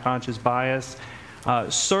conscious and unconscious bias.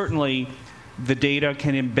 Certainly, the data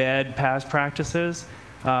can embed past practices,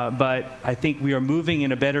 but I think we are moving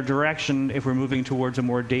in a better direction if we're moving towards a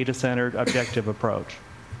more data-centered, objective approach.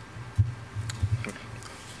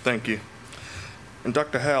 Thank you. And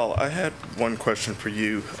Dr. Howell, I had one question for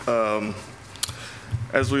you.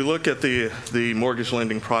 As we look at the mortgage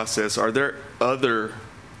lending process, are there other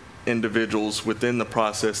individuals within the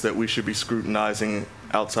process that we should be scrutinizing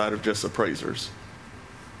outside of just appraisers?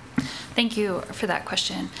 Thank you for that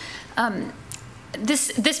question.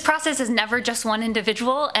 This process is never just one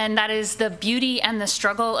individual, and that is the beauty and the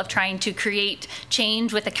struggle of trying to create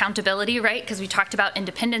change with accountability, right? Because we talked about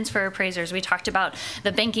independence for appraisers, we talked about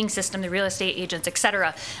the banking system, the real estate agents, et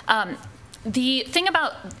cetera. The thing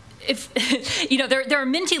about there are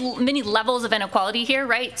many levels of inequality here,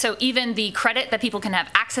 right? So even the credit that people can have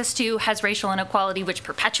access to has racial inequality, which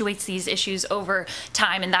perpetuates these issues over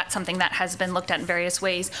time, and that's something that has been looked at in various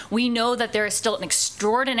ways. We know that there is still an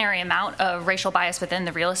extraordinary amount of racial bias within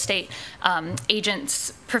the real estate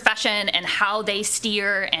agents profession and how they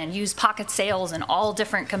steer and use pocket sales and all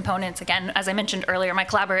different components. Again, as I mentioned earlier, my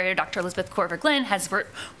collaborator, Dr. Elizabeth Corver-Glynn, has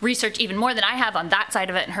researched even more than I have on that side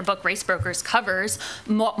of it, and her book, Race Brokers, covers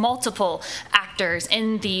multiple actors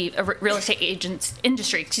in the real estate agents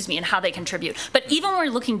industry, and how they contribute. But even when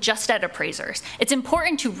we're looking just at appraisers, it's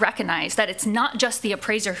important to recognize that it's not just the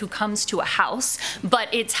appraiser who comes to a house, but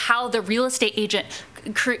it's how the real estate agent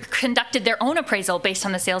conducted their own appraisal based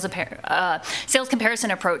on the sales comparison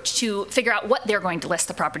approach to figure out what they're going to list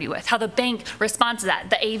the property with, how the bank responds to that,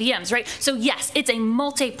 the AVMs, right? So yes, it's a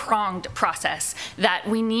multi-pronged process that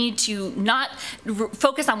we need to not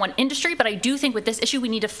focus on one industry, but I do think with this issue we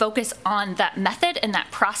need to focus on that method and that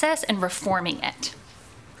process and reforming it.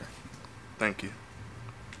 Thank you.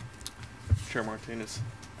 Chair Martinez,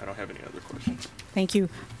 I don't have any other questions. Thank you.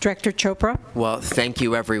 Director Chopra? Well, thank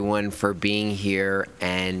you everyone for being here,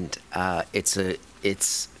 and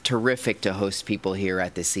it's terrific to host people here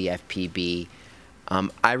at the CFPB.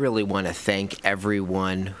 I really want to thank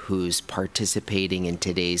everyone who's participating in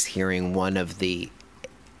today's hearing. One of the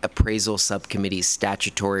Appraisal Subcommittee's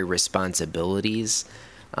statutory responsibilities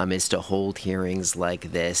is to hold hearings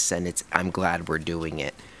like this, and I'm glad we're doing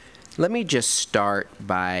it. Let me just start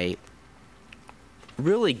by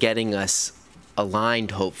really getting us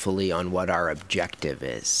aligned, hopefully, on what our objective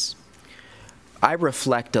is. I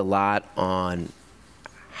reflect a lot on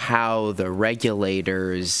how the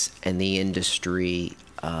regulators and the industry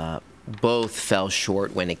both fell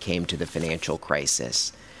short when it came to the financial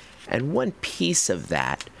crisis. And one piece of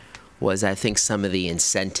that was, I think, some of the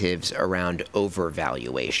incentives around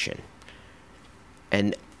overvaluation.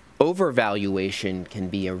 And overvaluation can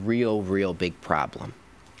be a real big problem.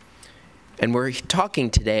 And we're talking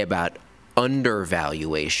today about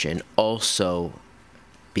undervaluation also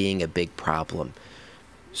being a big problem.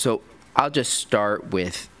 So I'll just start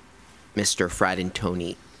with Mr.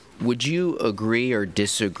 Fratantoni. Would you agree or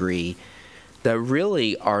disagree that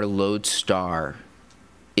really our lodestar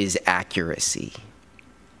is accuracy?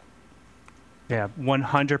 Yeah,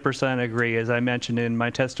 100% agree. As I mentioned in my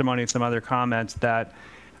testimony and some other comments, that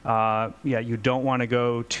yeah, you don't want to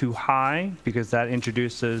go too high because that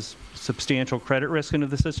introduces substantial credit risk into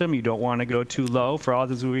the system. You don't want to go too low for all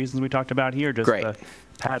those reasons we talked about here, just the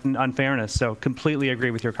patent unfairness. So completely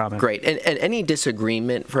agree with your comment. Great. And any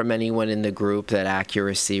disagreement from anyone in the group that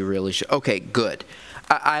accuracy really should? Okay, good.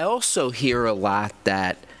 I also hear a lot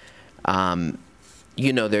that,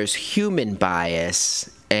 you know, there's human bias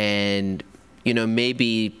and, you know,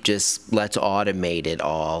 maybe just let's automate it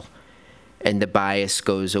all and the bias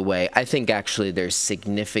goes away. I think actually there's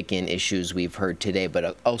significant issues we've heard today,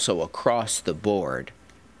 but also across the board,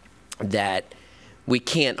 that we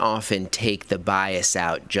can't often take the bias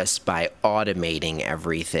out just by automating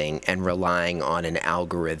everything and relying on an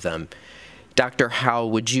algorithm. Dr. Howell,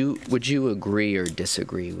 would you agree or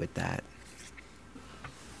disagree with that?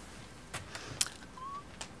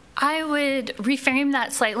 I would reframe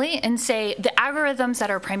that slightly and say the algorithms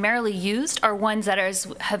that are primarily used are ones that, as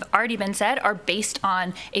have already been said, are based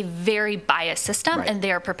on a very biased system, and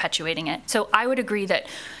they are perpetuating it. So I would agree that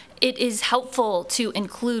it is helpful to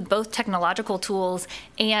include both technological tools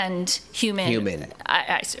and human.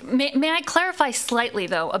 May I clarify slightly,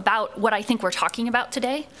 though, about what I think we're talking about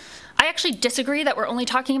today? I actually disagree that we're only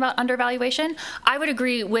talking about undervaluation. I would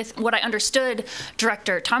agree with what I understood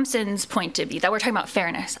Director Thompson's point to be, that we're talking about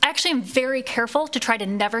fairness. I actually am very careful to try to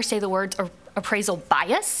never say the words appraisal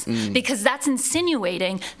bias, because that's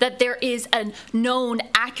insinuating that there is a known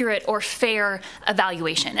accurate or fair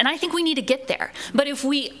evaluation. And I think we need to get there. But if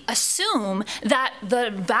we assume that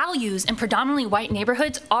the values in predominantly white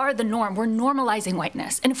neighborhoods are the norm, we're normalizing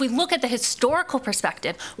whiteness. And if we look at the historical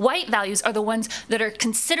perspective, white values are the ones that are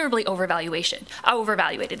considerably overvaluated.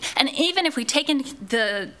 And even if we take in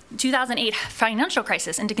the 2008 financial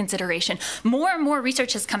crisis into consideration, more and more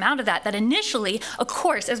research has come out of that initially, of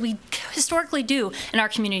course, as we historically do in our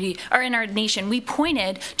community or in our nation, we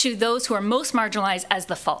pointed to those who are most marginalized as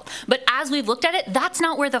the fault. But as we've looked at it, that's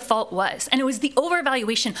not where the fault was. And it was the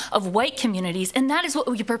overvaluation of white communities. And that is what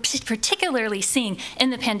we're particularly seeing in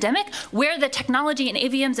the pandemic, where the technology and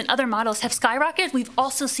AVMs and other models have skyrocketed. We've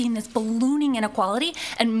also seen this ballooning inequality.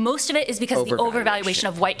 And most of it is because of the overvaluation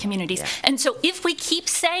of white communities. Yeah. And so if we keep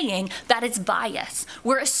saying that it's bias,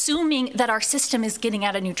 we're assuming that our system is getting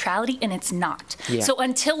at a neutrality, and it's not. Yeah. So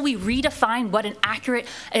until we redefine what an accurate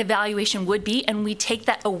evaluation would be, and we take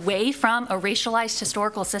that away from a racialized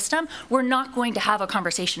historical system, we're not going to have a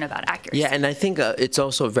conversation about accuracy. Yeah, and I think it's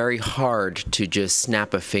also very hard to just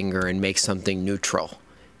snap a finger and make something neutral.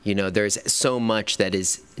 You know, there's so much that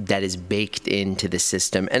is baked into the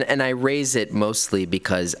system. And I raise it mostly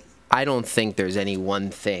because I don't think there's any one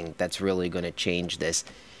thing that's really going to change this.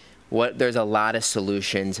 There's a lot of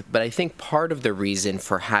solutions, but I think part of the reason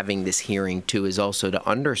for having this hearing, too, is also to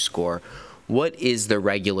underscore what is the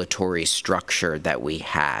regulatory structure that we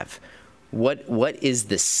have? What is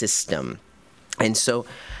the system? And so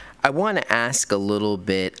I want to ask a little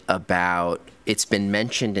bit about, it's been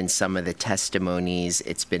mentioned in some of the testimonies,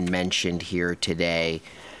 it's been mentioned here today,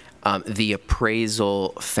 the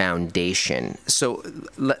Appraisal Foundation. So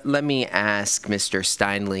let me ask Mr.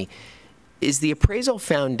 Steinle, is the Appraisal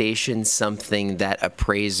Foundation something that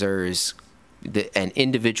appraisers and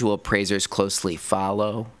individual appraisers closely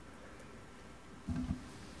follow?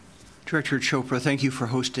 Director Chopra, thank you for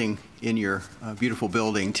hosting in your beautiful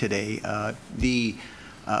building today. The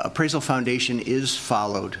Appraisal Foundation is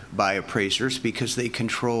followed by appraisers because they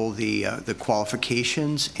control the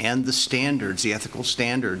qualifications and the standards, the ethical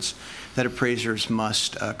standards that appraisers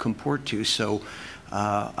must comport to. So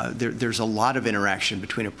there's a lot of interaction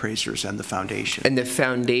between appraisers and the foundation. And the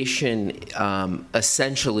foundation,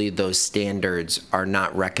 essentially those standards are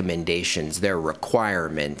not recommendations, they're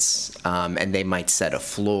requirements, and they might set a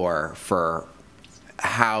floor for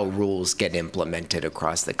how rules get implemented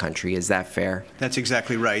across the country. Is that fair? That's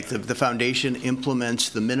exactly right. The foundation implements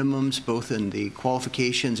the minimums, both in the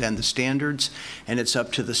qualifications and the standards, and it's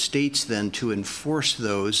up to the states then to enforce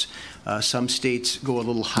those. Some states go a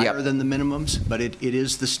little higher than the minimums, but it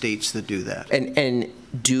is the states that do that. And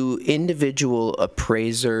do individual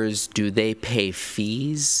appraisers, do they pay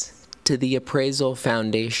fees to the Appraisal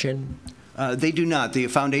Foundation? They do not. The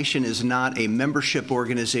foundation is not a membership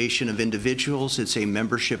organization of individuals. It's a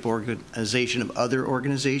membership organization of other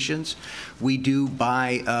organizations. We do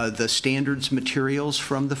buy the standards materials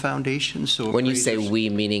from the foundation. So when you say we,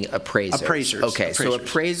 meaning appraisers? Appraisers. Okay, appraisers. So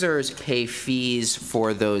appraisers pay fees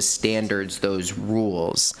for those standards, those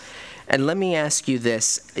rules. And let me ask you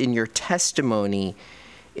this. In your testimony,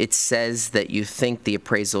 it says that you think the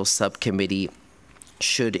Appraisal Subcommittee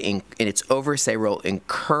should, in its oversight role,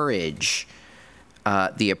 encourage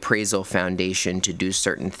the Appraisal Foundation to do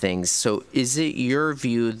certain things. So is it your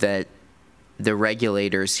view that the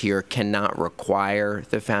regulators here cannot require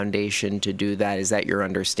the foundation to do that? Is that your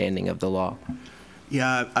understanding of the law?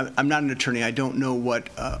 Yeah, I'm not an attorney. I don't know what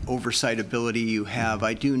oversight ability you have.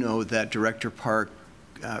 I do know that Director Park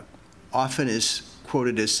often is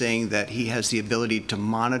quoted as saying that he has the ability to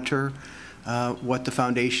monitor what the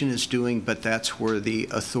foundation is doing, but that's where the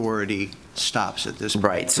authority stops at this point.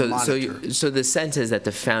 Right. So the sense is that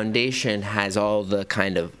the foundation has all the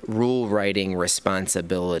kind of rule writing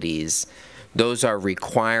responsibilities. Those are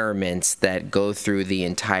requirements that go through the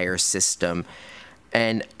entire system.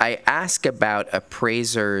 And I ask about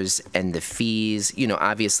appraisers and the fees. You know,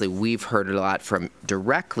 obviously we've heard a lot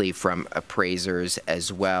directly from appraisers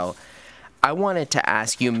as well. I wanted to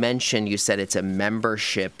ask, you said it's a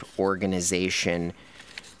membership organization.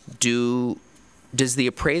 Does the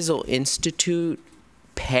Appraisal Institute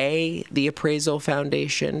pay the Appraisal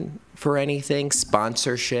Foundation for anything,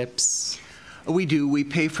 sponsorships? We do. We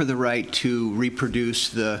pay for the right to reproduce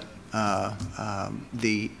the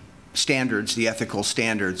standards, the ethical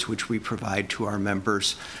standards, which we provide to our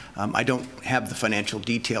members. I don't have the financial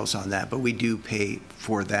details on that, but we do pay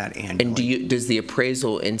for that annually. And does the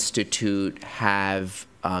Appraisal Institute have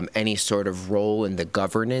any sort of role in the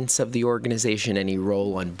governance of the organization, any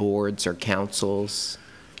role on boards or councils?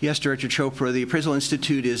 Yes, Director Chopra, the Appraisal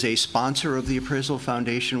Institute is a sponsor of the Appraisal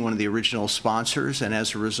Foundation, one of the original sponsors, and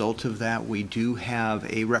as a result of that, we do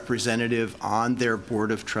have a representative on their board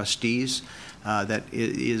of trustees that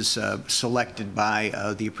is selected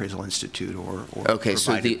by the Appraisal Institute or okay,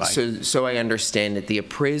 provided by. So I understand that the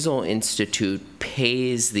Appraisal Institute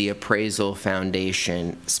pays the Appraisal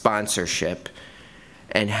Foundation sponsorship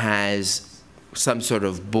and has some sort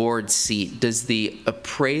of board seat. Does the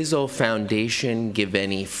Appraisal Foundation give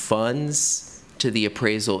any funds to the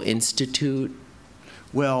Appraisal Institute?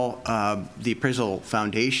 Well, the Appraisal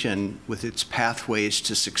Foundation, with its Pathways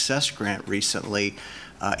to Success grant recently,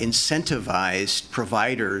 incentivized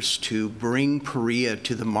providers to bring PREA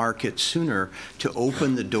to the market sooner to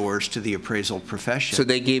open the doors to the appraisal profession. So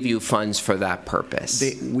they gave you funds for that purpose?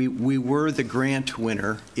 We were the grant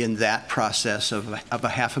winner in that process of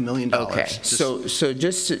 $500,000. Okay, so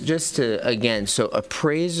just to again, so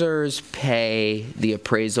appraisers pay the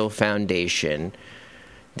Appraisal Foundation.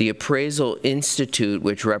 The Appraisal Institute,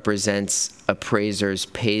 which represents appraisers,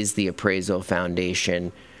 pays the Appraisal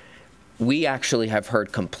Foundation. We actually have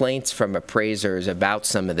heard complaints from appraisers about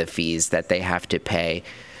some of the fees that they have to pay.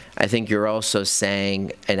 I think you're also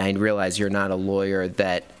saying, and I realize you're not a lawyer,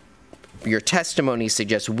 that your testimony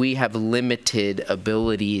suggests we have limited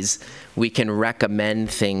abilities. We can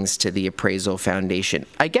recommend things to the Appraisal Foundation.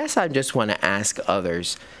 I guess I just want to ask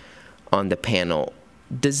others on the panel,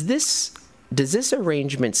 does this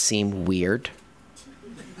arrangement seem weird?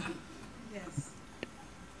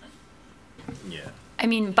 I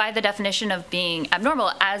mean, by the definition of being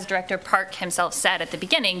abnormal, as Director Park himself said at the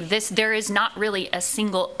beginning, there is not really a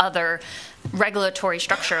single other regulatory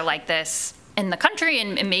structure like this in the country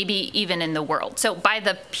and maybe even in the world. So by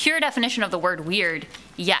the pure definition of the word weird,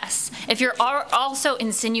 yes. If you're also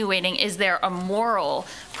insinuating, is there a moral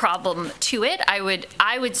problem to it, I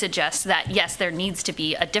would suggest that, yes, there needs to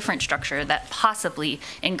be a different structure that possibly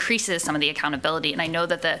increases some of the accountability. And I know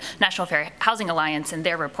that the National Fair Housing Alliance, in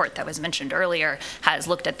their report that was mentioned earlier, has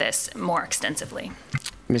looked at this more extensively.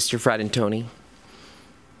 Mr. Fratantoni.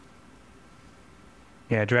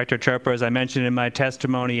 Yeah, Director Chopra, as I mentioned in my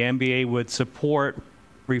testimony, MBA would support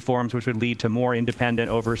reforms which would lead to more independent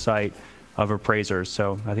oversight of appraisers.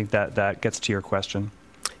 So I think that gets to your question.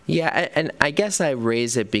 Yeah, and I guess I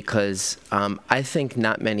raise it because I think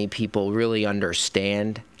not many people really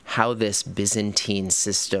understand how this Byzantine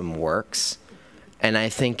system works. And I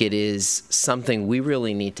think it is something we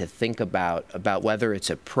really need to think about whether it's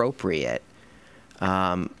appropriate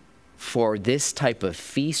for this type of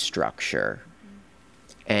fee structure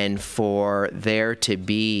and for there to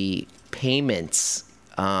be payments,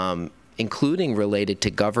 including related to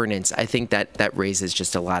governance. I think that raises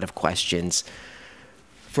just a lot of questions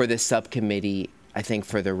for the subcommittee, I think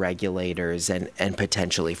for the regulators, and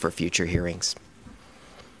potentially for future hearings.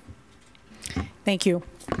 Thank you.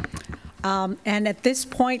 And at this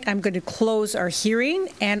point, I'm going to close our hearing.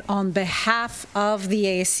 And on behalf of the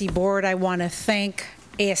ASC board, I want to thank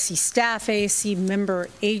ASC staff, ASC member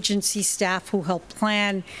agency staff who helped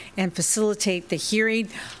plan and facilitate the hearing.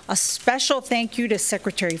 A special thank you to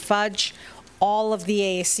Secretary Fudge, all of the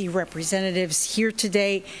ASC representatives here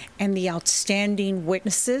today, and the outstanding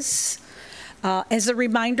witnesses. As a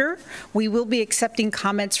reminder, we will be accepting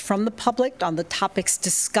comments from the public on the topics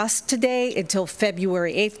discussed today until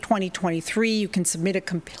February 8th, 2023. You can submit a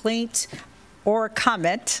complaint or a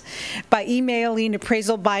comment by emailing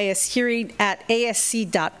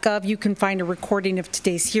appraisalbiashearing@asc.gov. You can find a recording of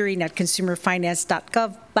today's hearing at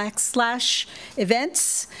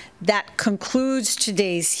consumerfinance.gov/events. That concludes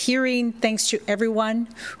today's hearing. Thanks to everyone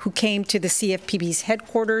who came to the CFPB's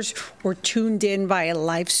headquarters or tuned in via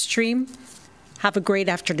live stream. Have a great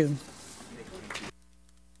afternoon.